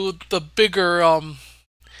swap to the bigger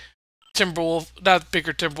Timberwolf, not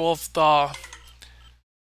bigger Timberwolf, the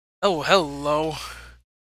oh hello.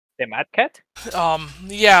 The Mad Cat?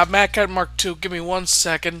 Yeah, Mad Cat Mark II. Give me 1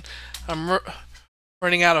 second. I'm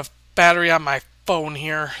running out of battery on my phone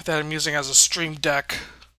here that I'm using as a stream deck.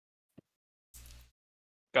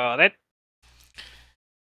 Got it.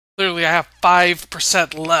 Literally, I have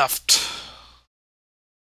 5% left.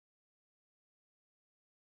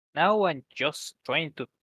 Now I'm just trying to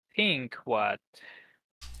think what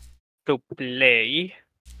to play.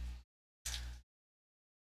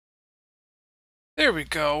 There we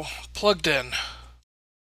go. Plugged in.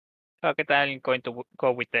 Okay, I'm going to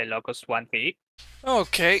go with the Locust 1P.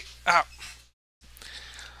 Okay.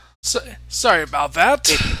 Sorry about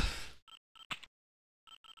that.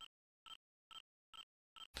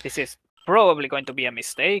 This is probably going to be a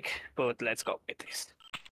mistake, but let's go with this.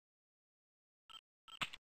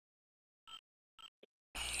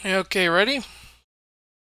 Okay, ready?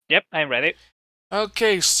 Yep, I'm ready.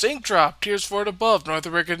 Okay, sync drop. Tiers 4 and above. North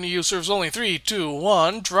American EU serves only 3, 2,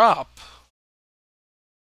 1, drop.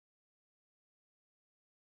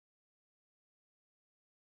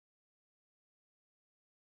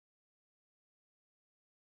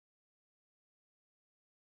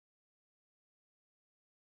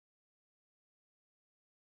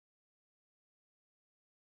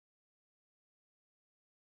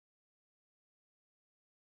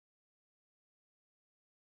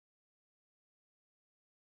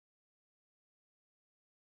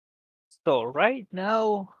 So right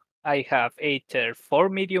now, I have either 4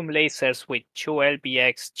 medium lasers with 2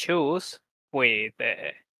 LBX choose with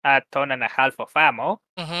a ton and a half of ammo,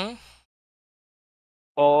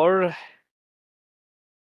 or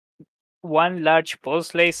 1 large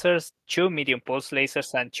pulse lasers, 2 medium pulse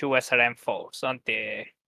lasers, and 2 SRM4s on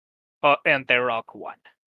the rock one.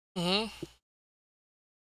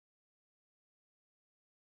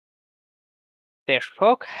 The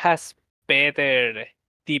rock has better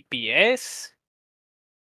DPS,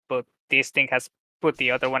 but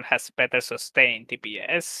the other one has better sustained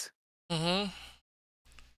DPS.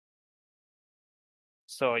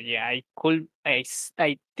 So yeah,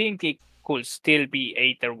 I think it could still be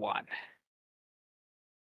either one.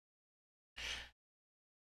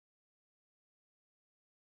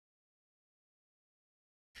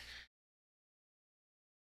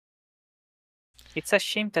 It's a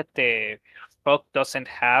shame that the rock doesn't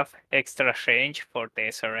have extra range for the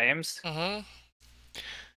SRMs.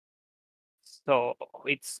 So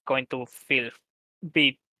it's going to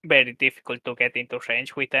be very difficult to get into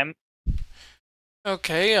range with them.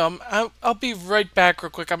 Okay, I'll be right back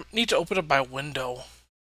real quick. I need to open up my window.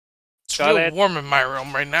 It's real warm in my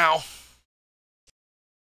room right now.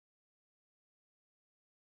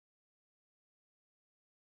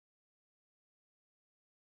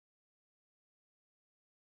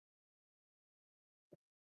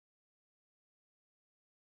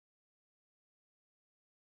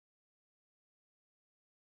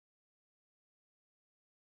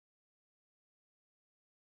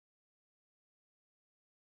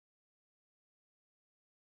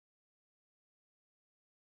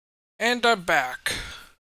 And I'm back.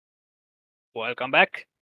 Welcome back.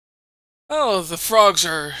 Oh, the frogs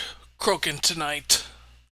are croaking tonight.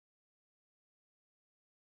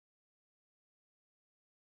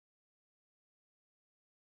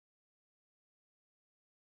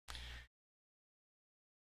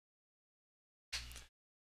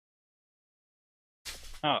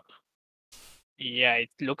 Oh, yeah. It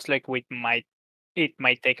looks like it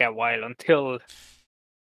might take a while until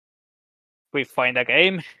we find a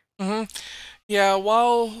game. Yeah.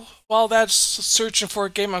 While that's searching for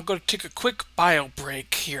a game, I'm going to take a quick bio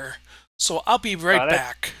break here. So I'll be right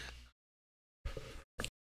back.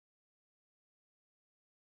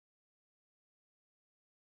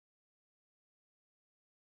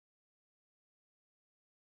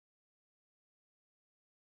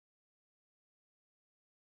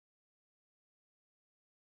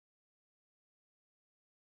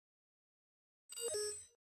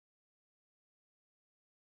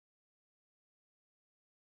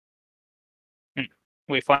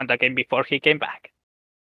 We found the game before he came back.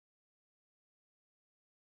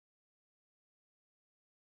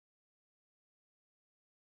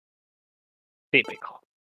 Typical.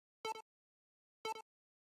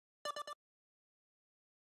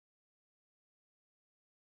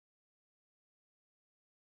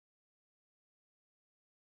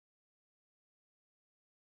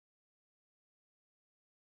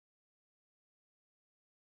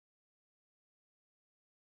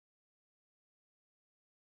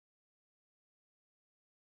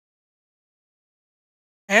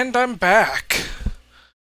 And I'm back.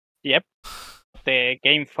 Yep. The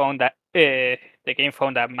game found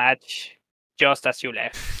that match just as you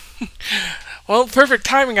left. Well, perfect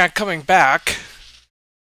timing on coming back.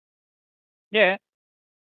 Yeah.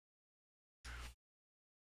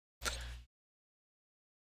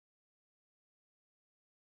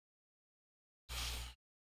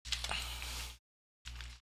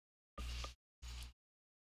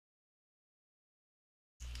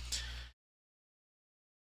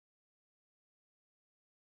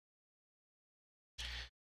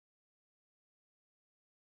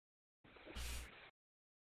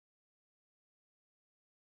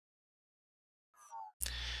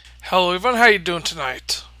 Hello, everyone. How you doing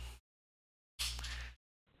tonight?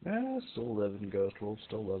 Still living, Ghost Wolf,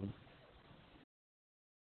 still living.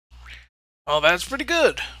 Oh, that's pretty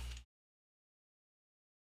good.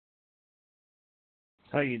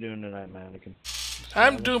 How you doing tonight, Mannequin?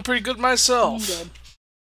 I'm doing pretty good myself.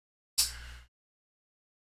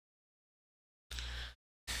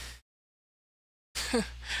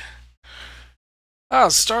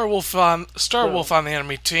 Star Wolf on the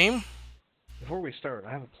enemy team. Before we start,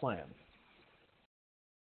 I have a plan.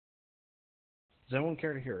 Does anyone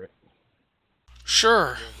care to hear it?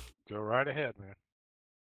 Sure. Go right ahead, man.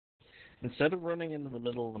 Instead of running into the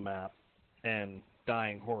middle of the map and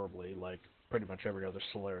dying horribly, like pretty much every other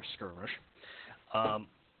Solaris skirmish,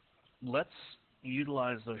 let's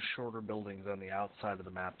utilize those shorter buildings on the outside of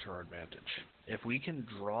the map to our advantage. If we can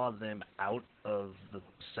draw them out of the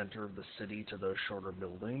center of the city to those shorter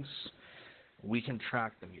buildings, we can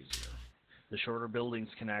track them easier. The shorter buildings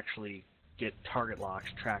can actually get target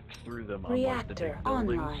locks tracked through them, unlike the big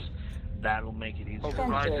buildings. Online. That'll make it easier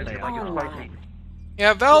Sensors to stay online.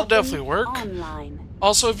 Yeah, that'll definitely work. Online.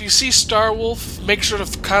 Also, if you see Star Wolf, make sure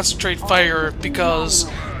to concentrate fire because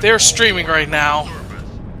they're streaming right now.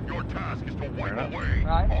 Your task is to wipe away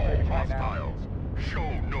all hostiles. Show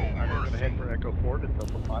no I'm going to mercy. head for Echo Port at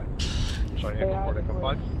Delta 5. Sorry, Echo Port, Echo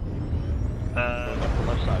 5.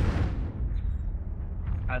 Left side.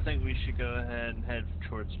 I think we should go ahead and head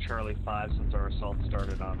towards Charlie 5 since our assault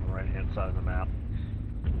started on the right-hand side of the map.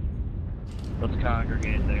 Let's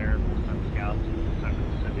congregate there. We'll send scouts into the center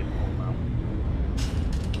of the city to pull them out.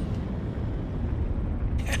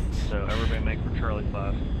 So everybody make for Charlie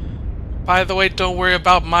 5. By the way, don't worry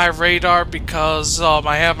about my radar because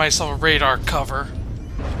I have myself a radar cover.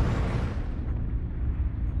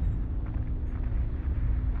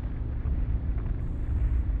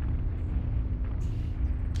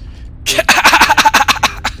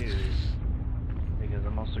 Because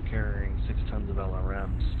I'm also carrying 6 tons of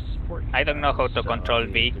LRMs to support you. I don't know how to So control I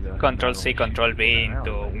need B, to go Control ahead C, and Control B around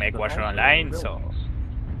into it, but Mechwarrior also Online, so... buildings.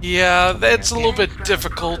 Yeah, that's a little bit Aircraft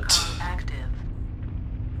difficult. protocol active.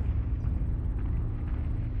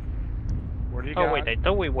 Where do you Oh got? wait, I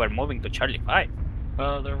thought we were moving to Charlie 5.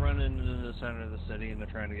 Oh, they're running into the center of the city and they're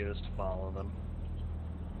trying to get us to follow them.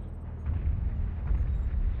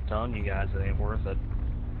 I'm telling you guys, it ain't worth it.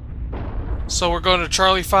 So we're going to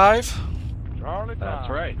Charlie 5? Charlie 5. That's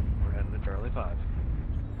right. We're heading to Charlie 5.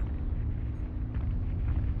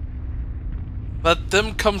 Let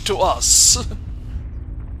them come to us.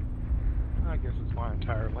 I guess it's my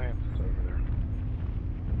entire land that's over there.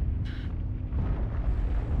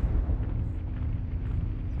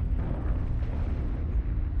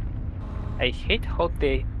 I hate how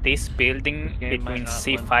this building between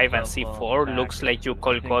C5 and C4 looks like you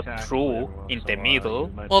could go through in the middle.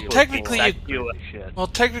 Well, technically you... Well,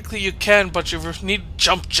 technically you can, but you need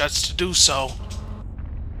jump jets to do so.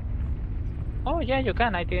 Oh yeah, you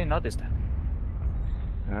can. I didn't notice that.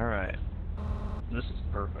 Alright. This is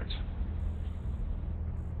perfect.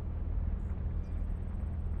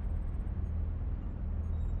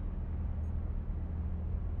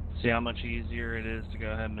 See how much easier it is to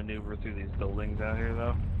go ahead and maneuver through these buildings out here,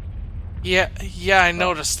 though? Yeah, I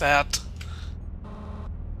noticed that.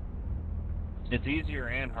 It's easier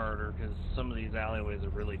and harder because some of these alleyways are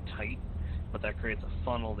really tight, but that creates a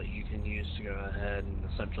funnel that you can use to go ahead and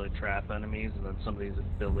essentially trap enemies, and then some of these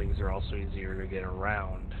buildings are also easier to get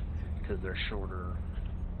around because they're shorter.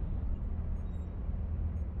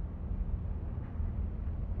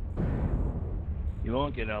 You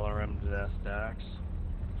won't get LRM to death stacks.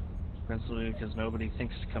 Principally because nobody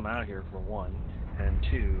thinks to come out here for one, and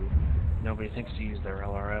two, nobody thinks to use their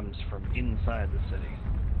LRMs from inside the city.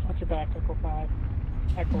 Watch your back, Echo 5.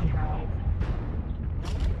 Echo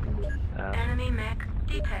 5. Enemy mech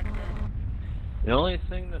detected. The only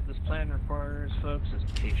thing that this plan requires, folks, is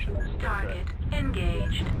patience. Target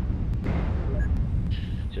engaged.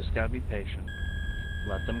 Just gotta be patient.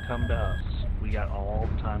 Let them come to us. We got all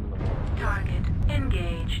the time in the world. Target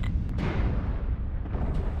engaged.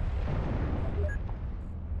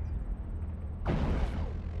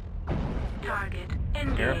 Target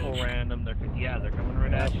engaged. Careful, random. They're coming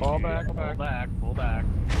right at you. Fall back, Pull back.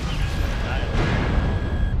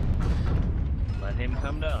 Let him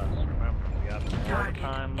come to us. Remember, we got all the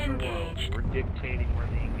time in the world. We're dictating where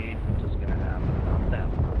the engagement is going to happen, not them.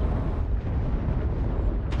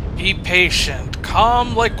 Be patient.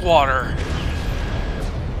 Calm like water.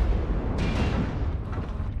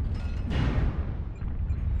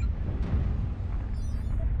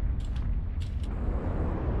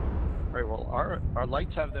 Alright, well, our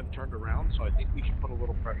lights have them turned around, so I think we should put a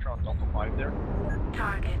little pressure on Delta 5 there.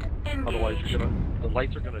 Target engaged. Otherwise, the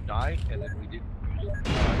lights are gonna die, and then we didn't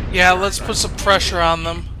use Yeah, let's put some pressure on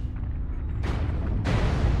them.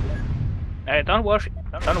 Don't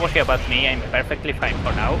worry about me. I'm perfectly fine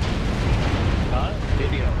for now.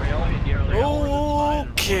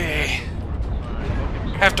 Okay.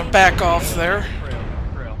 Have to back off there.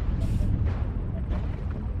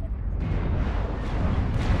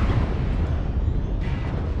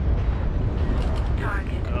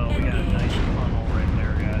 Oh, we got a nice funnel right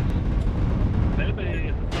there, guys. If anybody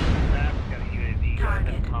at the snap's got a UAV,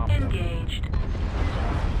 Target engaged.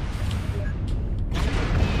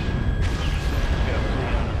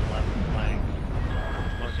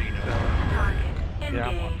 Target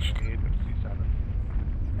engaged.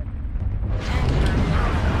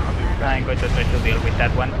 I'm going to try to deal with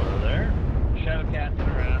that one. Over there. Shadow Cat's in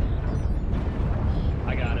her ass.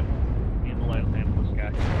 I got him. Me and the light will handle this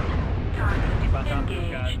guy. Keep on top of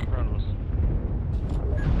this guy in front of us.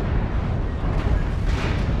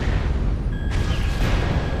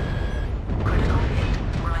 Critical hit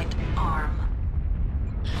right arm.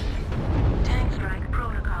 Tank strike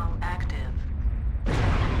protocol active.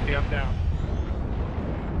 Yeah, I'm down.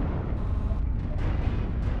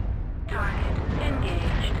 Target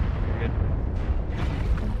engaged. Good.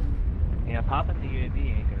 Yeah, popping the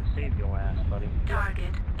UAV ain't gonna save your ass, buddy.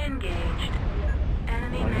 Target engaged.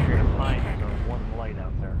 Enemy All mech you're gonna find is detected. our one light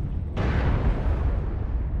out there.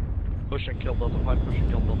 Push and kill Delta 5, push and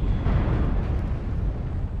kill Delta 5.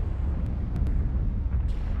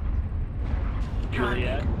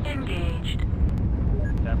 Juliet. Engaged.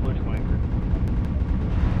 That bushwhacker.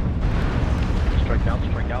 Strike down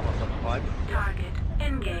on Delta 5. Target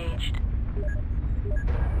engaged.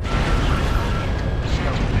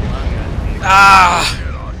 Ah!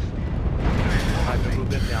 Time to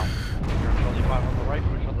move in now. Delta 5 on the right,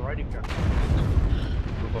 push on the right if you can.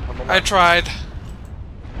 Move up on the left. I tried.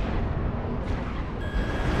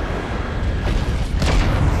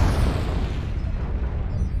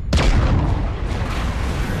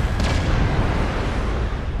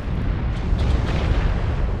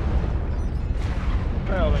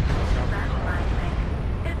 Well, then, Satellite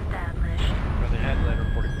link established. for the headlander,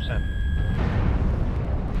 40%.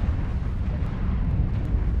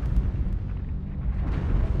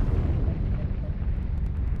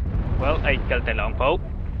 Well, I killed the longbow.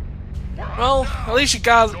 Well, at least you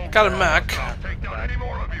got a mech. Take down any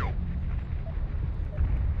more of you.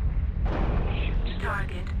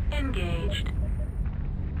 Target engaged.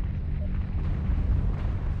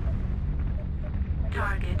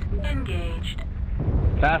 Target engaged.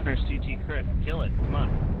 Fafner's CT crit. Kill it. Come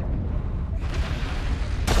on.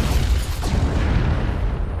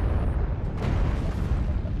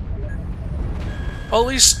 Well, at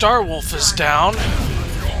least Starwolf is down.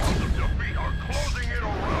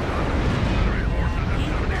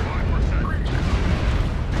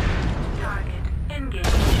 Target engaged.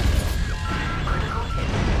 Critical hit.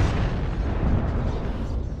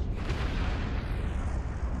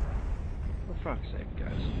 For fuck's sake,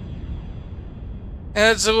 guys.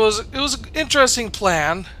 And it was an interesting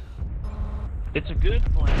plan. It's a good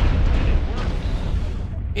plan. It works.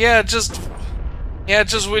 Yeah, just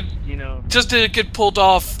we You know. just didn't get pulled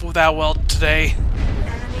off that well today.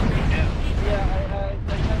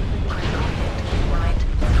 Right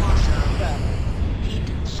torso. Heat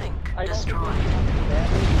sink destroyed.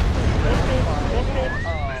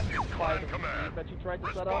 That you tried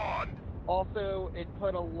to set up. Also, it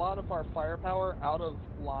put a lot of our firepower out of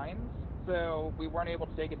lines, so we weren't able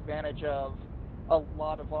to take advantage of a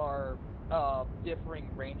lot of our differing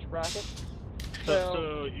range brackets.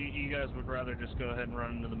 So you guys would rather just go ahead and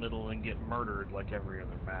run into the middle and get murdered like every other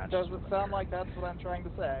match? Does it sound like that's what I'm trying to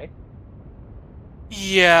say?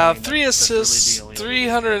 Yeah, I mean, 3 assists, really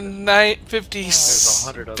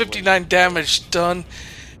 59 damage done,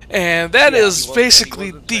 and that is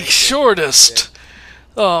basically the shortest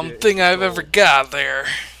thing I've ever got there.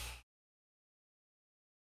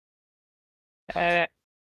 I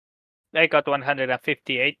got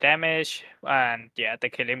 158 damage, and yeah, the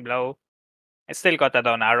killing blow. I still got a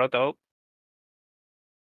down arrow though.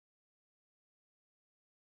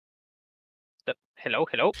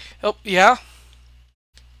 Hello. Oh, yeah.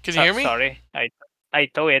 Can you hear me? Sorry, I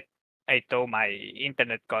thought my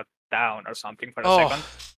internet got down or something for a second.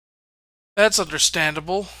 That's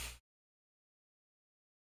understandable.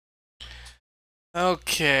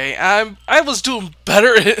 Okay, I was doing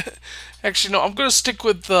better. Actually, no, I'm gonna stick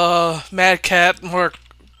with the Mad Cat Mark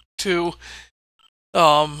II.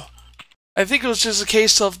 I think it was just a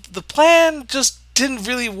case of the plan just didn't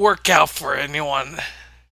really work out for anyone.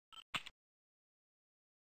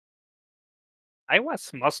 I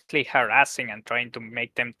was mostly harassing and trying to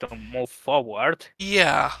make them to move forward.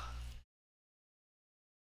 Yeah.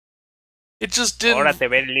 It just didn't. Or at the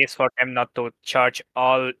very least for them not to charge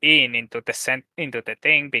all into the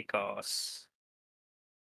thing, because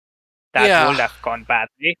that would have gone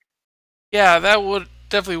badly. Yeah, that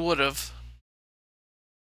definitely would have.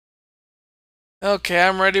 Okay,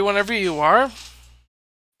 I'm ready whenever you are.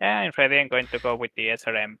 Yeah, I'm ready. I'm going to go with the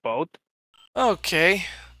SRM boat. Okay. In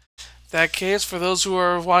that case, for those who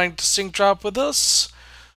are wanting to sync drop with us,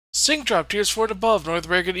 sync drop tiers 4 and above. North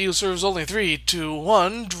American EU servers only 3, 2,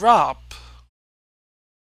 1, drop.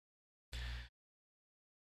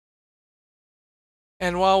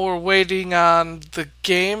 And while we're waiting on the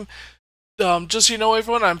game, just so you know,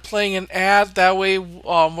 everyone, I'm playing an ad. That way,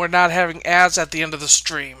 we're not having ads at the end of the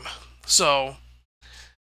stream. So,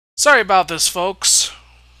 sorry about this, folks.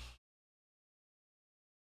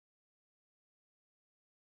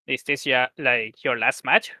 Is this your last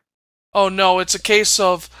match? Oh no, it's a case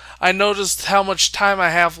of I noticed how much time I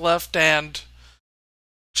have left and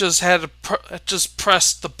just had to just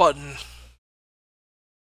press the button.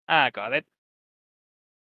 Ah, got it.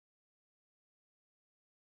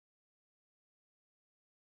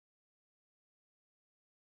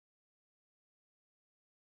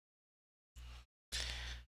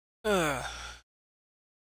 Do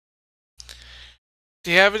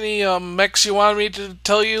you have any mechs you want me to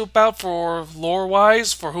tell you about for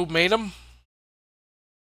lore-wise, for who made them?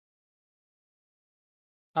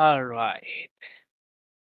 Alright.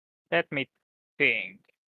 Let me think.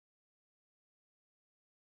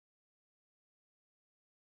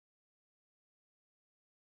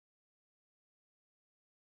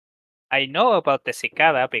 I know about the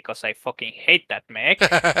Cicada because I fucking hate that mech.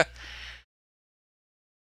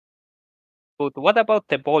 But what about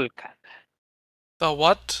the Vulcan? The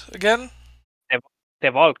what again?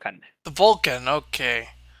 The Vulcan. The Vulcan, okay.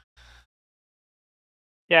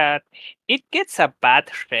 Yeah, it gets a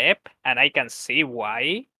bad rep, and I can see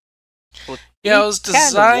why. But yeah, it was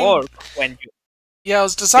designed. Work when you... Yeah, it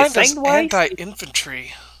was designed as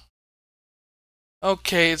anti-infantry.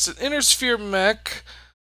 Okay, it's an inner sphere mech,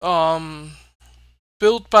 built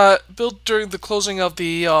during the closing of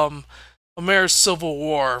the American Civil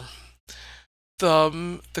War.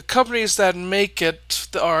 The companies that make it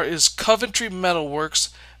is Coventry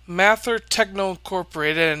Metalworks, Mather Techno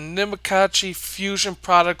Incorporated, and Nimikachi Fusion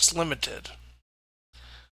Products Limited.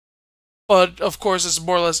 But of course, it's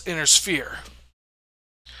more or less inner sphere.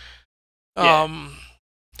 Yeah,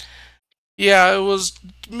 it was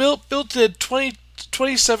built in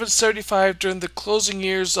 2775 during the closing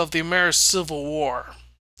years of the American Civil War.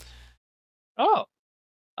 Oh,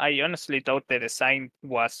 I honestly thought the design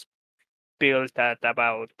was built at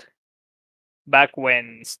about back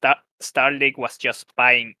when Star League was just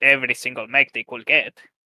buying every single mech they could get.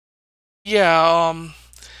 Yeah,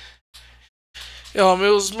 it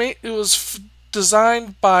was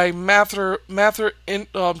designed by Mather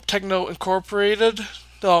Techno Incorporated.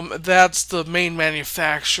 That's the main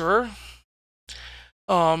manufacturer.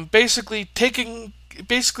 Basically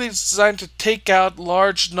it's designed to take out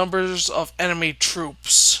large numbers of enemy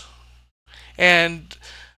troops, and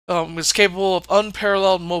is capable of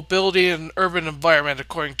unparalleled mobility in an urban environment,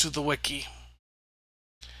 according to the wiki.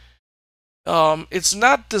 It's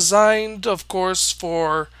not designed, of course,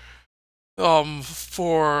 for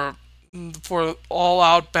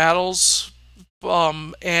all-out battles,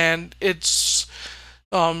 and it's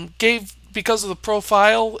because of the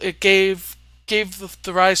profile, it gave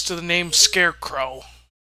the rise to the name Scarecrow.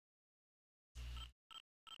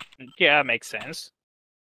 Yeah, makes sense.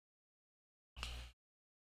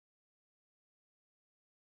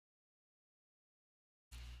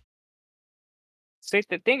 See,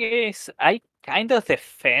 the thing is, I kind of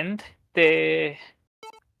defend the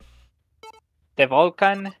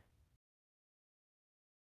Vulcan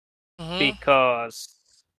because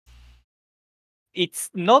it's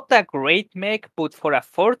not a great mech, but for a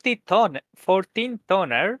 14 tonner, 40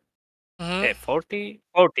 tonner,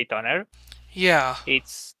 yeah,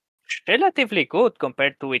 it's relatively good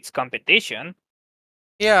compared to its competition.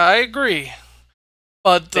 Yeah, I agree.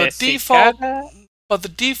 But the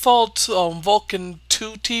default, Vulcan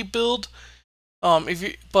 2T build,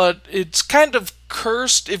 but it's kind of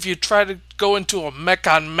cursed if you try to go into a mech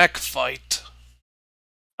on mech fight.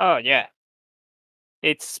 Oh yeah,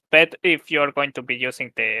 it's better if you're going to be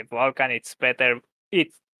using the Vulcan. It's better.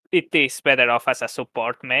 It is better off as a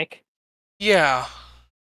support mech. Yeah.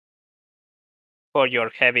 For your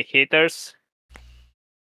heavy hitters.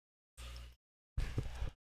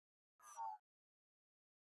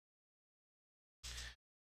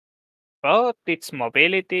 But its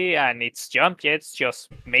mobility and its jump jets just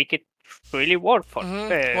make it really work for,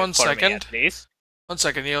 One for second. me at least. 1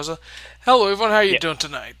 second, Yoza. Hello everyone, how are you doing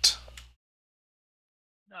tonight?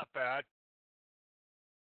 Not bad.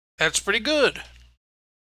 That's pretty good.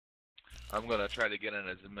 I'm gonna try to get in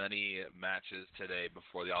as many matches today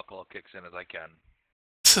before the alcohol kicks in as I can.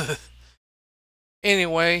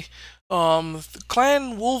 Anyway,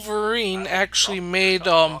 Clan Wolverine actually made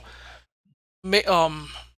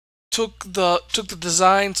took the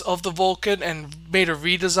designs of the Vulcan and made a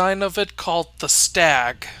redesign of it called the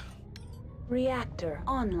Stag. Reactor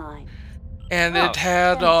online. And it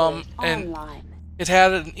had it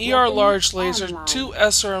had an ER large laser, 2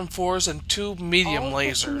 SRM4s, and 2 medium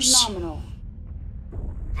lasers.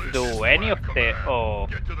 Do any of the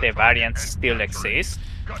variants still exist?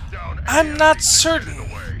 I'm not certain.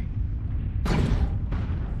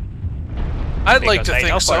 I'd like to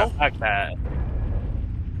think so. For a fact that,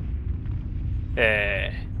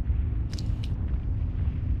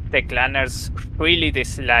 the clanners really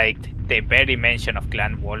disliked the very mention of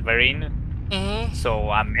Clan Wolverine.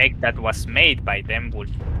 So a mech that was made by them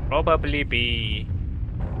would probably be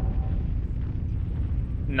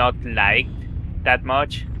not liked that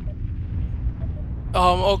much.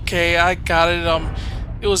 Okay, I got it.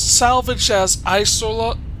 It was salvaged as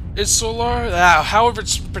Isolar, however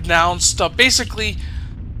it's pronounced. Basically,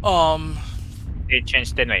 they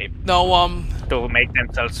changed the name. No, to make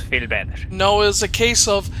themselves feel better. No, it was a case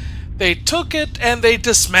of they took it and they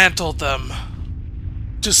dismantled them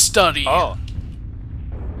to study. Oh.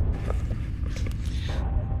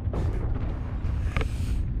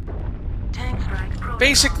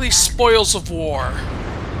 Basically, spoils of war.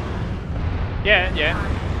 Yeah.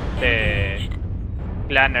 The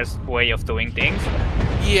Clanner's way of doing things.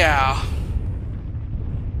 Yeah.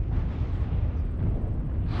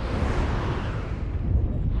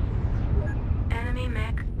 Enemy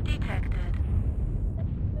mech detected.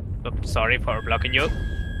 Oops, sorry for blocking you.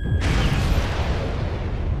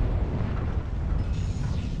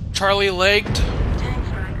 Charlie legged. Tank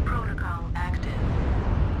strike protocol active.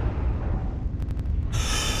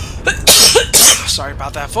 Sorry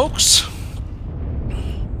about that, folks.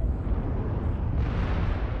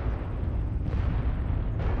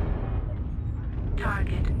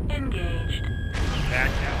 Target engaged.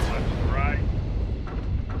 Back out left and right.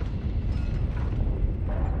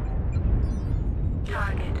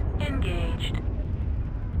 Target engaged.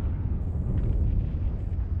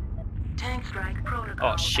 Tank strike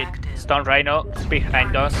protocol Oh shit! active. Stone Rhino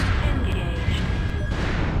behind us. Engaged.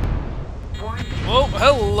 Oh,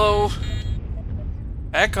 hello.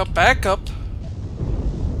 Back up, back up.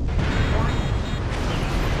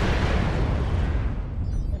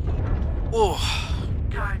 Oh.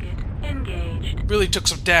 Target engaged. Really took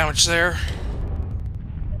some damage there.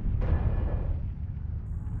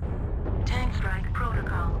 Tank strike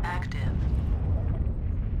protocol active.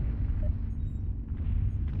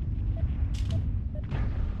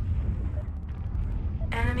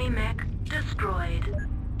 Enemy mech destroyed.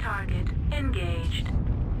 Target engaged.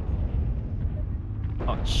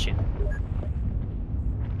 Oh shit!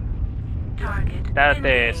 Target That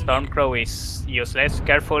Stormcrow is useless.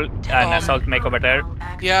 Careful, an assault mech over there.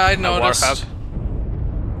 Yeah, I noticed. Warhawk.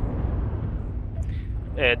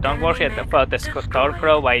 Don't worry about the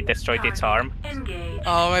Stormcrow. I destroyed its arm.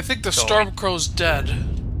 I think the Stormcrow's dead.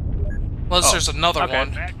 Unless there's another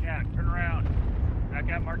one. Back out, turn around. Back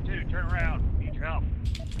out, Mark 2, turn around. Need your help.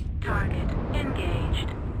 Target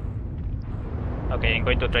engaged. Okay, I'm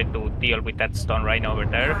going to try to deal with that Stone Rhino over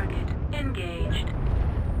there. Target engaged.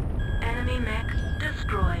 Enemy mech destroyed.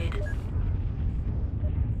 destroyed.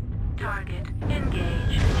 Target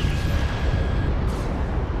engaged.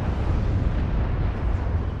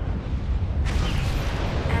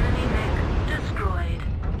 Enemy mech destroyed.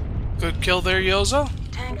 Good kill there, Yoza.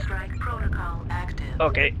 Tank strike protocol active.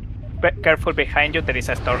 Okay. Careful behind you, there is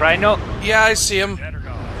a Storm Rhino. Yeah, I see him.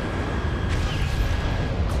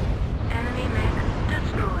 Enemy mech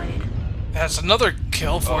destroyed. That's another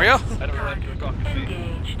kill for you. I don't realize you were talking to me.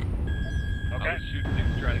 Engaged. Okay. I was shooting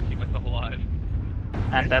things trying to keep myself alive.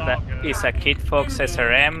 And that is a Kid Fox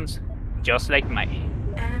SRM, just like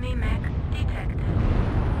mine. Enemy mech detected.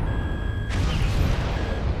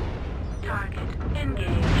 Target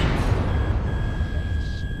engaged.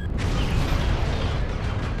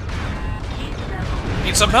 Heat level.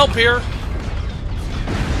 Need some help here.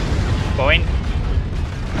 Going.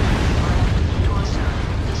 Torso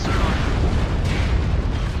destroyed.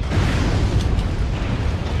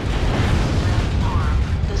 Left arm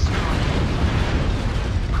destroyed.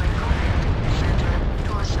 Critical hit. Center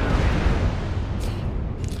torso.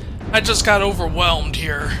 I just got overwhelmed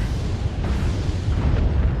here.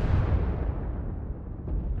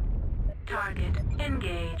 Target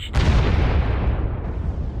engaged.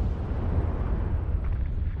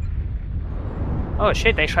 Oh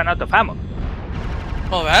shit, I ran out of ammo.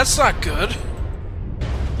 Well, that's not good.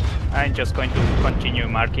 I'm just going to continue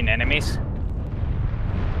marking enemies.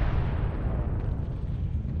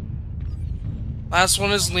 Last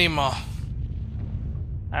one is Lima.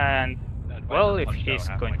 And, well, if he's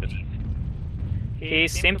going to... He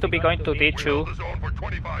seemed to be going to D2. Zone for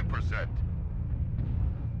 25%.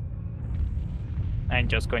 I'm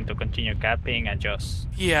just going to continue capping and just...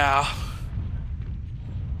 Yeah.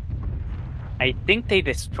 I think they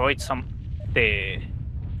destroyed the...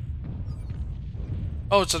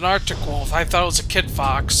 Oh, it's an Arctic Wolf. I thought it was a Kid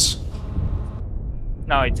Fox.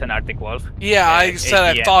 No, it's an Arctic Wolf. Yeah, I said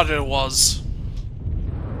I APM. thought it was.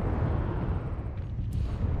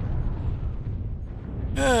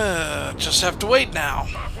 Just have to wait now.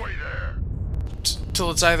 Halfway there.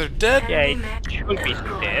 Till it's either dead. Yeah, it should be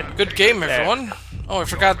dead. Good game, everyone. Oh, I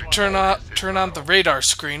forgot to turn on the radar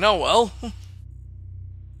screen. Oh well.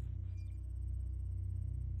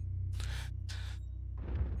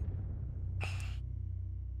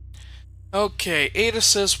 Okay, 8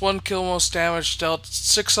 assists, 1 kill, most damage dealt,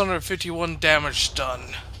 651 damage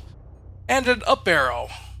done. And an up arrow.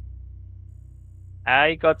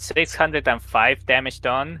 I got 605 damage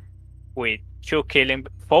done with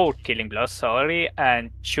 4 killing blows, sorry,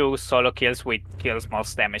 and 2 solo kills with kills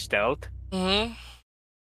most damage dealt. Mm-hmm.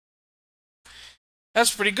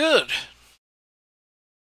 That's pretty good.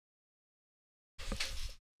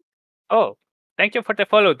 Oh, thank you for the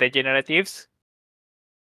follow, Degeneratives.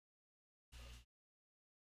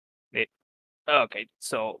 Okay,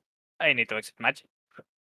 so I need to exit match.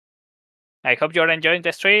 I hope you're enjoying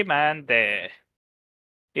the stream, and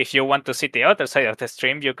if you want to see the other side of the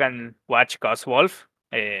stream, you can watch Ghost Wolf.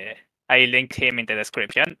 I linked him in the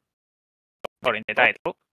description or in the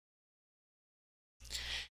title.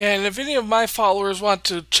 And if any of my followers want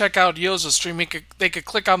to check out Yoza's stream, they could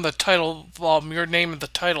click on the title, your name in the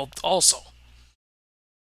title also.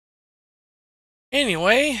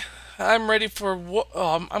 Anyway, I'm ready for...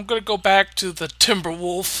 I'm going to go back to the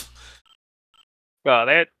Timberwolf. Got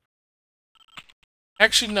it.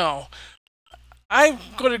 Actually, no. I'm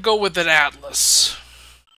going to go with an Atlas.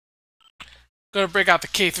 Going to break out the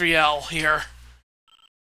K3L here.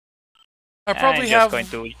 I probably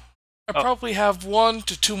have 1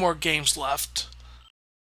 to 2 more games left.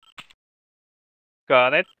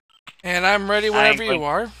 Got it. And I'm ready whenever you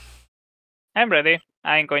are. I'm ready.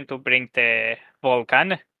 I'm going to bring the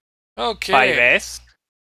Vulcan. Okay. 5S.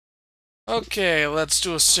 Okay, let's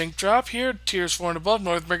do a sync drop here. Tiers 4 and above.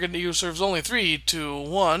 North American EU serves only 3, 2,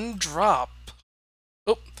 1, drop.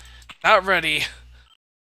 Oh, not ready.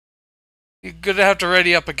 You're gonna have to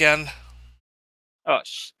ready up again. Oh,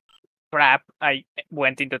 crap. I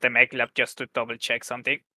went into the mech lab just to double check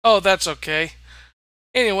something. Oh, that's okay.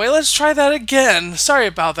 Anyway, let's try that again. Sorry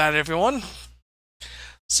about that, everyone.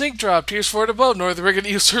 Sync drop. Tiers 4 and above. North American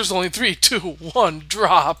EU serves only 3, 2, 1,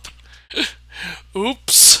 drop.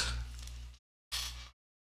 Oops.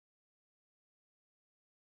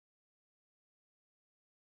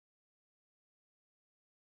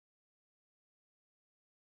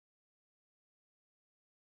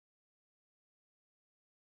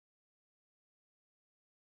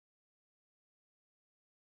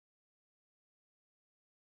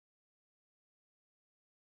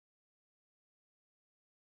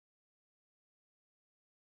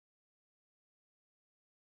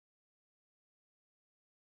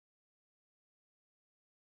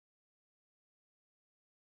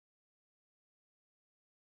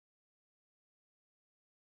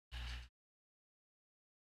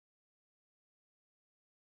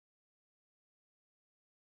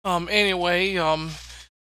 Anyway,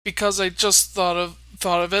 because I just thought of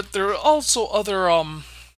it, there are also other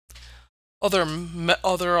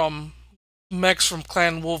mechs from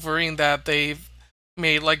Clan Wolverine that they've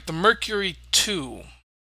made, like the Mercury 2,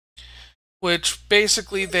 which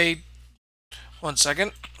basically one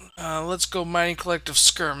second, let's go Mining Collective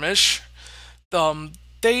Skirmish.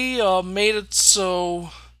 They made it so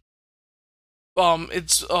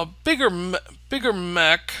it's a bigger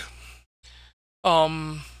mech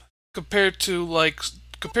compared to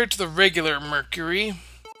the regular Mercury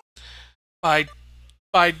by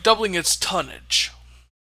doubling its tonnage,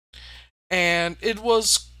 and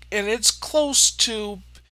it's close to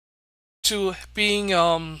being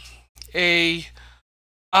a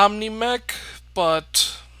Omni-Mech,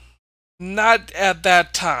 but not at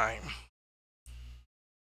that time.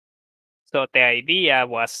 So the idea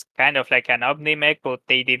was kind of like an Omni-Mech, but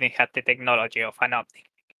they didn't have the technology of an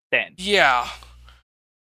Omni-Mech then. Yeah.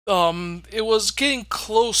 It was getting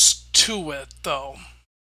close to it, though.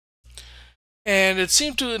 And it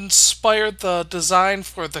seemed to inspire the design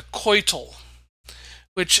for the Coital,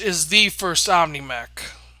 which is the first Omni-Mech.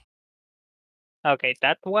 Okay,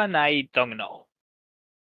 that one I don't know.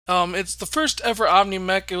 It's the first ever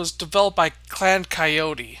Omni-Mech. It was developed by Clan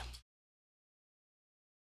Coyote.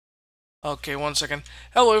 Okay, one second.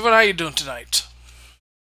 Hello, everyone. How you doing tonight?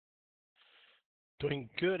 Doing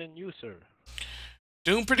good, and you, sir?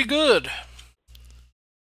 Doing pretty good.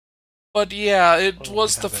 But yeah, it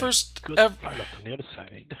was the first ever. On the other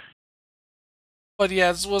side. But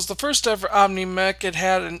yeah, it was the first ever Omni-Mech. It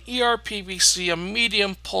had an ERPVC, a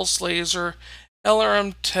medium pulse laser,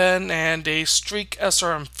 LRM-10, and a Streak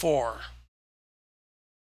SRM-4.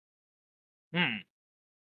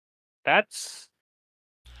 That's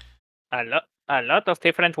a lot of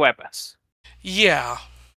different weapons. Yeah.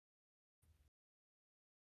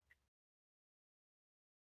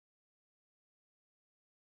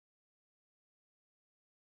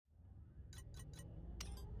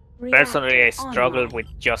 Personally, I struggle with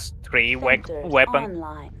just 3 weapon.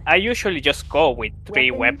 I usually just go with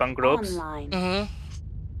 3 weapon groups.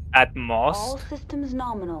 At most. All systems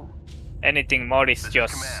nominal. Anything more is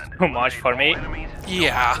just too much for me.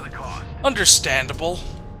 Yeah. Understandable.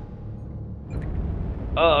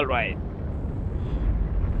 Alright.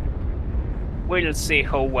 We'll see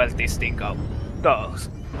how well this thing goes.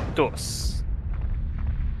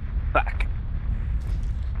 Fuck.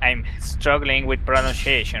 I'm struggling with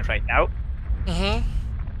pronunciation right now.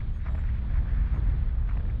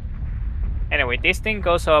 Anyway, this thing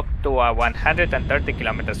goes up to 130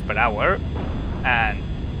 kilometers per hour and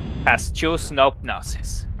has 2 snob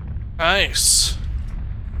noses. Nice.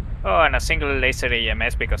 Oh, and a single laser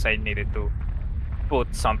EMS because I needed to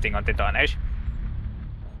put something on the tonnage.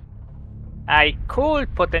 I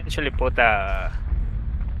could potentially put a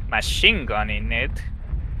machine gun in it,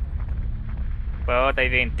 but I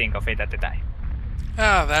didn't think of it at the time.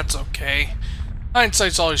 Ah, that's okay.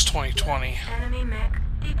 Hindsight's always 20/20. Enemy mech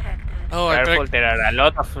detected. Oh, careful, there are a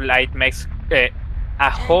lot of light mechs, a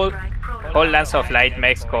whole lance of light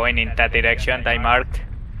mechs going in that direction I marked.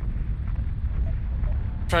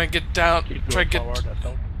 Try and get down. Try and get.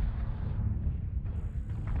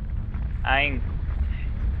 I'm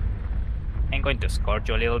going to scorch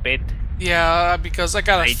you a little bit. Yeah, because I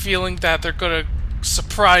got a feeling that they're gonna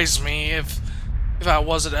surprise me if I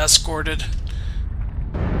wasn't escorted.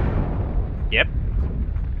 Yep.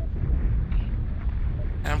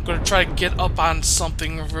 And I'm gonna try to get up on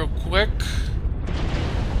something real quick.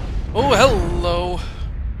 Oh, hello.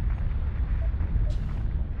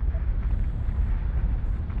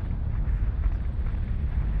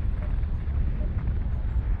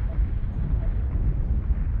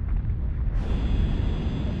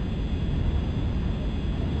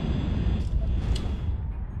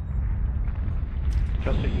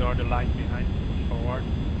 Just ignore the light behind. Push forward.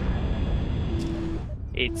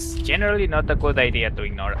 It's generally not a good idea to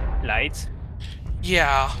ignore lights.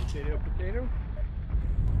 Yeah. Potato.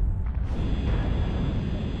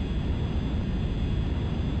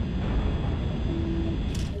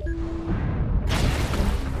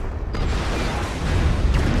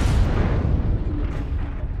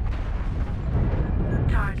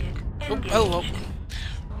 Target engaged. Oh, hello.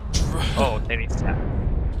 Oh, there is that.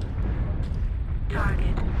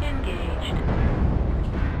 Target engaged.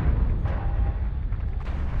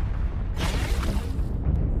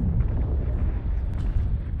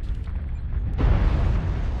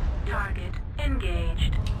 Target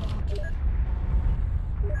engaged.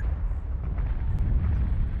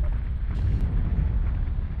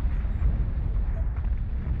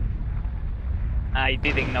 I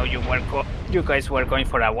didn't know you guys were going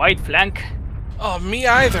for a wide flank. Oh, me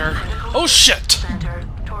either. Oh shit! Center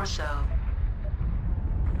torso.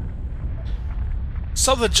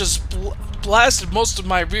 Something just blasted most of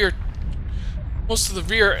the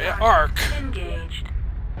rear arc. Engaged.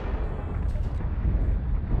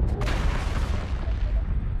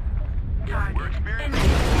 We're experiencing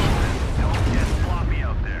don't get sloppy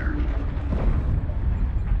out there.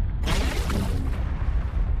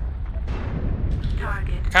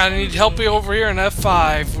 Target. Kinda need help you over here in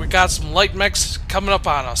F5. We got some light mechs coming up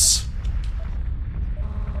on us.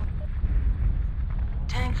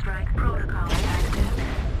 Tank strike protocol active.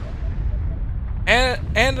 And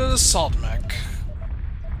an assault mech.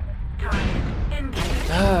 Target engaged.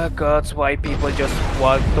 Ah, gods, why people just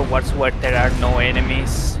walk towards where there are no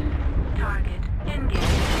enemies? Target engaged.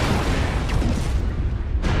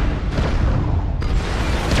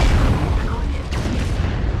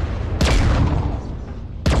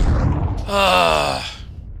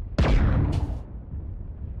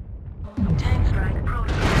 Tank strike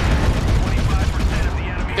protocol.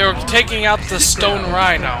 They were taking out the stone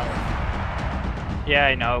rhino. Yeah,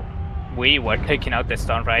 I know. We were taking out the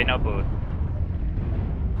stone rhino, but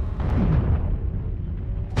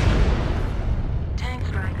Tank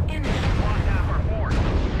strike initiated. Lock half our force.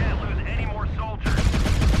 Can't lose any more soldiers.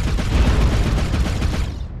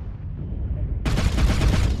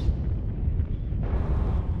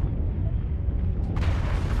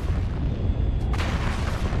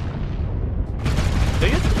 do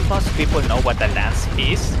you think most people know what a lance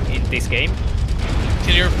is in this game?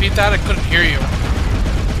 Can you repeat that? I couldn't hear you.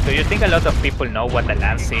 Do you think a lot of people know what a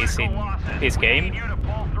lance is in this game?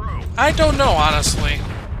 I don't know, honestly.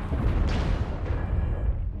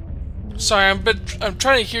 Sorry, I'm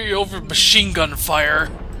trying to hear you over machine gun fire.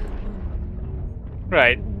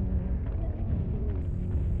 Right.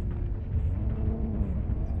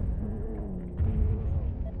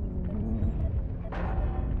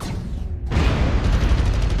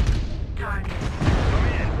 Target. Come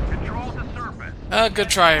in. Control the surface. Good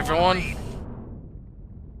try, everyone.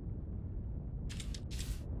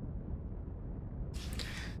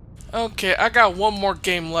 Okay, I got one more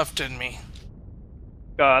game left in me.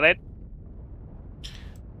 Got it.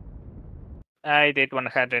 I did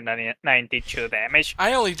 192 damage.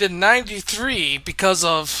 I only did 93 because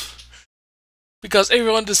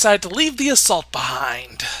everyone decided to leave the assault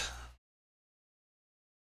behind.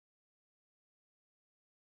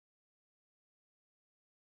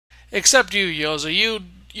 Except you, Yoza.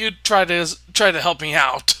 You try to help me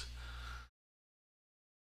out.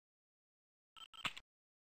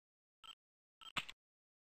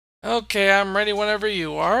 Okay, I'm ready whenever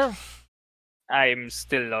you are. I'm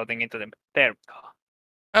still loading into them. There we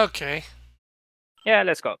go. Okay. Yeah,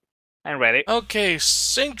 let's go. I'm ready. Okay,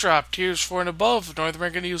 sync drop. Tiers 4 and above. North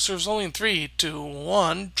American users only in 3, 2,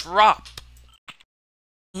 1, drop.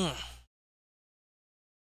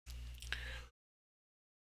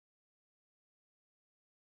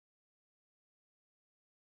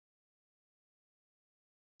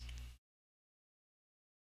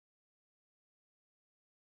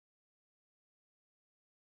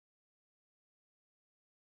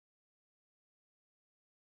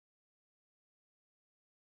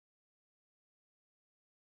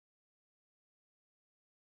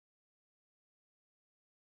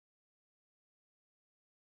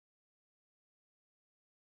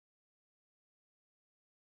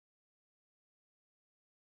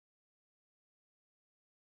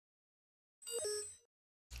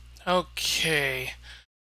 Okay.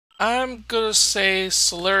 I'm gonna say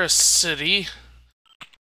Solaris City.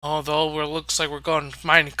 Although it looks like we're going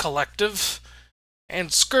Mining Collective.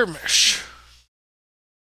 And Skirmish.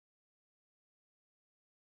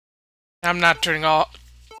 I'm not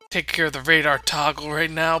taking care of the radar toggle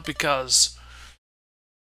right now because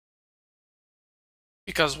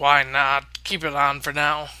why not? Keep it on for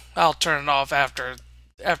now. I'll turn it off after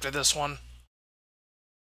this one.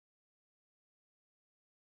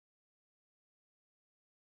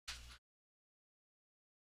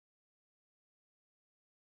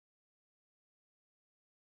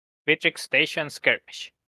 Vitric Station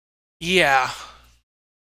Skirmish. Yeah.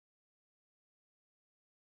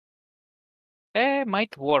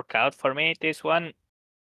 Might work out for me, this one.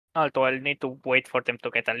 Although I'll need to wait for them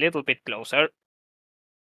to get a little bit closer.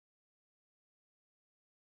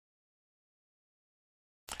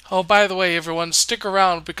 Oh, by the way, everyone, stick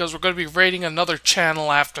around because we're going to be raiding another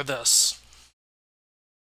channel after this.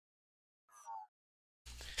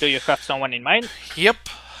 Do you have someone in mind? Yep,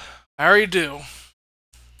 I already do.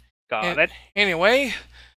 Got it. Anyway,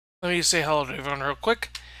 let me say hello to everyone real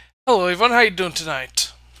quick. Hello, everyone. How you doing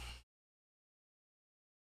tonight?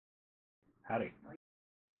 Howdy.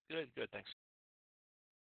 Good, thanks.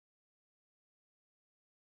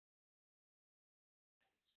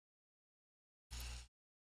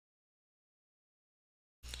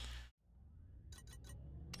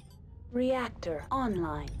 Reactor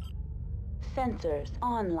online. Sensors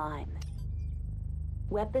online.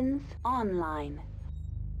 Weapons online.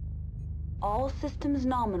 All systems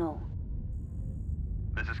nominal.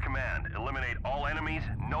 This is command. Eliminate all enemies,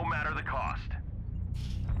 no matter the cost.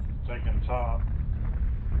 Taking top.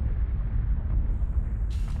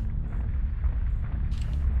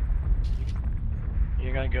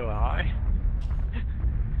 You gonna go high?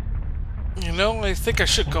 You know, I think I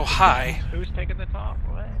should go high. Who's taking the top?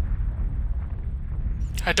 What?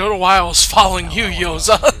 I don't know why I was following you,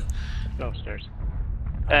 Yozait. Go upstairs.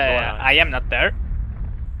 I am not there.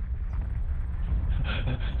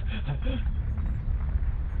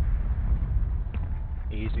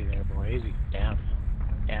 Easy there, boy. Easy. Down.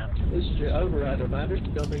 Down. This is your override reminder.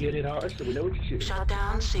 Don't forget it hard so we know what you shoot.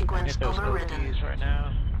 Shutdown sequence overridden. Right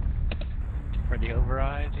now. For the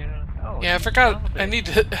override, you know? Oh, Yeah, I forgot. I need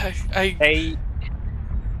to. I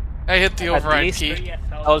hit the override key.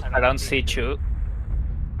 Around C2.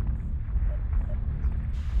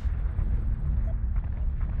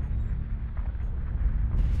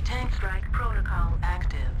 Tank strike protocol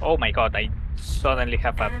active. Oh my god, I suddenly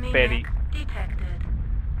have a Enemy very mech detected.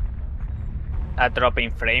 a drop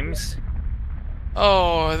in frames.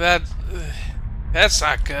 Oh, that's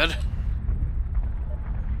not good.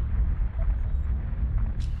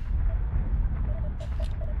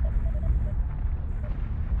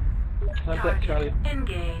 Contact Charlie.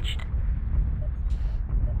 Engaged.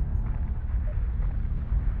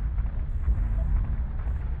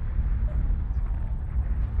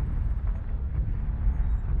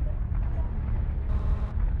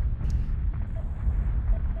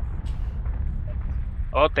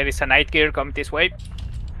 Oh, there is a night gear coming this way.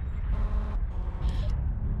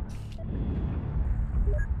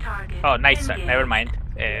 Target Oh, nice. engaged. Never mind.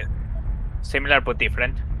 Similar but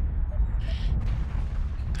different.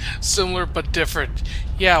 Similar but different.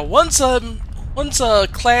 Yeah, one's a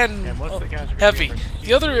clan heavy.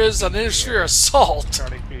 The other is an Innisphere assault.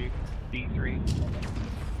 Charlie B3.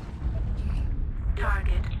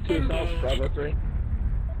 Target 2 assaults, engaged. Bravo 3.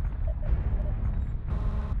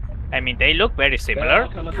 I mean, they look very similar.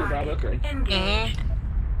 Coming through Bravo 3. Engaged.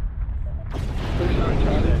 Push on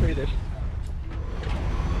Charlie 3 this.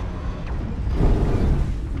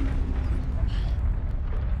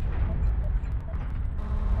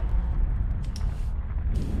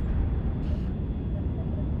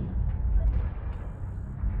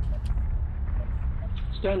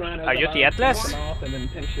 Stone Rhino. Are you the Atlas? One off and then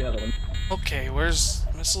pinch the other one. Okay, where's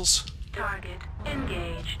missiles? Target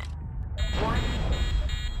engaged. One.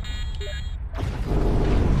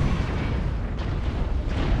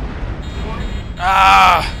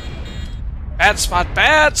 Ah! Bad spot,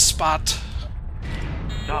 bad spot.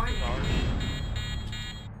 Top is ours.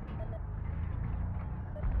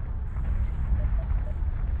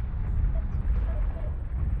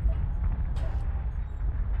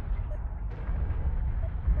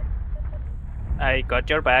 I got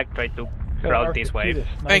your back. Try to route this way.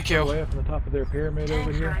 Thank you. Way up on the top of their pyramid over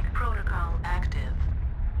Tank here. strike protocol active.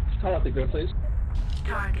 Call out the grid, please.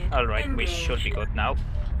 Target Alright, we engaged. should be good now.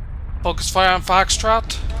 Focus fire on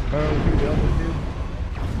Foxtrot.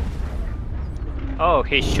 Oh,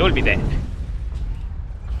 he should be dead.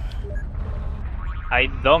 I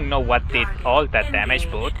don't know what did all that damage,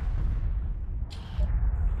 but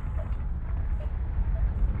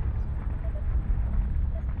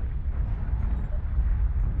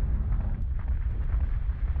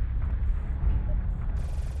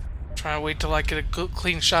Trying to wait till I get a good,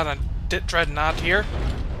 clean shot on Dreadnought here.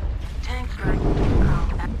 Tank strike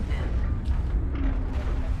protocol active.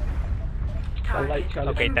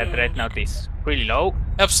 okay, that Dreadnought is really low.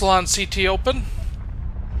 Epsilon CT open.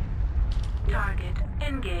 Target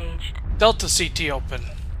engaged. Delta CT open.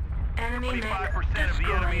 Enemy mech 25% of the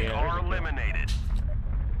enemies destroyed. are eliminated.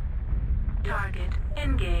 Target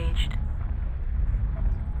engaged.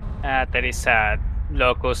 There is a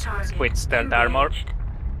Locust Target with stealth armor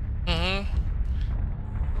engaged.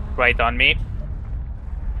 right on me.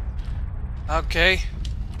 Okay.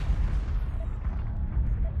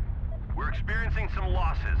 We're experiencing some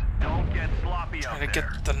losses. Don't get sloppy out Trying to there.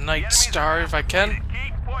 get the Night Star if I can.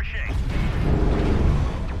 Keep pushing.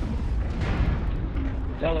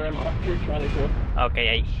 Delta M off here, Charlie 4.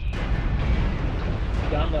 Okay,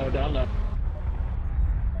 Down low, down low.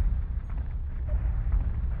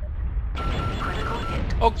 Critical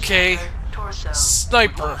hit. Okay. Torso.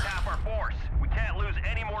 Sniper. Half our force. We can't lose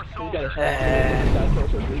any more You got soldiers. a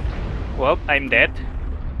torso weak. well, I'm dead.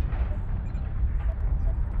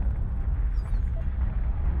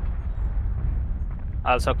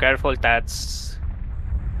 Also careful, that's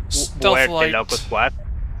Stealth where the light. Locust was.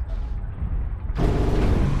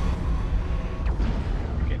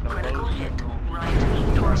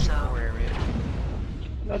 torso.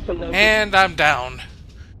 And I'm down.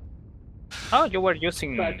 Oh, you were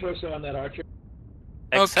using... Side torso on that archer.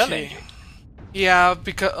 Excellent. Okay. Yeah,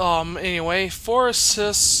 because, anyway, 4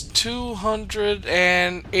 assists,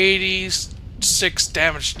 286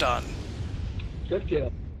 damage done. Good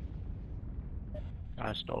kill.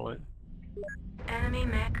 I stole it. Enemy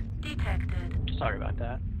mech detected. Sorry about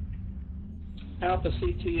that. Alpha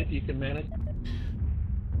CT if you can manage.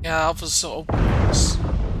 Yeah, Alpha's so...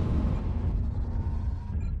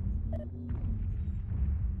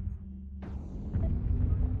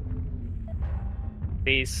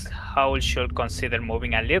 This howl should consider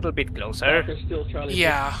moving a little bit closer. Walker's still Charlie.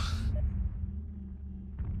 Yeah.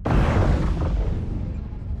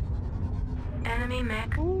 Enemy mech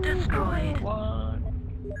destroyed.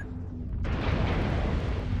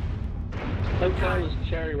 Hotel is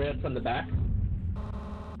cherry red from the back.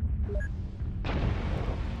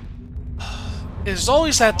 There's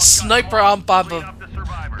always that sniper on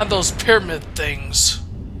those pyramid things.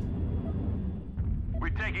 We're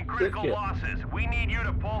taking critical losses. We need you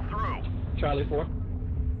to pull through. Charlie 4.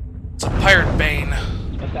 It's a pirate bane.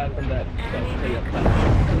 Aside from that,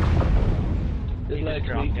 his legs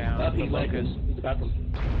drop weak. down. Up, The he's like locust. he's about to.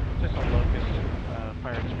 Just a locust,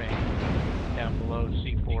 Pirate's Bane, down below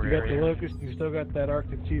C4 You got area. the locust, you still got that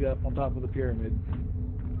Arctic cheetah up on top of the pyramid.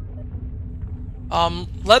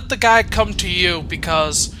 Let the guy come to you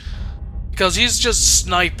because he's just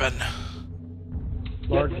sniping.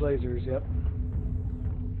 Large lasers, yep.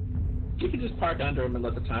 You can just park under him and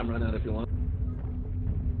let the time run out if you want.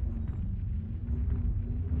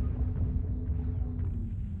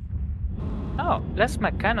 Oh,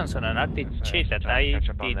 plasma cannons on an Arctic cheetah. I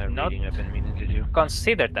did not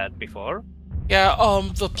consider that before. Yeah,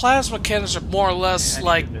 the plasma cannons are more or less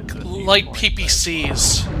like light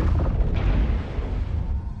PPCs.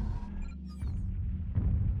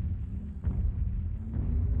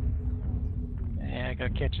 Yeah, I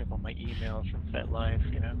gotta catch up on my emails from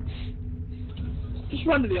FetLife, you know. Just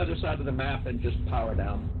run to the other side of the map and just power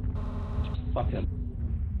down. Fuck him.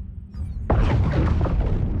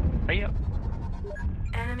 Hey up.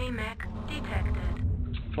 Enemy mech detected.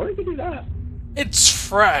 Or you can do that. It's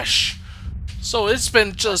fresh, so it's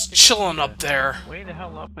been just chilling up there. Way the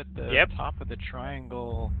hell up at the top of the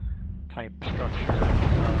triangle type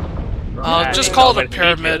structure. Just call it a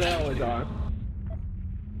pyramid.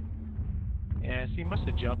 Yeah, so he must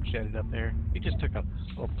have jump jetted up there. He just took a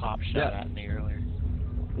little pop shot at me earlier.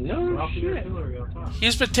 No shit.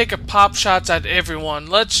 He's been taking pop shots at everyone.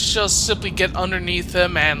 Let's just simply get underneath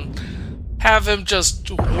him and have him just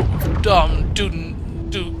do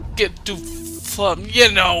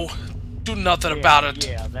nothing about it.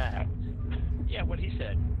 Yeah, that. Yeah, what he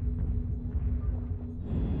said.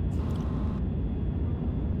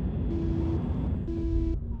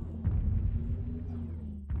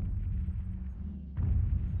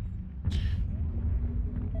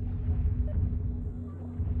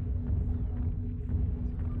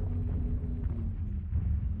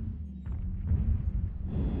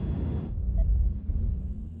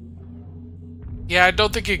 Yeah, I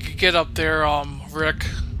don't think you could get up there, Rick.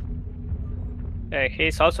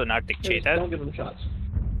 He's also an Arctic cheetah. Don't give him shots.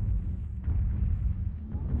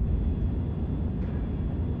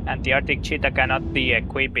 And the Arctic cheetah cannot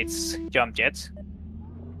de-equip its jump jets.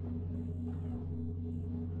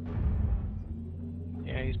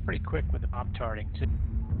 Yeah, he's pretty quick with the pop-tarting, too.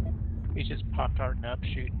 He's just pop-tarting up,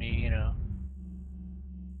 shooting me, you know.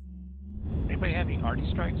 Anybody have any arty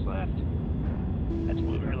strikes left? That's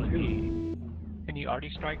what we really need. Can you arty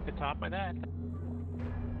strike the top of that?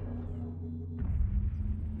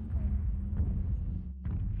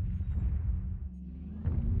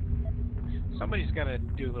 Somebody's got to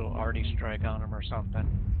do a little arty strike on him or something.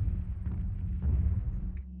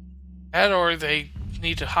 And or they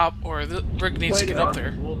need to hop, or Rick needs to get up there.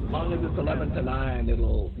 As long as it's 11 to 9,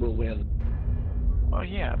 we'll win. Well,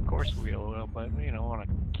 yeah, of course we will, but we don't want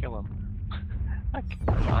to kill him. I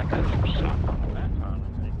got some shots on him that time, I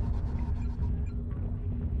think.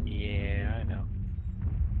 Yeah, I know.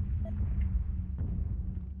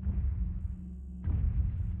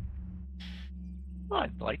 Well,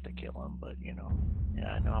 I'd like to kill him, but you know,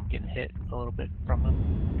 yeah, I know I'm getting hit a little bit from him.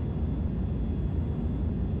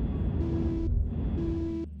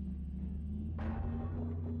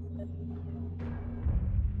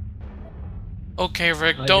 Okay,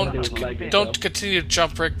 Rick, don't continue to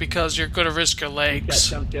jump, Rick, because you're going to risk your legs. He's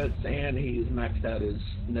got jump jets and he's maxed out his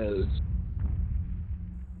nose.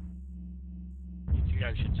 You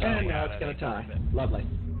guys should tell And me now how it's that going to is. tie. Lovely.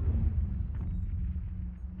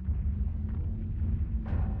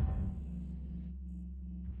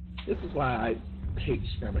 This is why I hate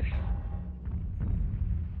skirmish.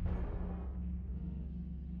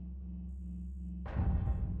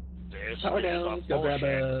 Power down, go grab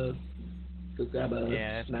a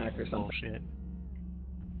snack or something. Bullshit.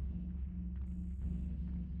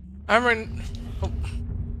 I'm in. Oh.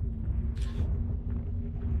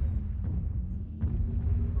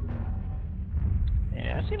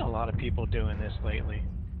 Yeah, I've seen a lot of people doing this lately.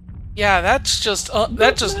 Yeah, that's just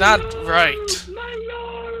not right.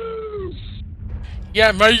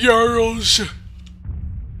 Yeah, my euros.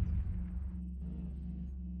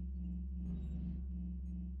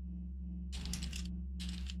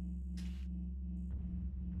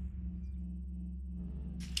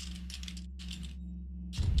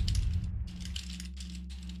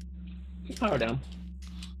 Power down.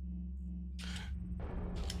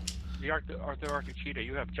 The Arctic Cheetah,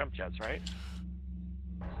 you have jump jets, right?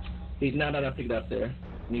 He's not enough to get up there.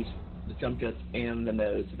 He needs the jump jets and the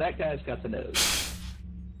nose. That guy's got the nose.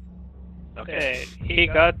 Okay, he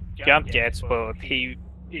got jump jets, but he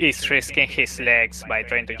is risking his legs by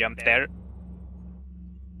trying to jump there.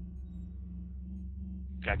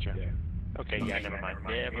 Gotcha. Okay, yeah, never mind.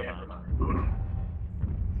 Never mind.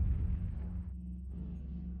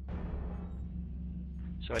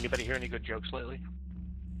 So anybody hear any good jokes lately?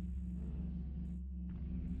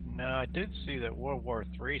 No, I did see that World War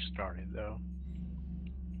III started, though.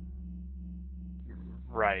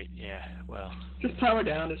 Right, yeah, well. Just power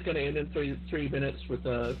down. It's going to end in three minutes with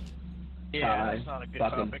a Yeah, it's not a good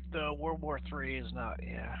topic, though. World War III is not,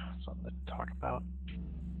 something to talk about.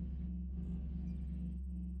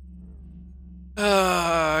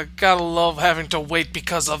 Gotta love having to wait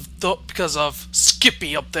because of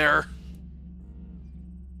Skippy up there.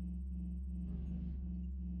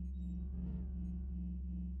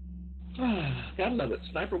 Gotta love it.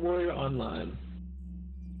 Sniper Warrior Online.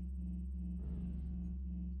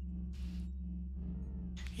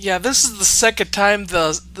 Yeah, this is the second time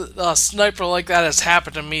the sniper like that has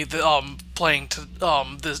happened to me. Playing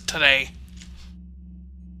today.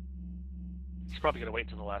 He's probably gonna wait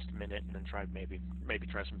until the last minute and then try maybe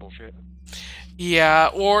try some bullshit. Yeah,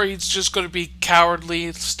 or he's just gonna be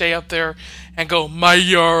cowardly, stay up there, and go, my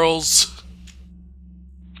Jarls.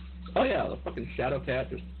 Oh yeah, the fucking Shadow Cat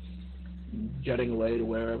just jetting away to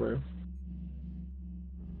wherever.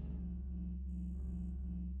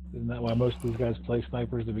 Isn't that why most of these guys play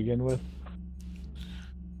snipers to begin with?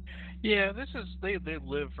 Yeah, they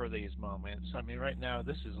live for these moments. I mean, right now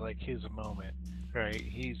this is like his moment, right?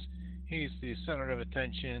 He's the center of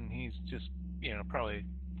attention. He's just probably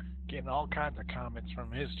getting all kinds of comments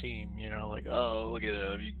from his team. Like, oh, look at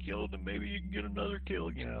him, you killed him, maybe you can get another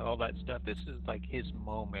kill. All that stuff. This is like his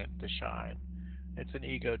moment to shine. It's an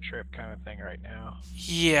ego trip kind of thing right now.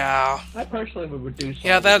 Yeah. I personally would reduce.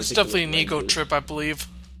 Yeah, that's definitely an ego trip, I believe.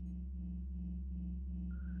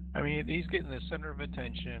 I mean, he's getting the center of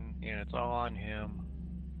attention. It's all on him.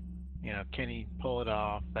 Can he pull it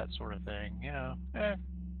off? That sort of thing.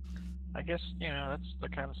 I guess that's the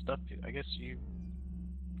kind of stuff. I guess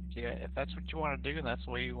if that's what you want to do and that's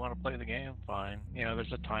the way you want to play the game, fine.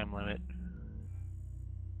 There's a time limit.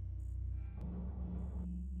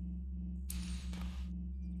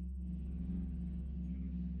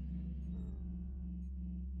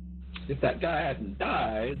 If that guy hadn't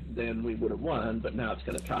died, then we would have won, but now it's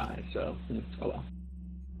going to tie, so, oh well.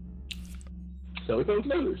 So we both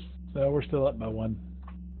lose. So we're still up by one.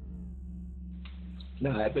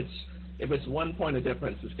 No, if it's 1 point of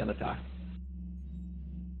difference, it's going to tie.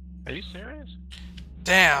 Are you serious?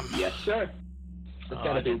 Damn. Yes, sir. It's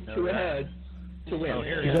got to be 2 ahead to win. Oh,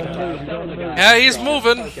 here yeah, he's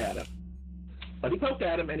moving. But he poked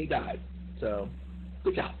at him and he died. So,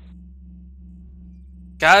 good job.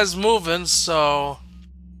 Guy's moving, so...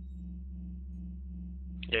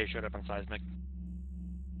 Yeah, he showed up on seismic.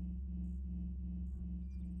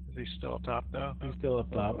 Is he still up top, though? He's still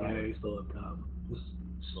up top. Yeah, he's still up top. Just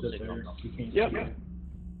sit there. You can't Yep.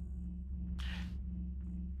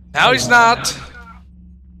 Now he's not.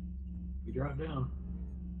 You drop down.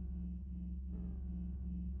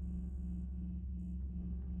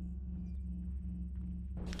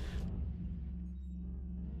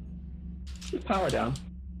 Just power down.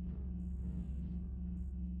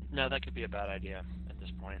 No, that could be a bad idea at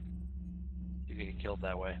this point. You could get killed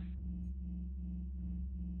that way.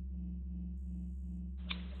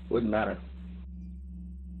 Wouldn't matter.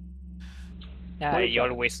 I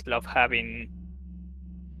always love having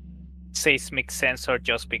seismic sensor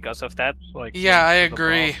just because of that. It's like yeah, I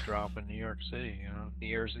agree. Drop in New York City, New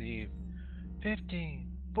Year's Eve.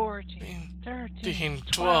 15, 14, 13,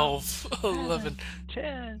 12, 11,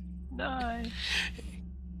 10, 9.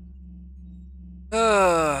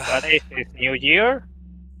 What is this, New Year?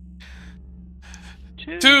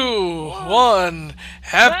 2, 1.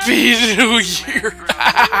 Happy New Year!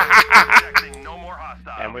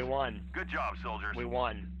 And we won. Good job, soldiers. We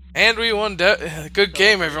won. And we won. Good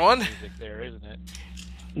game, everyone. Music there, isn't it?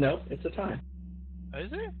 Nope, it's a tie.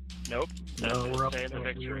 Is it? Nope. No, we're up Saying the to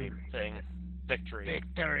victory thing. Victory.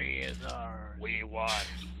 Victory is ours. We won.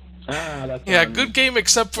 Ah, that's Yeah, good game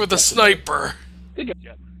except for the sniper.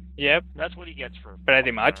 Yep, That's what he gets for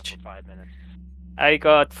pretty much. for 5 minutes. I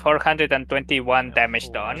got 421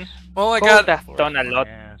 damage done. Well, I Could got have done a lot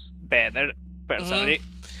better, personally.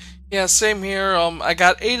 Yeah, same here. I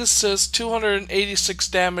got 8 assists, 286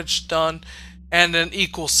 damage done, and an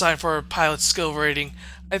equal sign for a pilot skill rating.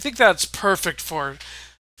 I think that's perfect for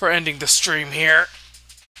ending the stream here.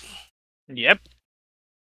 Yep.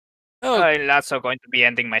 Oh. I'm also going to be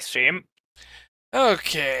ending my stream.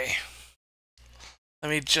 Okay. Let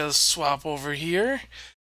me just swap over here.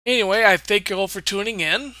 Anyway, I thank you all for tuning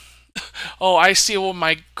in. Oh, I see what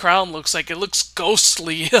my crown looks like. It looks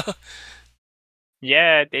ghostly.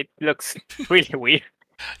 Yeah, it looks really weird.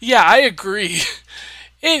 Yeah, I agree.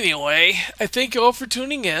 Anyway, I thank you all for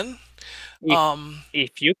tuning in.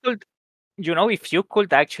 If you could, if you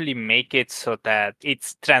could actually make it so that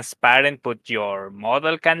it's transparent, but your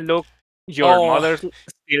model can look, model still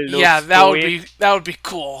looks yeah, that fluid. would be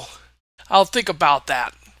cool. I'll think about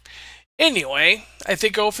that. Anyway, I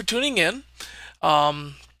thank you all for tuning in.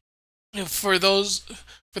 For those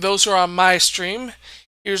who are on my stream,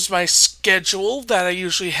 here's my schedule that I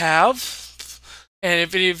usually have. And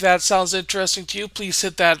if any of that sounds interesting to you, please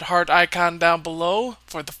hit that heart icon down below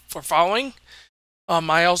for following.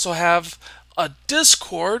 I also have a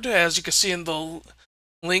Discord, as you can see in the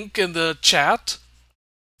link in the chat.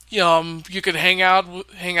 You can hang out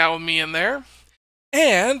with me in there.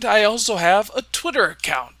 And I also have a Twitter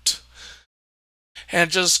account.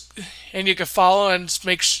 And you can follow and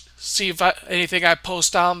see if anything I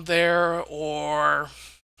post on there or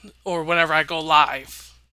whenever I go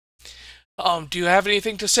live. Do you have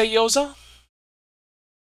anything to say, Yoza?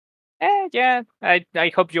 Yeah, I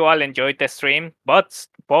hope you all enjoyed the stream, both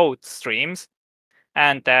streams,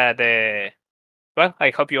 and I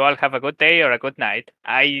hope you all have a good day or a good night.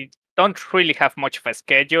 I don't really have much of a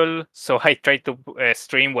schedule, so I try to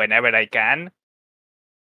stream whenever I can.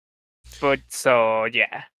 But so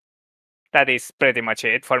yeah, that is pretty much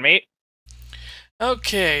it for me.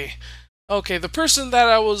 Okay, the person that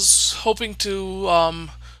I was hoping to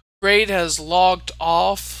raid has logged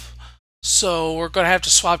off, so we're gonna have to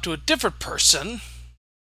swap to a different person.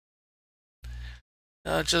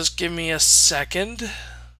 Just give me a second.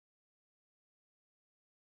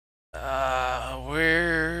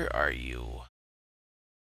 Where are you?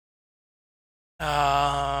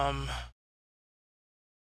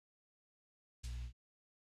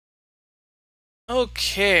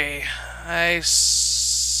 Okay, I'm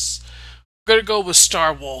gonna go with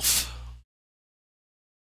Starwolf.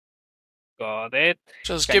 Got it.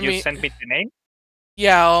 Just Can you send me the name?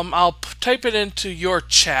 Yeah, I'll type it into your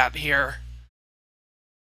chat here.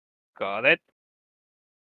 Got it.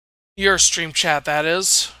 Your stream chat, that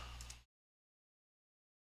is.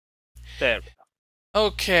 There.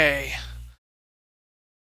 Okay.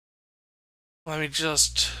 Let me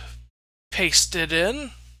just paste it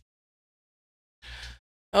in.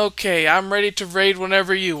 Okay, I'm ready to raid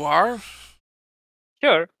whenever you are.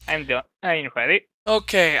 Sure, I'm ready.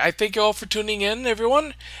 Okay, I thank you all for tuning in,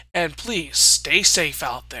 everyone, and please stay safe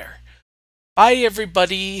out there. Bye,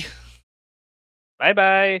 everybody.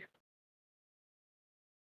 Bye-bye.